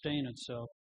can sustain itself.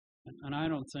 And I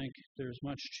don't think there's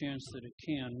much chance that it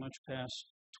can, much past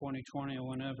 2020 or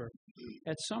whenever.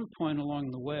 At some point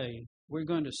along the way, we're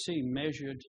going to see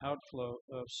measured outflow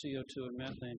of CO2 and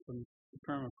methane from the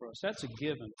permafrost. That's a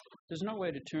given. There's no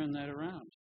way to turn that around.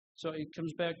 So it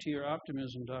comes back to your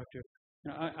optimism, Doctor.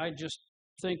 You know, I just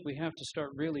think we have to start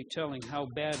really telling how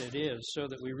bad it is so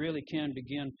that we really can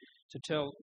begin to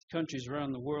tell countries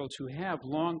around the world who have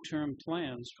long-term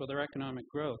plans for their economic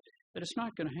growth that it's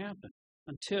not going to happen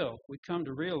until we come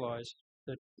to realize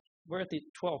that we're at the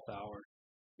 12th hour.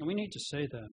 And we need to say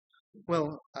that.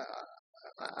 Well,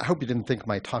 I hope you didn't think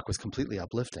my talk was completely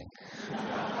uplifting.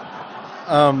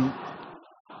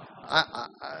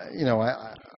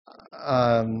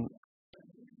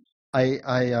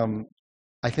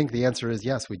 I think the answer is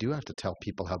yes, we do have to tell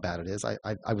people how bad it is.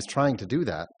 I was trying to do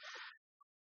that.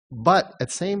 But at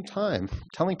the same time,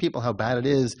 telling people how bad it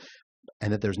is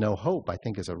and that there's no hope, I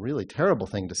think is a really terrible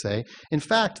thing to say. In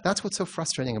fact, that's what's so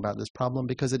frustrating about this problem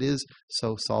because it is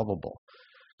so solvable.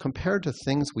 compared to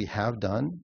things we have done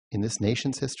in this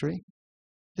nation's history,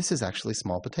 this is actually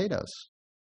small potatoes.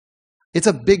 It's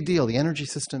a big deal. The energy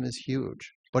system is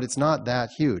huge, but it's not that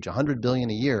huge. $100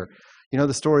 billion a year. You know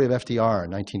the story of FDR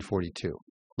in 1942.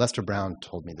 Lester Brown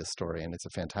told me this story, and it's a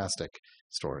fantastic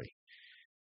story.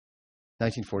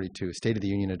 1942, State of the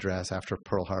Union address after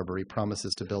Pearl Harbor. He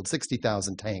promises to build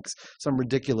 60,000 tanks, some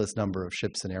ridiculous number of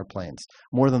ships and airplanes,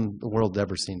 more than the world had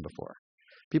ever seen before.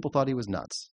 People thought he was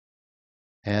nuts.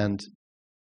 And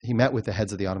he met with the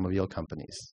heads of the automobile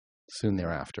companies soon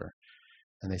thereafter.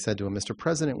 And they said to him, Mr.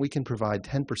 President, we can provide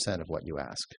 10% of what you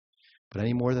ask. But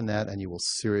any more than that, and you will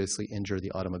seriously injure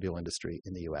the automobile industry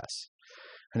in the U.S.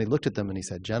 And he looked at them and he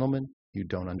said, gentlemen, you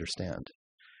don't understand.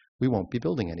 We won't be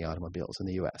building any automobiles in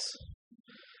the U.S.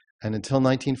 And until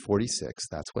 1946,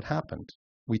 that's what happened.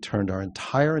 We turned our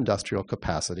entire industrial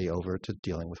capacity over to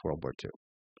dealing with World War II.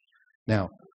 Now,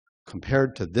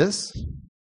 compared to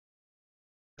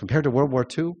World War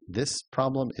II, this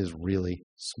problem is really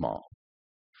small.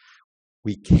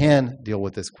 We can deal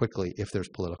with this quickly if there's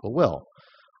political will.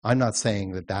 I'm not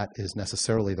saying that that is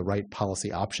necessarily the right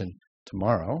policy option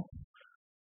tomorrow,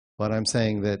 but I'm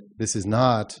saying that this is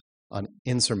not an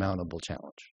insurmountable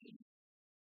challenge.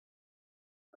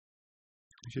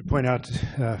 I should point out,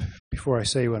 before I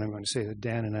say what I'm going to say, that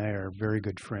Dan and I are very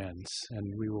good friends,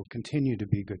 and we will continue to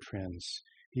be good friends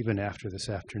even after this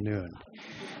afternoon.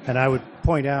 And I would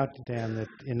point out, Dan, that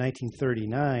in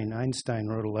 1939, Einstein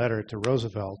wrote a letter to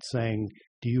Roosevelt saying,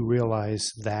 do you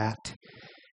realize that?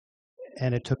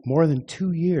 And it took more than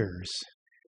 2 years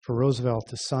for Roosevelt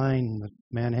to sign the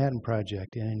Manhattan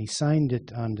Project, and he signed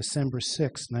it on December 6,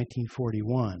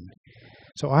 1941.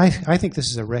 So I think this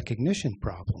is a recognition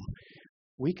problem.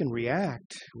 We can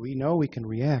react. We know we can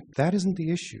react. That isn't the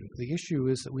issue. The issue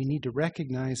is that we need to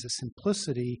recognize the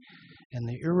simplicity and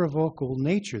the irrevocable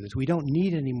nature that we don't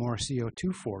need any more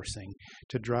CO2 forcing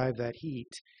to drive that heat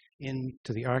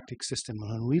into the Arctic system.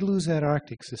 And when we lose that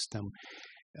Arctic system,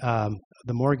 the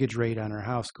mortgage rate on our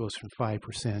house goes from 5%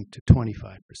 to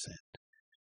 25%.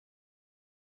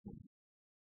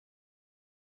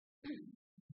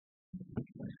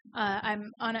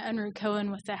 I'm Anna Unruh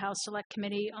Cohen with the House Select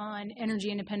Committee on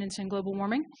Energy Independence and Global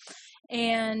Warming.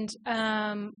 And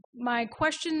my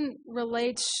question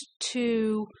relates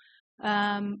to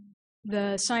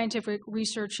the scientific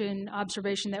research and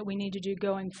observation that we need to do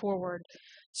going forward.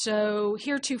 So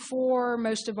heretofore,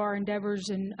 most of our endeavors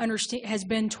has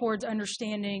been towards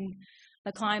understanding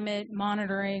the climate,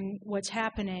 monitoring what's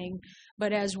happening.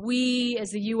 But as we, as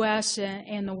the U.S.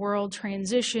 and the world,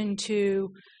 transition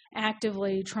to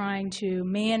actively trying to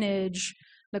manage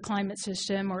the climate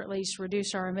system, or at least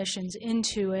reduce our emissions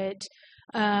into it,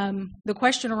 the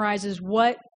question arises,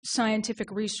 what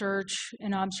scientific research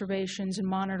and observations and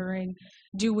monitoring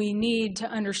do we need to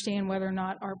understand whether or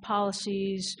not our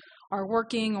policies are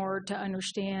working, or to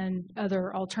understand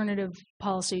other alternative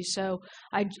policies? So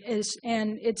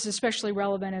and it's especially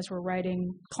relevant as we're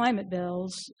writing climate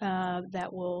bills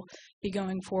that will be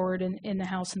going forward in the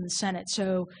House and the Senate.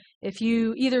 So if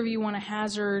either of you want to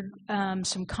hazard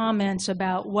some comments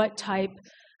about what type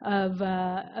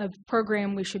of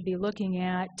program we should be looking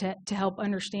at to help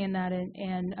understand that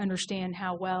and understand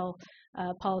how well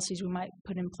policies we might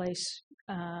put in place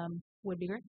would be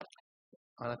great.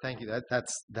 Anna, thank you.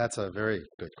 That's a very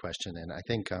good question, and I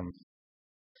think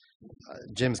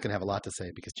Jim's going to have a lot to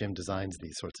say because Jim designs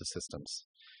these sorts of systems.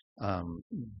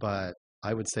 But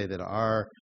I would say that our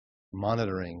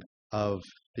monitoring of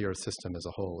the Earth system as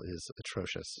a whole is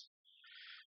atrocious.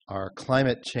 Our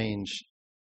climate change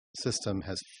system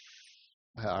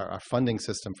our funding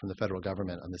system from the federal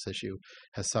government on this issue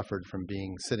has suffered from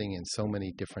sitting in so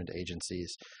many different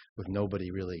agencies with nobody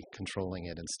really controlling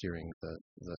it and steering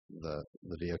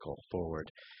the vehicle forward.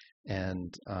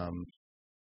 And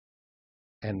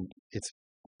it's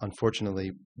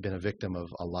unfortunately been a victim of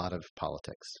a lot of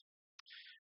politics.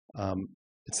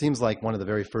 It seems like one of the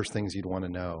very first things you'd want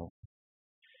to know,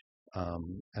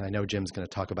 and I know Jim's going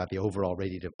to talk about the overall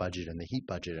radiative budget and the heat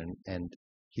budget, and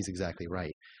he's exactly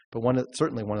right. But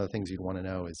certainly one of the things you'd want to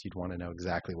know is you'd want to know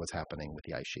exactly what's happening with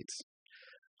the ice sheets.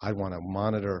 I'd want to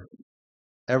monitor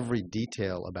every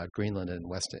detail about Greenland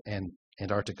and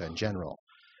Antarctica in general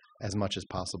as much as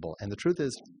possible. And the truth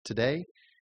is, today,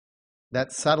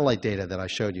 that satellite data that I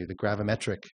showed you, the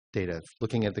gravimetric data,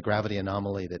 looking at the gravity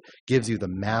anomaly that gives you the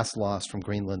mass loss from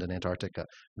Greenland and Antarctica,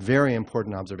 very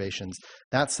important observations.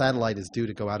 That satellite is due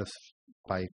to go out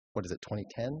by,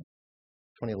 2010?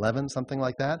 2011, something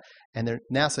like that, and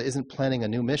NASA isn't planning a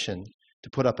new mission to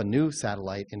put up a new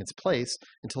satellite in its place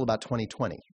until about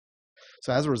 2020.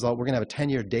 So as a result, we're going to have a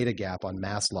 10-year data gap on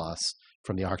mass loss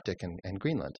from the Arctic and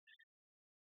Greenland.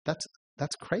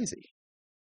 That's crazy.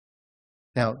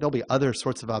 Now, there'll be other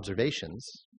sorts of observations,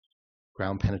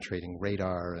 ground penetrating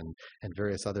radar and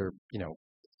various other,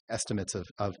 estimates of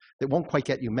that won't quite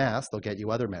get you mass. They'll get you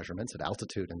other measurements at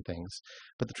altitude and things.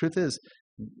 But the truth is,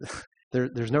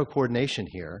 there's no coordination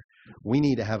here. We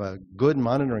need to have a good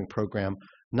monitoring program,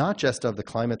 not just of the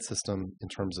climate system in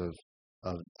terms of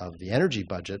the energy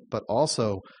budget, but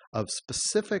also of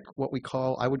specific,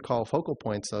 I would call focal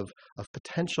points of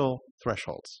potential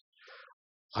thresholds.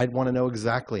 I'd want to know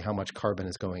exactly how much carbon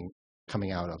is coming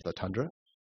out of the tundra.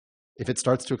 If it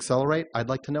starts to accelerate, I'd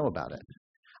like to know about it.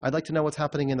 I'd like to know what's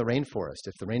happening in the rainforest.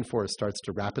 If the rainforest starts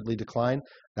to rapidly decline,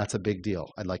 that's a big deal.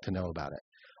 I'd like to know about it.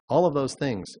 All of those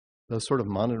things, those sort of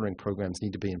monitoring programs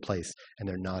need to be in place, and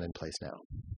they're not in place now.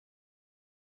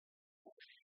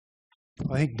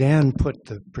 I think Dan put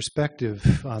the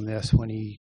perspective on this when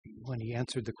he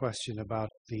answered the question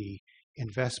about the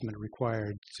investment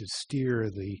required to steer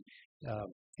the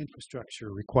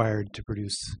infrastructure required to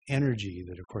produce energy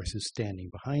that, of course, is standing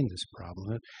behind this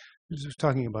problem. He was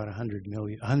talking about $100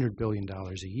 billion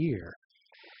a year.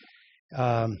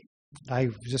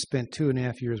 I've just spent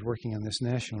 2.5 years working on this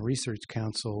National Research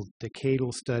Council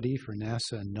decadal study for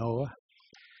NASA and NOAA,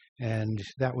 and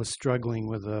that was struggling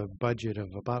with a budget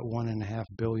of about $1.5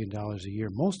 billion a year,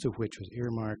 most of which was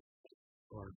earmarked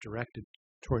or directed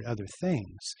toward other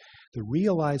things. The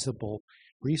realizable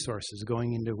resources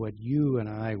going into what you and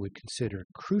I would consider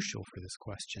crucial for this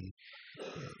question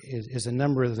is a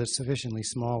number that's sufficiently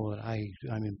small that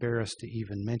I'm embarrassed to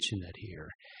even mention it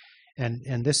here.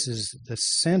 And this is the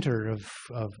center of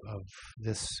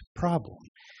this problem.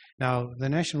 Now, the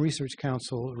National Research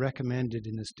Council recommended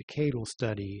in this decadal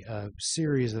study a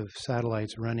series of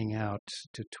satellites running out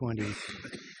to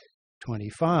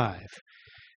 2025.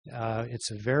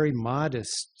 It's a very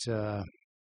modest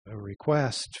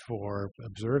request for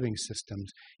observing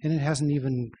systems, and it hasn't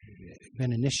even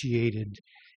been initiated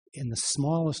in the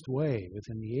smallest way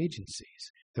within the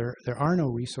agencies. There are no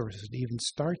resources to even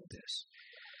start this.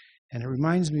 And it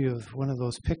reminds me of one of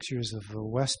those pictures of a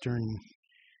Western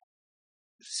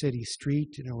city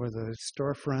street, where the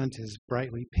storefront is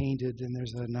brightly painted and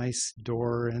there's a nice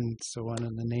door and so on,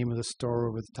 and the name of the store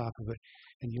over the top of it.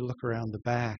 And you look around the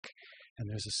back, and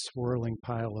there's a swirling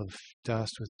pile of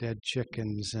dust with dead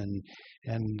chickens, and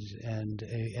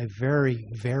a very,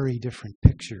 very different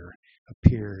picture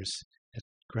appears at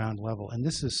ground level. And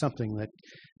this is something that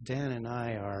Dan and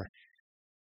I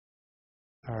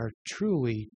are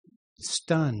truly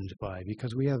stunned by,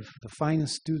 because we have the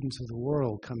finest students of the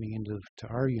world coming into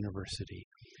our university,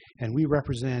 and we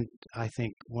represent, I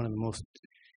think, one of the most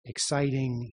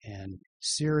exciting and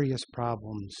serious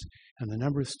problems, and the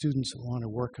number of students that want to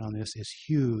work on this is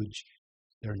huge.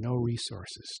 There are no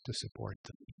resources to support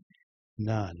them.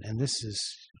 None. And this is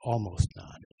almost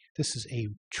none. This is a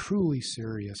truly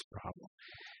serious problem.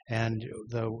 And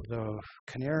the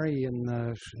canary in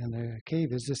the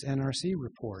cave is this NRC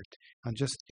report on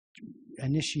just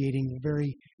initiating the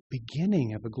very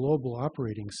beginning of a global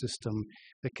operating system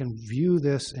that can view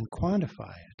this and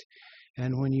quantify it.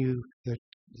 And when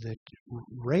the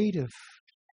rate of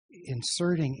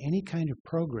inserting any kind of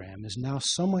program is now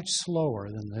so much slower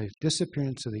than the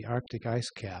disappearance of the Arctic ice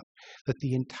cap that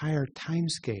the entire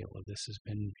timescale of this has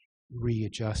been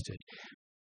readjusted.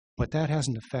 But that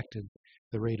hasn't affected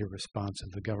the rate of response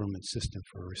of the government system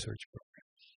for a research program.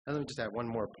 And let me just add one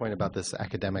more point about this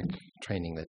academic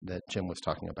training that Jim was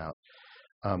talking about.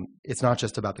 It's not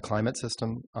just about the climate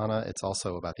system, Anna, it's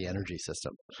also about the energy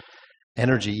system.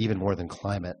 Energy, even more than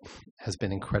climate, has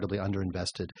been incredibly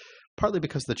underinvested, partly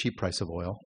because of the cheap price of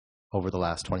oil over the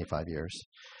last 25 years.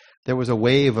 There was a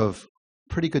wave of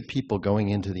pretty good people going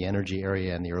into the energy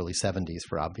area in the early 70s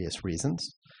for obvious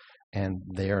reasons, and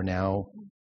they are now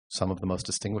some of the most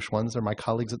distinguished ones are my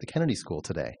colleagues at the Kennedy School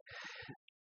today.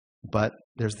 But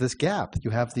there's this gap.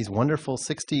 You have these wonderful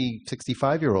 60,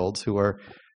 65-year-olds who are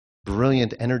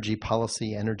brilliant energy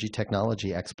policy, energy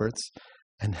technology experts,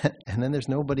 and then there's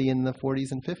nobody in the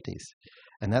 40s and 50s.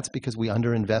 And that's because we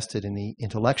underinvested in the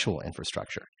intellectual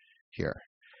infrastructure here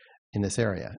in this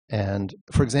area. And,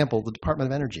 for example, the Department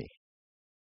of Energy.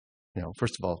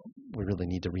 First of all, we really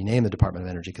need to rename the Department of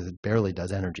Energy because it barely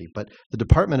does energy. But the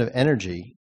Department of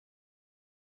Energy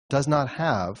does not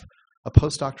have a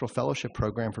postdoctoral fellowship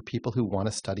program for people who want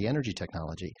to study energy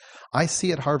technology. I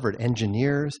see at Harvard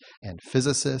engineers and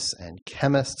physicists and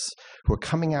chemists who are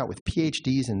coming out with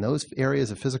PhDs in those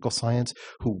areas of physical science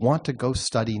who want to go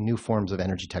study new forms of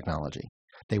energy technology.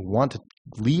 They want to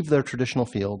leave their traditional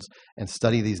fields and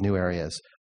study these new areas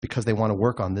because they want to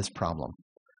work on this problem.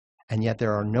 And yet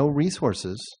there are no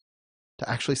resources to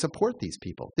actually support these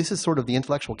people. This is sort of the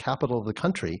intellectual capital of the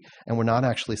country, and we're not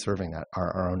actually serving that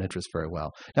our own interests very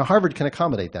well. Now, Harvard can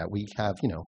accommodate that. We have,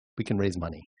 we can raise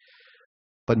money.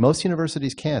 But most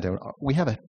universities can't. We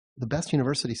have the best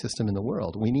university system in the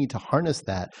world. We need to harness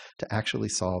that to actually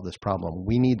solve this problem.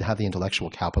 We need to have the intellectual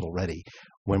capital ready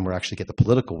when we actually get the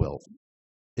political will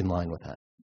in line with that.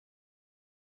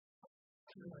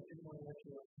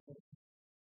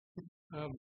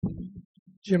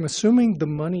 Jim, assuming the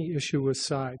money issue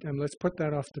aside, and let's put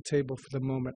that off the table for the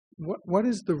moment, what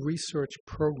is the research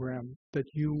program that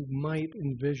you might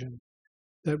envision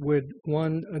that would,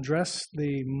 one, address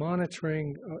the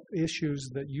monitoring issues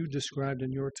that you described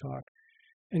in your talk,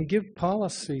 and give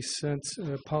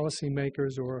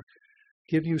policymakers, or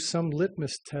give you some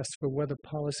litmus test for whether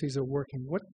policies are working?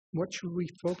 What should we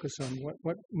focus on?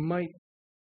 What might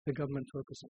the government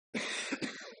focus on?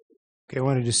 Okay, I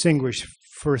want to distinguish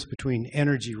first between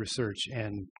energy research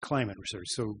and climate research.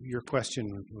 So your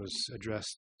question was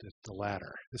addressed at the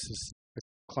latter. This is the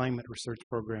climate research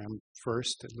program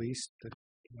first, at least, that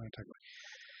I want to talk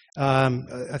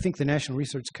about. I think the National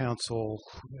Research Council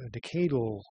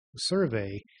decadal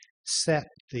survey set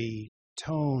the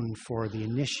tone for the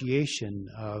initiation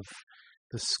of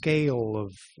the scale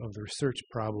of the research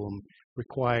problem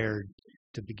required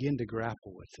to begin to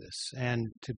grapple with this.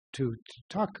 And to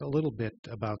talk a little bit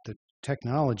about the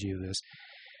technology of this,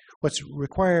 what's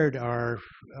required are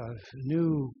a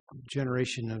new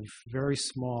generation of very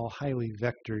small, highly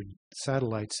vectored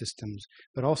satellite systems,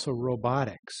 but also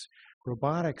robotics.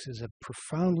 Robotics is a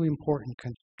profoundly important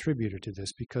contributor to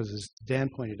this because, as Dan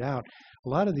pointed out, a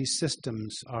lot of these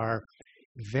systems are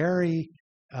very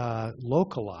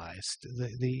localized.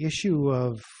 The issue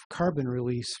of carbon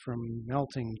release from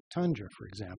melting tundra, for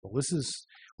example, this is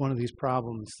one of these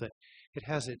problems that it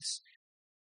has its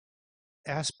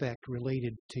aspect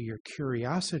related to your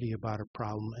curiosity about a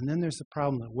problem, and then there's the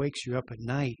problem that wakes you up at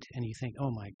night and you think,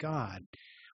 oh my God,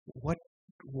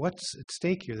 what's at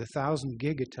stake here? The 1,000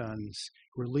 gigatons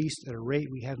released at a rate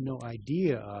we have no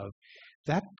idea of.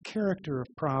 That character of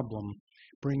problem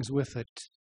brings with it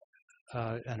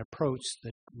an approach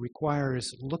that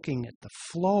requires looking at the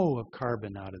flow of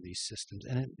carbon out of these systems,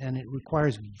 and it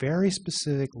requires very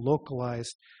specific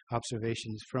localized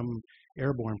observations from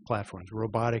airborne platforms,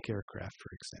 robotic aircraft, for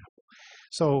example.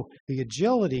 So the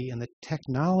agility and the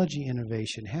technology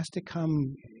innovation has to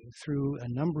come through a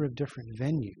number of different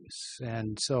venues,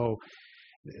 and so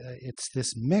it's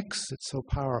this mix that's so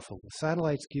powerful. The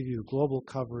satellites give you global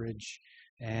coverage,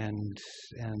 and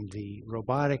the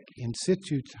robotic in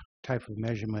situ type of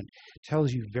measurement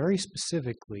tells you very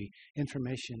specifically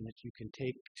information that you can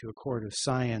take to a court of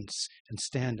science and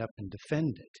stand up and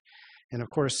defend it. And of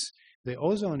course, the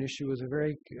ozone issue is a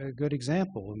very good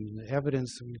example. I mean, the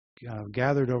evidence we've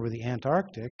gathered over the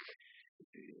Antarctic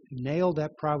nailed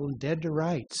that problem dead to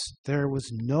rights. There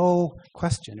was no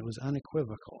question. It was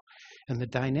unequivocal. And the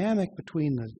dynamic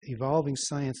between the evolving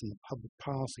science and the public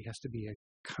policy has to be in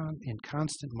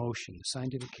constant motion. The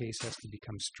scientific case has to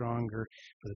become stronger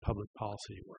for the public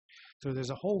policy to work. So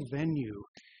there's a whole venue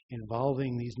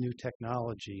involving these new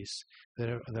technologies that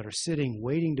are sitting,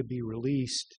 waiting to be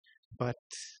released, but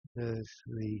the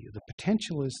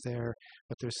potential is there,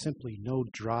 but there's simply no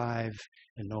drive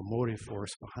and no motive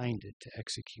force behind it to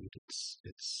execute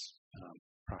its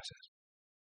process.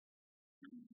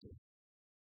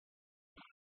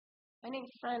 My name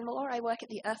is Fran Moore. I work at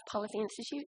the Earth Policy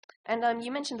Institute. And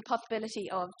you mentioned the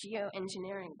possibility of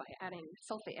geoengineering by adding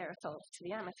sulfate aerosols to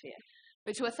the atmosphere.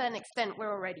 But to a certain extent,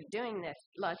 we're already doing this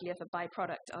largely as a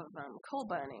byproduct of coal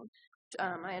burning.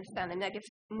 I understand the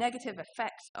negative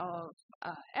effects of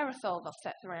aerosols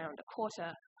offsets around a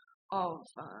quarter of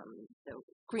the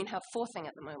greenhouse forcing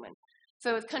at the moment.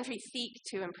 So as countries seek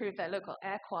to improve their local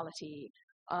air quality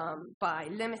by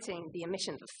limiting the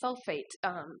emissions of sulfate,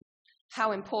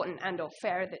 how important and or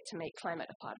fair is it to make climate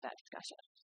a part of that discussion?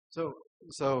 So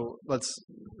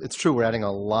it's true, we're adding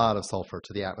a lot of sulfur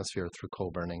to the atmosphere through coal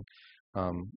burning.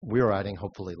 We are adding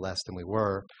hopefully less than we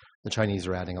were. The Chinese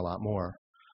are adding a lot more.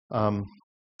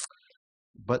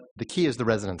 But the key is the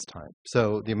residence time.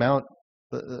 So the amount,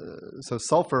 so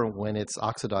sulfur, when it's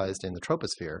oxidized in the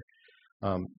troposphere,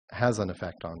 has an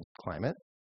effect on climate.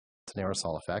 It's an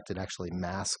aerosol effect. It actually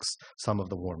masks some of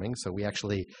the warming. So we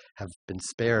actually have been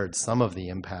spared some of the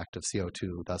impact of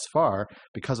CO2 thus far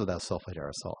because of those sulfate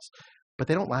aerosols. But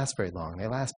they don't last very long. They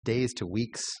last days to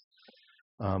weeks.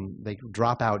 They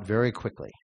drop out very quickly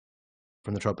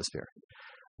from the troposphere.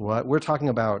 What we're talking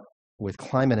about with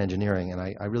climate engineering, and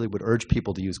I really would urge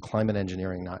people to use climate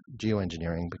engineering, not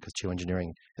geoengineering, because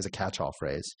geoengineering is a catch-all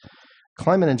phrase.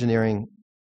 Climate engineering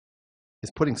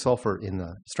is putting sulfur in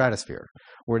the stratosphere,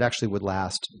 where it actually would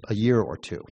last a year or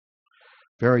two.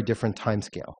 Very different time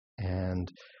scale.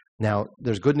 And now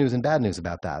there's good news and bad news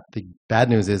about that. The bad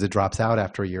news is it drops out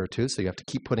after a year or two, so you have to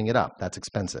keep putting it up. That's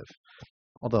expensive.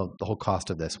 Although the whole cost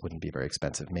of this wouldn't be very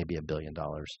expensive, maybe $1 billion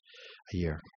a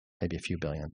year, maybe a few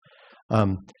billion.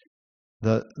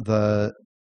 The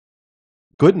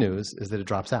good news is that it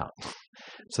drops out,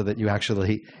 so that you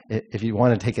actually, if you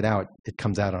want to take it out, it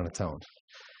comes out on its own.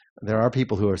 There are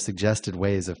people who have suggested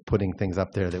ways of putting things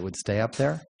up there that would stay up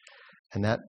there, and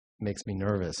that makes me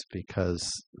nervous because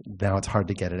now it's hard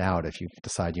to get it out if you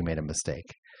decide you made a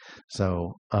mistake.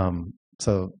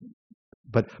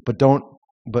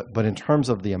 But in terms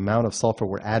of the amount of sulfur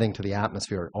we're adding to the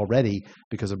atmosphere already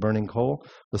because of burning coal,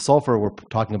 the sulfur we're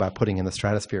talking about putting in the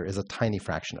stratosphere is a tiny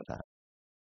fraction of that.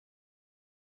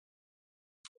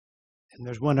 And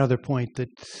there's one other point that,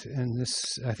 and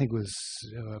this I think was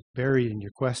buried in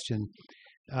your question.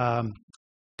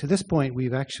 To this point,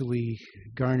 we've actually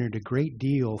garnered a great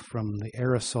deal from the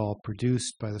aerosol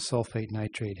produced by the sulfate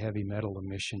nitrate heavy metal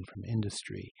emission from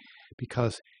industry,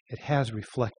 because it has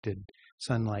reflected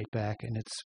sunlight back and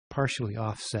it's partially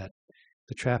offset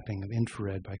the trapping of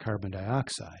infrared by carbon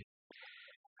dioxide.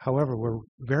 However, we're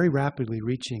very rapidly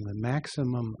reaching the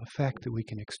maximum effect that we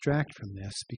can extract from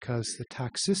this because the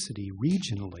toxicity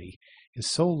regionally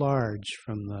is so large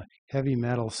from the heavy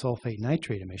metal sulfate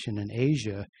nitrate emission in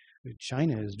Asia.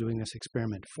 China is doing this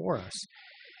experiment for us.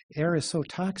 Air is so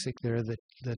toxic there that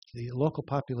the local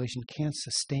population can't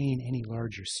sustain any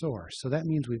larger source. So that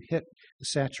means we've hit the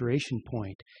saturation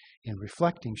point in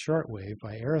reflecting shortwave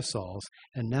by aerosols,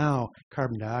 and now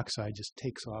carbon dioxide just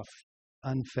takes off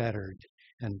unfettered,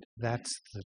 and that's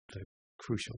the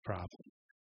crucial problem.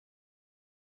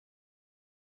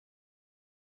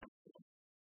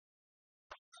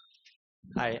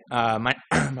 Hi,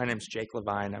 my name's Jake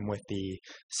Levine. I'm with the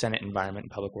Senate Environment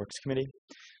and Public Works Committee.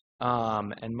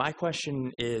 And my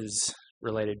question is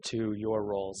related to your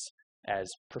roles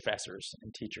as professors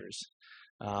and teachers.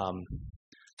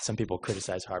 Some people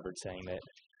criticize Harvard saying that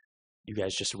you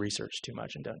guys just research too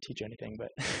much and don't teach anything, but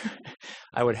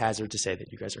I would hazard to say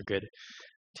that you guys are good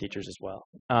teachers as well.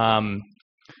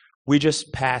 We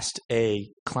just passed a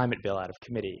climate bill out of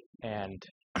committee, and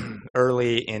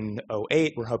early in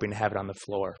 2008, we're hoping to have it on the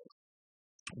floor.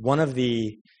 One of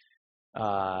the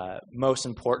most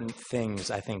important things,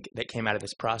 I think, that came out of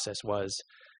this process was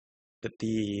that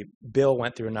the bill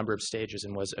went through a number of stages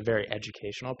and was a very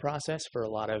educational process for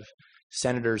a lot of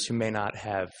senators who may not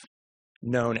have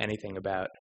known anything about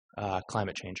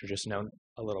climate change or just known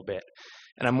a little bit.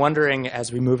 And I'm wondering,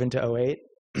 as we move into 2008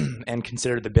 and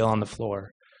consider the bill on the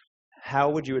floor, how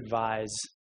would you advise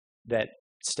that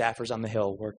staffers on the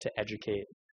Hill work to educate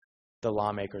the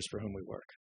lawmakers for whom we work?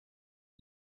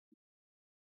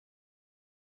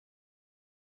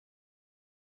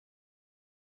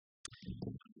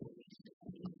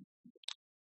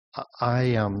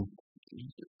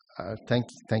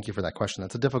 Thank you for that question.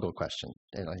 That's a difficult question,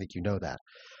 and I think you know that.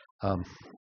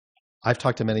 I've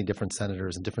talked to many different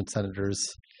senators, and different senators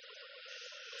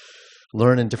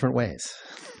learn in different ways.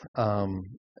 I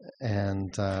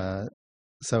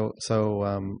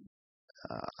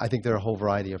think there are a whole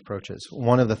variety of approaches.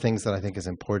 One of the things that I think is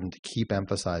important to keep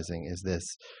emphasizing is this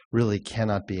really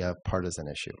cannot be a partisan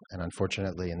issue, and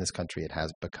unfortunately in this country it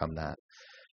has become that.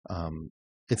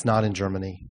 It's not in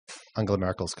Germany. Angela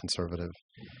Merkel's conservative.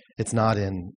 It's not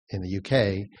in the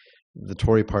UK. The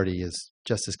Tory party is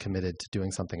just as committed to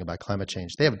doing something about climate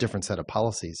change. They have a different set of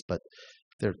policies, but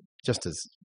they're just as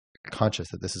conscious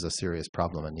that this is a serious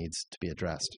problem and needs to be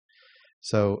addressed.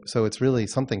 So it's really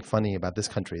something funny about this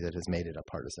country that has made it a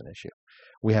partisan issue.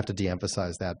 We have to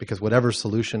de-emphasize that, because whatever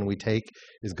solution we take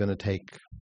is going to take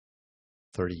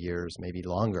 30 years, maybe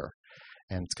longer.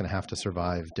 And it's going to have to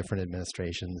survive different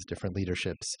administrations, different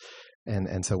leaderships.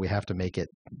 And so we have to make it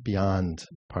beyond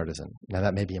partisan. Now,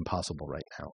 that may be impossible right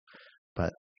now,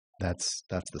 but that's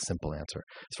the simple answer.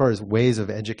 As far as ways of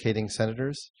educating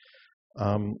senators,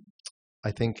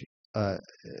 I think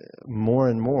more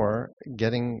and more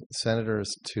getting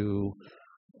senators to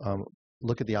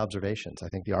look at the observations. I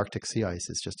think the Arctic sea ice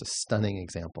is just a stunning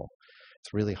example.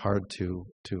 It's really hard to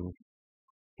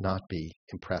not be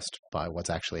impressed by what's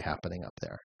actually happening up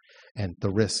there. And the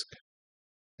risk,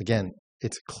 again,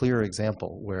 it's a clear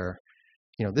example where,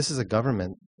 this is a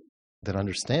government that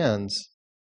understands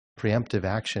preemptive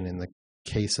action in the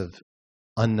case of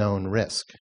unknown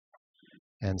risk.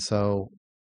 And so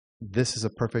this is a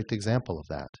perfect example of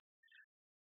that.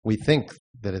 We think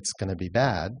that it's going to be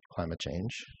bad, climate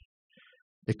change.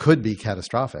 It could be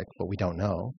catastrophic, but we don't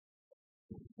know.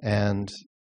 And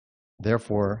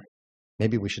therefore,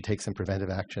 maybe we should take some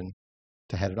preventive action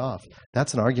to head it off.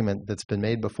 That's an argument that's been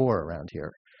made before around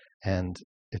here. And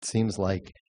it seems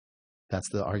like that's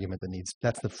the argument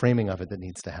that's the framing of it that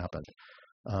needs to happen.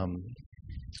 And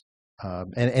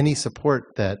any support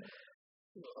that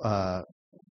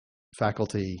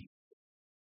faculty,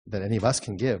 that any of us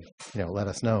can give, let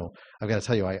us know. I've got to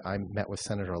tell you, I met with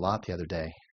Senator Lott the other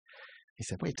day. He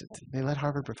said, "Wait, did they let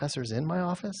Harvard professors in my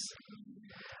office?"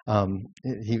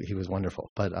 He was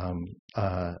wonderful, but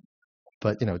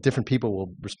different people will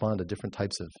respond to different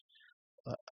types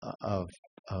of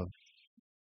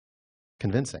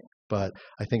convincing. But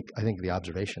I think the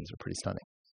observations are pretty stunning.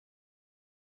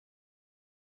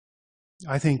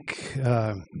 I think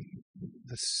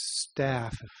the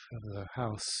staff of the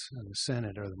House and the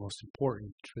Senate are the most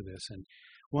important for this. And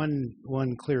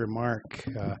one clear remark,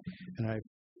 and I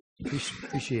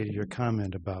appreciated your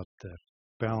comment about the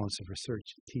balance of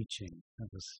research and teaching. That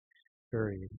was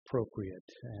very appropriate.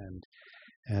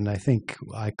 And I think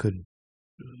I could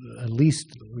at least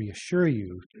reassure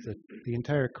you that the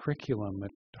entire curriculum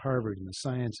at Harvard in the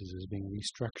sciences is being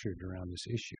restructured around this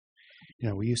issue.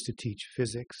 We used to teach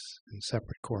physics in a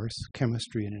separate course,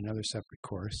 chemistry in another separate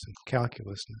course, and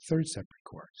calculus in a third separate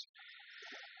course.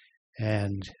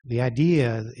 And the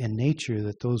idea in nature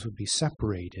that those would be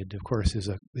separated, of course, is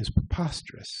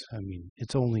preposterous. I mean,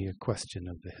 it's only a question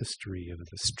of the history of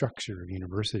the structure of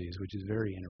universities, which is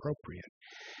very inappropriate.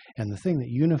 And the thing that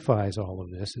unifies all of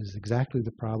this is exactly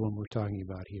the problem we're talking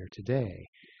about here today.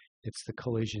 It's the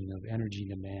collision of energy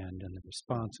demand and the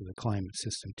response of the climate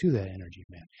system to that energy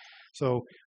demand. So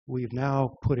we've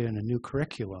now put in a new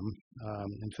curriculum.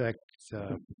 In fact,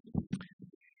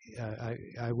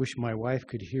 I wish my wife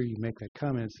could hear you make that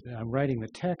comment. I'm writing the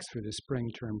text for the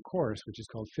spring term course, which is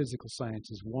called Physical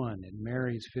Sciences 1. It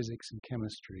marries physics and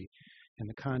chemistry in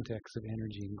the context of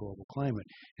energy and global climate.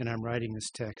 And I'm writing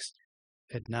this text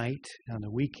at night, on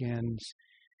the weekends.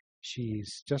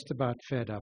 She's just about fed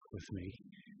up with me.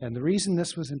 And the reason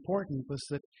this was important was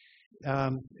that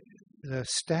the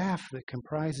staff that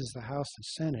comprises the House and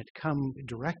Senate come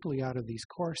directly out of these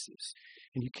courses.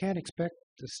 And you can't expect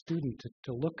the student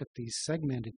to look at these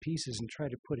segmented pieces and try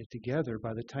to put it together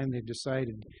by the time they've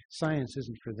decided science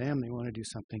isn't for them, they want to do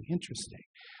something interesting.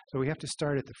 So we have to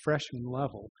start at the freshman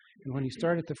level. And when you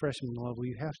start at the freshman level,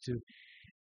 you have to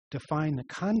define the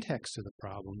context of the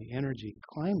problem, the energy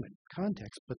climate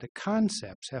context, but the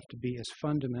concepts have to be as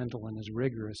fundamental and as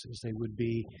rigorous as they would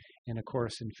be in a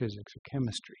course in physics or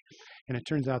chemistry. And it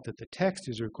turns out that the text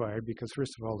is required because,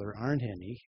 first of all, there aren't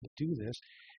any that do this.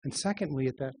 And secondly,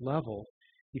 at that level,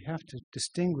 you have to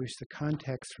distinguish the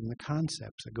context from the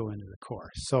concepts that go into the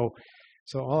course. So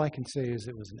all I can say is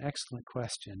it was an excellent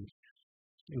question.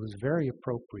 It was very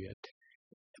appropriate,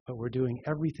 but we're doing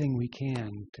everything we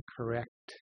can to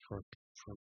correct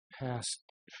for past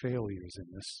failures in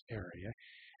this area.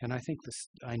 And I think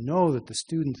I know that the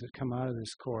students that come out of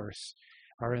this course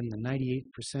are in the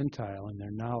 98th percentile in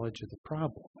their knowledge of the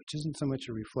problem, which isn't so much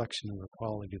a reflection of the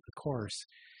quality of the course,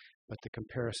 but the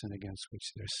comparison against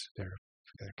which they're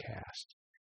cast.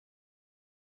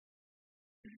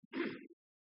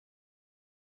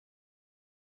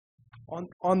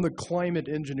 On the climate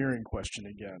engineering question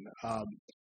again,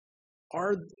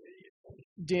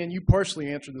 Dan, you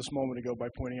partially answered this a moment ago by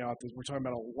pointing out that we're talking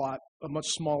about a much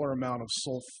smaller amount of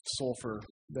sulfur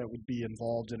that would be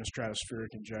involved in a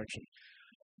stratospheric injection.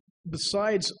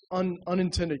 Besides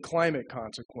unintended climate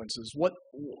consequences,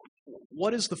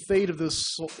 what is the fate of this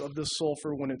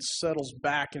sulfur when it settles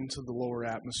back into the lower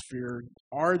atmosphere?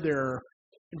 Are there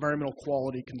environmental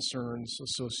quality concerns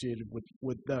associated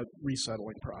with that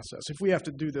resettling process? If we have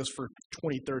to do this for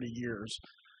 20, 30 years.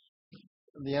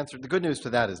 The good news to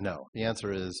that is no. The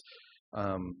answer is,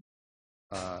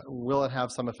 will it have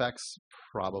some effects?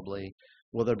 Probably.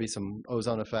 Will there be some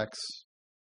ozone effects?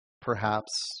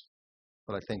 Perhaps.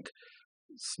 But I think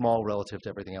small relative to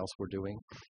everything else we're doing.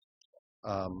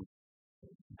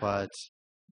 But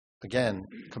again,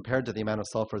 compared to the amount of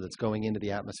sulfur that's going into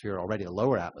the atmosphere already, the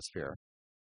lower atmosphere,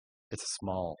 it's a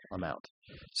small amount.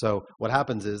 So what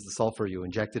happens is the sulfur, you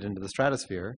inject it into the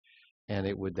stratosphere, and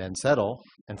it would then settle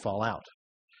and fall out,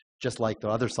 just like the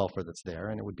other sulfur that's there,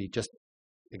 and it would be just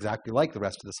exactly like the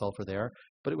rest of the sulfur there,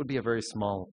 but it would be a very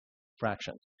small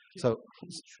fraction. So, can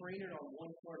you train it on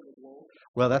one part of the globe?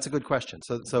 Well, that's a good question.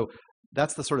 So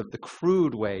that's the sort of the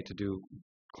crude way to do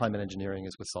climate engineering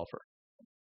is with sulfur.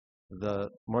 The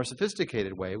more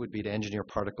sophisticated way would be to engineer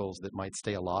particles that might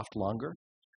stay aloft longer.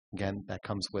 Again, that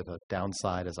comes with a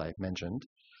downside, as I mentioned.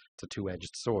 It's a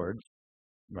two-edged sword,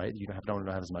 right? You don't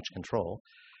have as much control.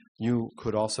 You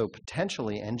could also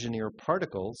potentially engineer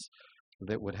particles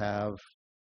that would have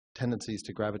tendencies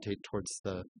to gravitate towards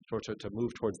to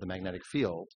move towards the magnetic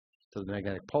field, to the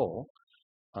magnetic pole.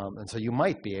 And so you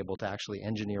might be able to actually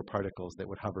engineer particles that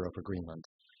would hover over Greenland.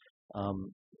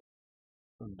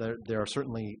 There are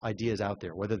certainly ideas out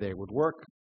there. Whether they would work,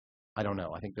 I don't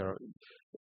know. I think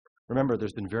remember,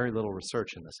 there's been very little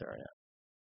research in this area.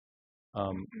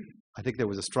 I think there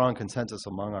was a strong consensus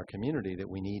among our community that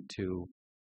we need to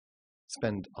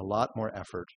spend a lot more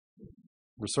effort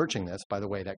researching this. By the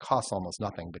way, that costs almost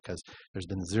nothing because there's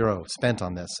been zero spent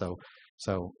on this.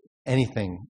 So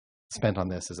anything spent on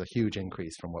this is a huge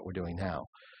increase from what we're doing now.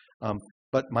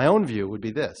 But my own view would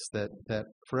be this, that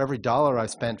for every dollar I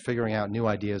spent figuring out new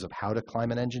ideas of how to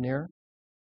climate engineer,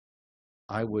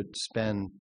 I would spend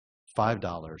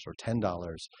 $5 or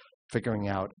 $10 figuring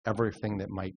out everything that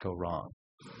might go wrong.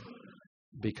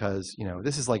 Because,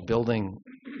 this is like building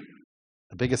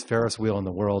the biggest Ferris wheel in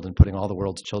the world and putting all the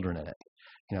world's children in it.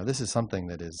 This is something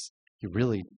that you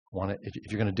really want it,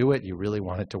 if you're going to do it, you really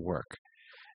want it to work.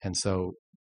 And so,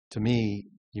 to me,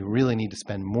 you really need to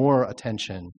spend more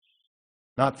attention,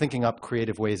 not thinking up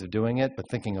creative ways of doing it, but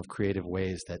thinking of creative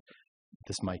ways that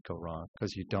this might go wrong,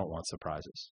 because you don't want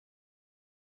surprises.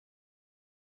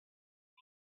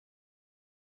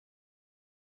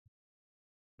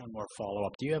 One more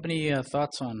follow-up. Do you have any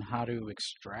thoughts on how to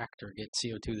extract or get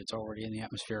CO2 that's already in the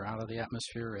atmosphere out of the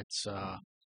atmosphere? It's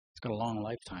got a long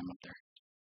lifetime up there.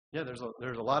 Yeah, there's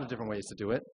a lot of different ways to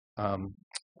do it. I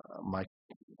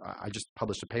just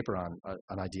published a paper on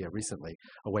an idea recently,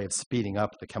 a way of speeding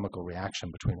up the chemical reaction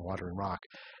between water and rock.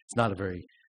 It's not a very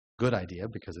good idea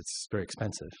because it's very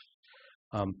expensive.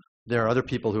 There are other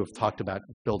people who have talked about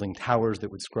building towers that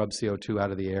would scrub CO2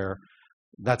 out of the air.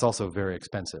 That's also very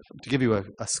expensive. To give you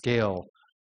a scale,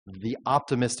 the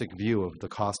optimistic view of the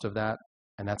cost of that,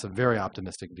 and that's a very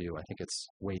optimistic view, I think it's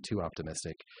way too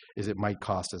optimistic, is it might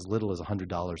cost as little as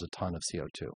 $100 a ton of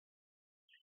CO2.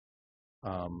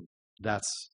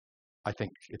 I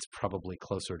think it's probably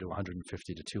closer to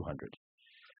 150 to 200.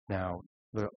 Now,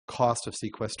 the cost of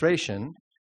sequestration,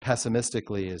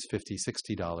 pessimistically, is $50,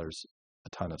 $60 a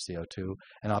ton of CO2,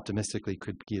 and optimistically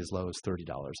could be as low as $30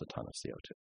 a ton of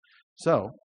CO2.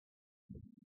 So,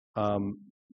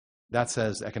 that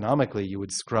says economically you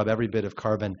would scrub every bit of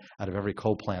carbon out of every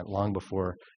coal plant long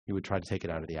before you would try to take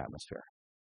it out of the atmosphere.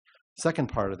 Second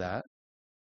part of that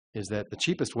is that the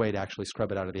cheapest way to actually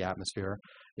scrub it out of the atmosphere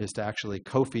is to actually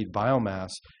co-feed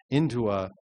biomass into a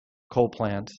coal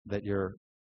plant that you're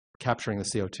capturing the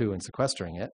CO2 and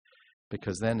sequestering it,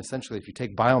 because then essentially if you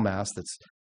take biomass that's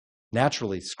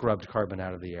naturally scrubbed carbon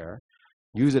out of the air,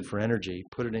 use it for energy,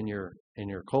 put it in your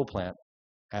coal plant,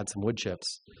 add some wood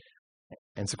chips,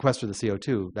 and sequester the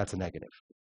CO2, that's a negative.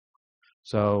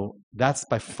 So that's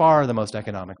by far the most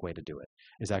economic way to do it,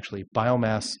 is actually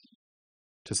biomass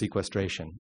to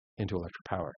sequestration into electric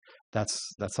power. That's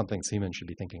something Siemens should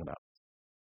be thinking about.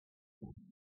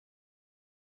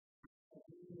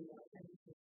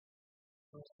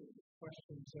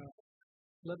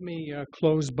 Let me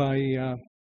close by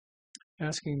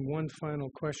asking one final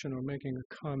question or making a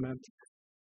comment.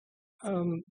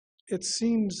 It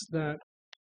seems that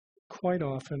quite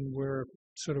often we're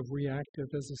sort of reactive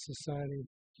as a society,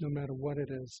 no matter what it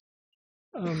is,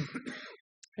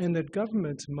 and that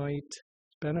governments might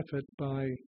benefit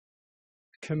by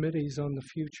committees on the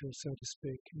future, so to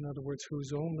speak. In other words,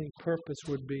 whose only purpose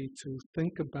would be to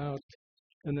think about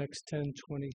the next 10,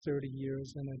 20, 30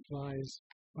 years and advise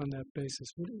on that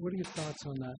basis. What are your thoughts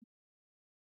on that?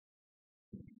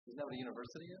 Is that what a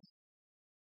university is?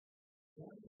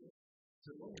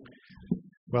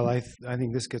 Well, I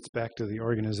think this gets back to the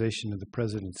organization of the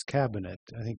president's cabinet.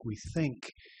 I think we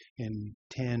think in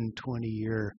 10,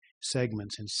 20-year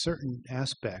segments in certain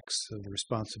aspects of the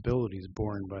responsibilities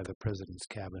borne by the president's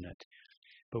cabinet,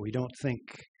 but we don't think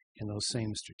in those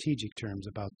same strategic terms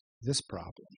about this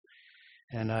problem.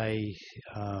 And I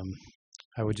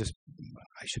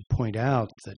should point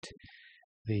out that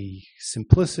the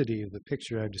simplicity of the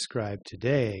picture I've described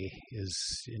today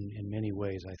is, in many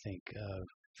ways, I think,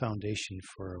 foundation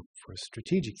for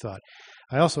strategic thought.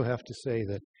 I also have to say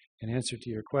that in answer to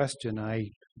your question,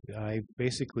 I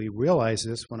basically realized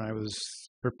this when I was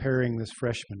preparing this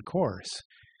freshman course.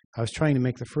 I was trying to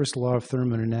make the first law of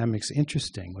thermodynamics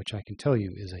interesting, which I can tell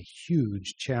you is a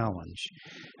huge challenge.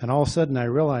 And all of a sudden I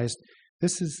realized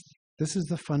this is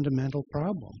the fundamental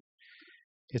problem.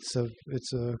 It's a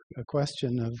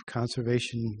question of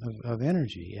conservation of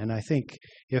energy. And I think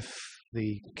if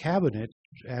the cabinet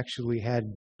actually had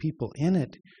people in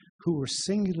it who were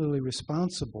singularly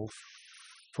responsible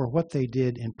for what they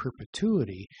did in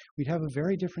perpetuity, we'd have a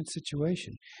very different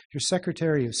situation. If you're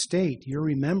Secretary of State, you're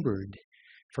remembered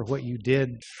for what you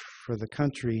did for the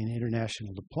country in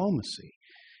international diplomacy.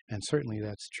 And certainly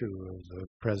that's true of the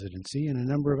presidency and a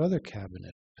number of other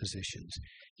cabinet positions.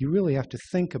 You really have to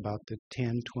think about the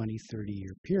 10, 20,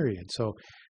 30-year period. So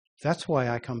that's why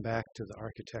I come back to the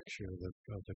architecture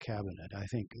of the cabinet. I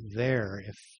think there,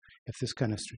 if this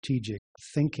kind of strategic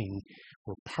thinking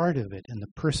were part of it and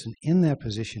the person in that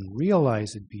position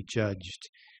realized it'd be judged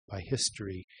by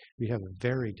history, we'd have a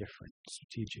very different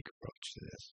strategic approach to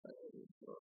this.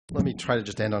 Let me try to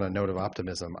just end on a note of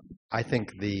optimism. I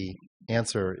think the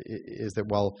answer is that,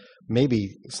 well,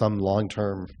 maybe some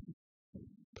long-term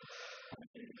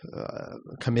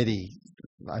committee,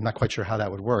 I'm not quite sure how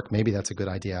that would work. Maybe that's a good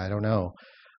idea. I don't know.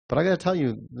 But I got to tell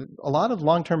you, a lot of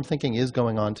long-term thinking is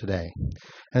going on today.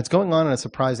 And it's going on in a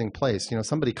surprising place. You know,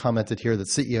 somebody commented here that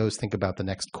CEOs think about the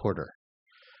next quarter.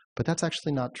 But that's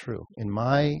actually not true. In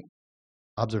my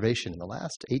observation, in the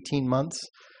last 18 months,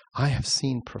 I have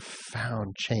seen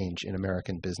profound change in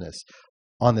American business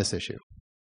on this issue.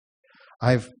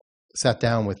 I've sat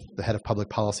down with the head of public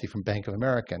policy from Bank of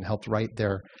America and helped write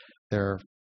their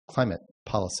climate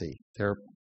policy. They're,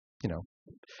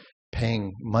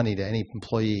 paying money to any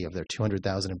employee of their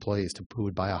 200,000 employees who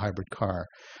would buy a hybrid car.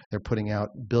 They're putting out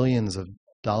billions of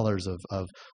dollars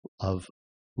of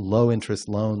low-interest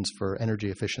loans for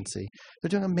energy efficiency. They're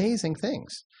doing amazing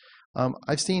things.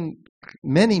 I've seen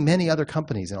many, many other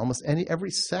companies in almost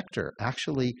every sector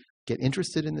actually get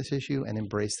interested in this issue and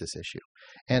embrace this issue.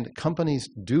 And companies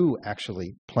do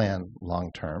actually plan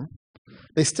long-term.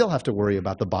 They still have to worry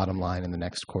about the bottom line in the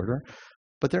next quarter,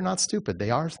 but they're not stupid. They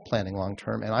are planning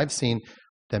long-term, and I've seen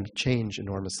them change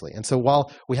enormously. And so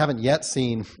while we haven't yet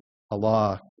seen a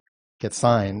law get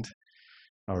signed,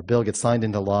 or a bill get signed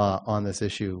into law on this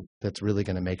issue that's really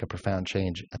going to make a profound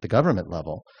change at the government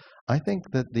level, I think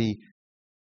that the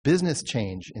business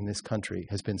change in this country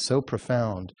has been so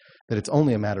profound that it's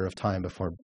only a matter of time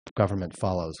before government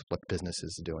follows what business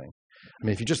is doing. I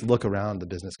mean, if you just look around the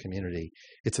business community,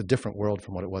 it's a different world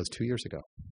from what it was 2 years ago.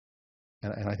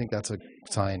 And I think that's a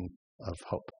sign of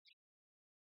hope.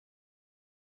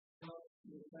 I'd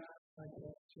like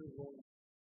to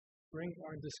bring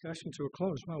our discussion to a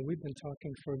close. Wow, we've been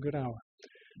talking for a good hour.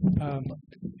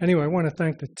 Anyway, I want to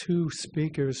thank the two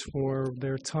speakers for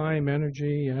their time,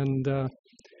 energy, and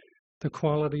the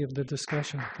quality of the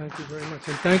discussion. Thank you very much.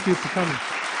 And thank you for coming.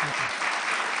 Thank you.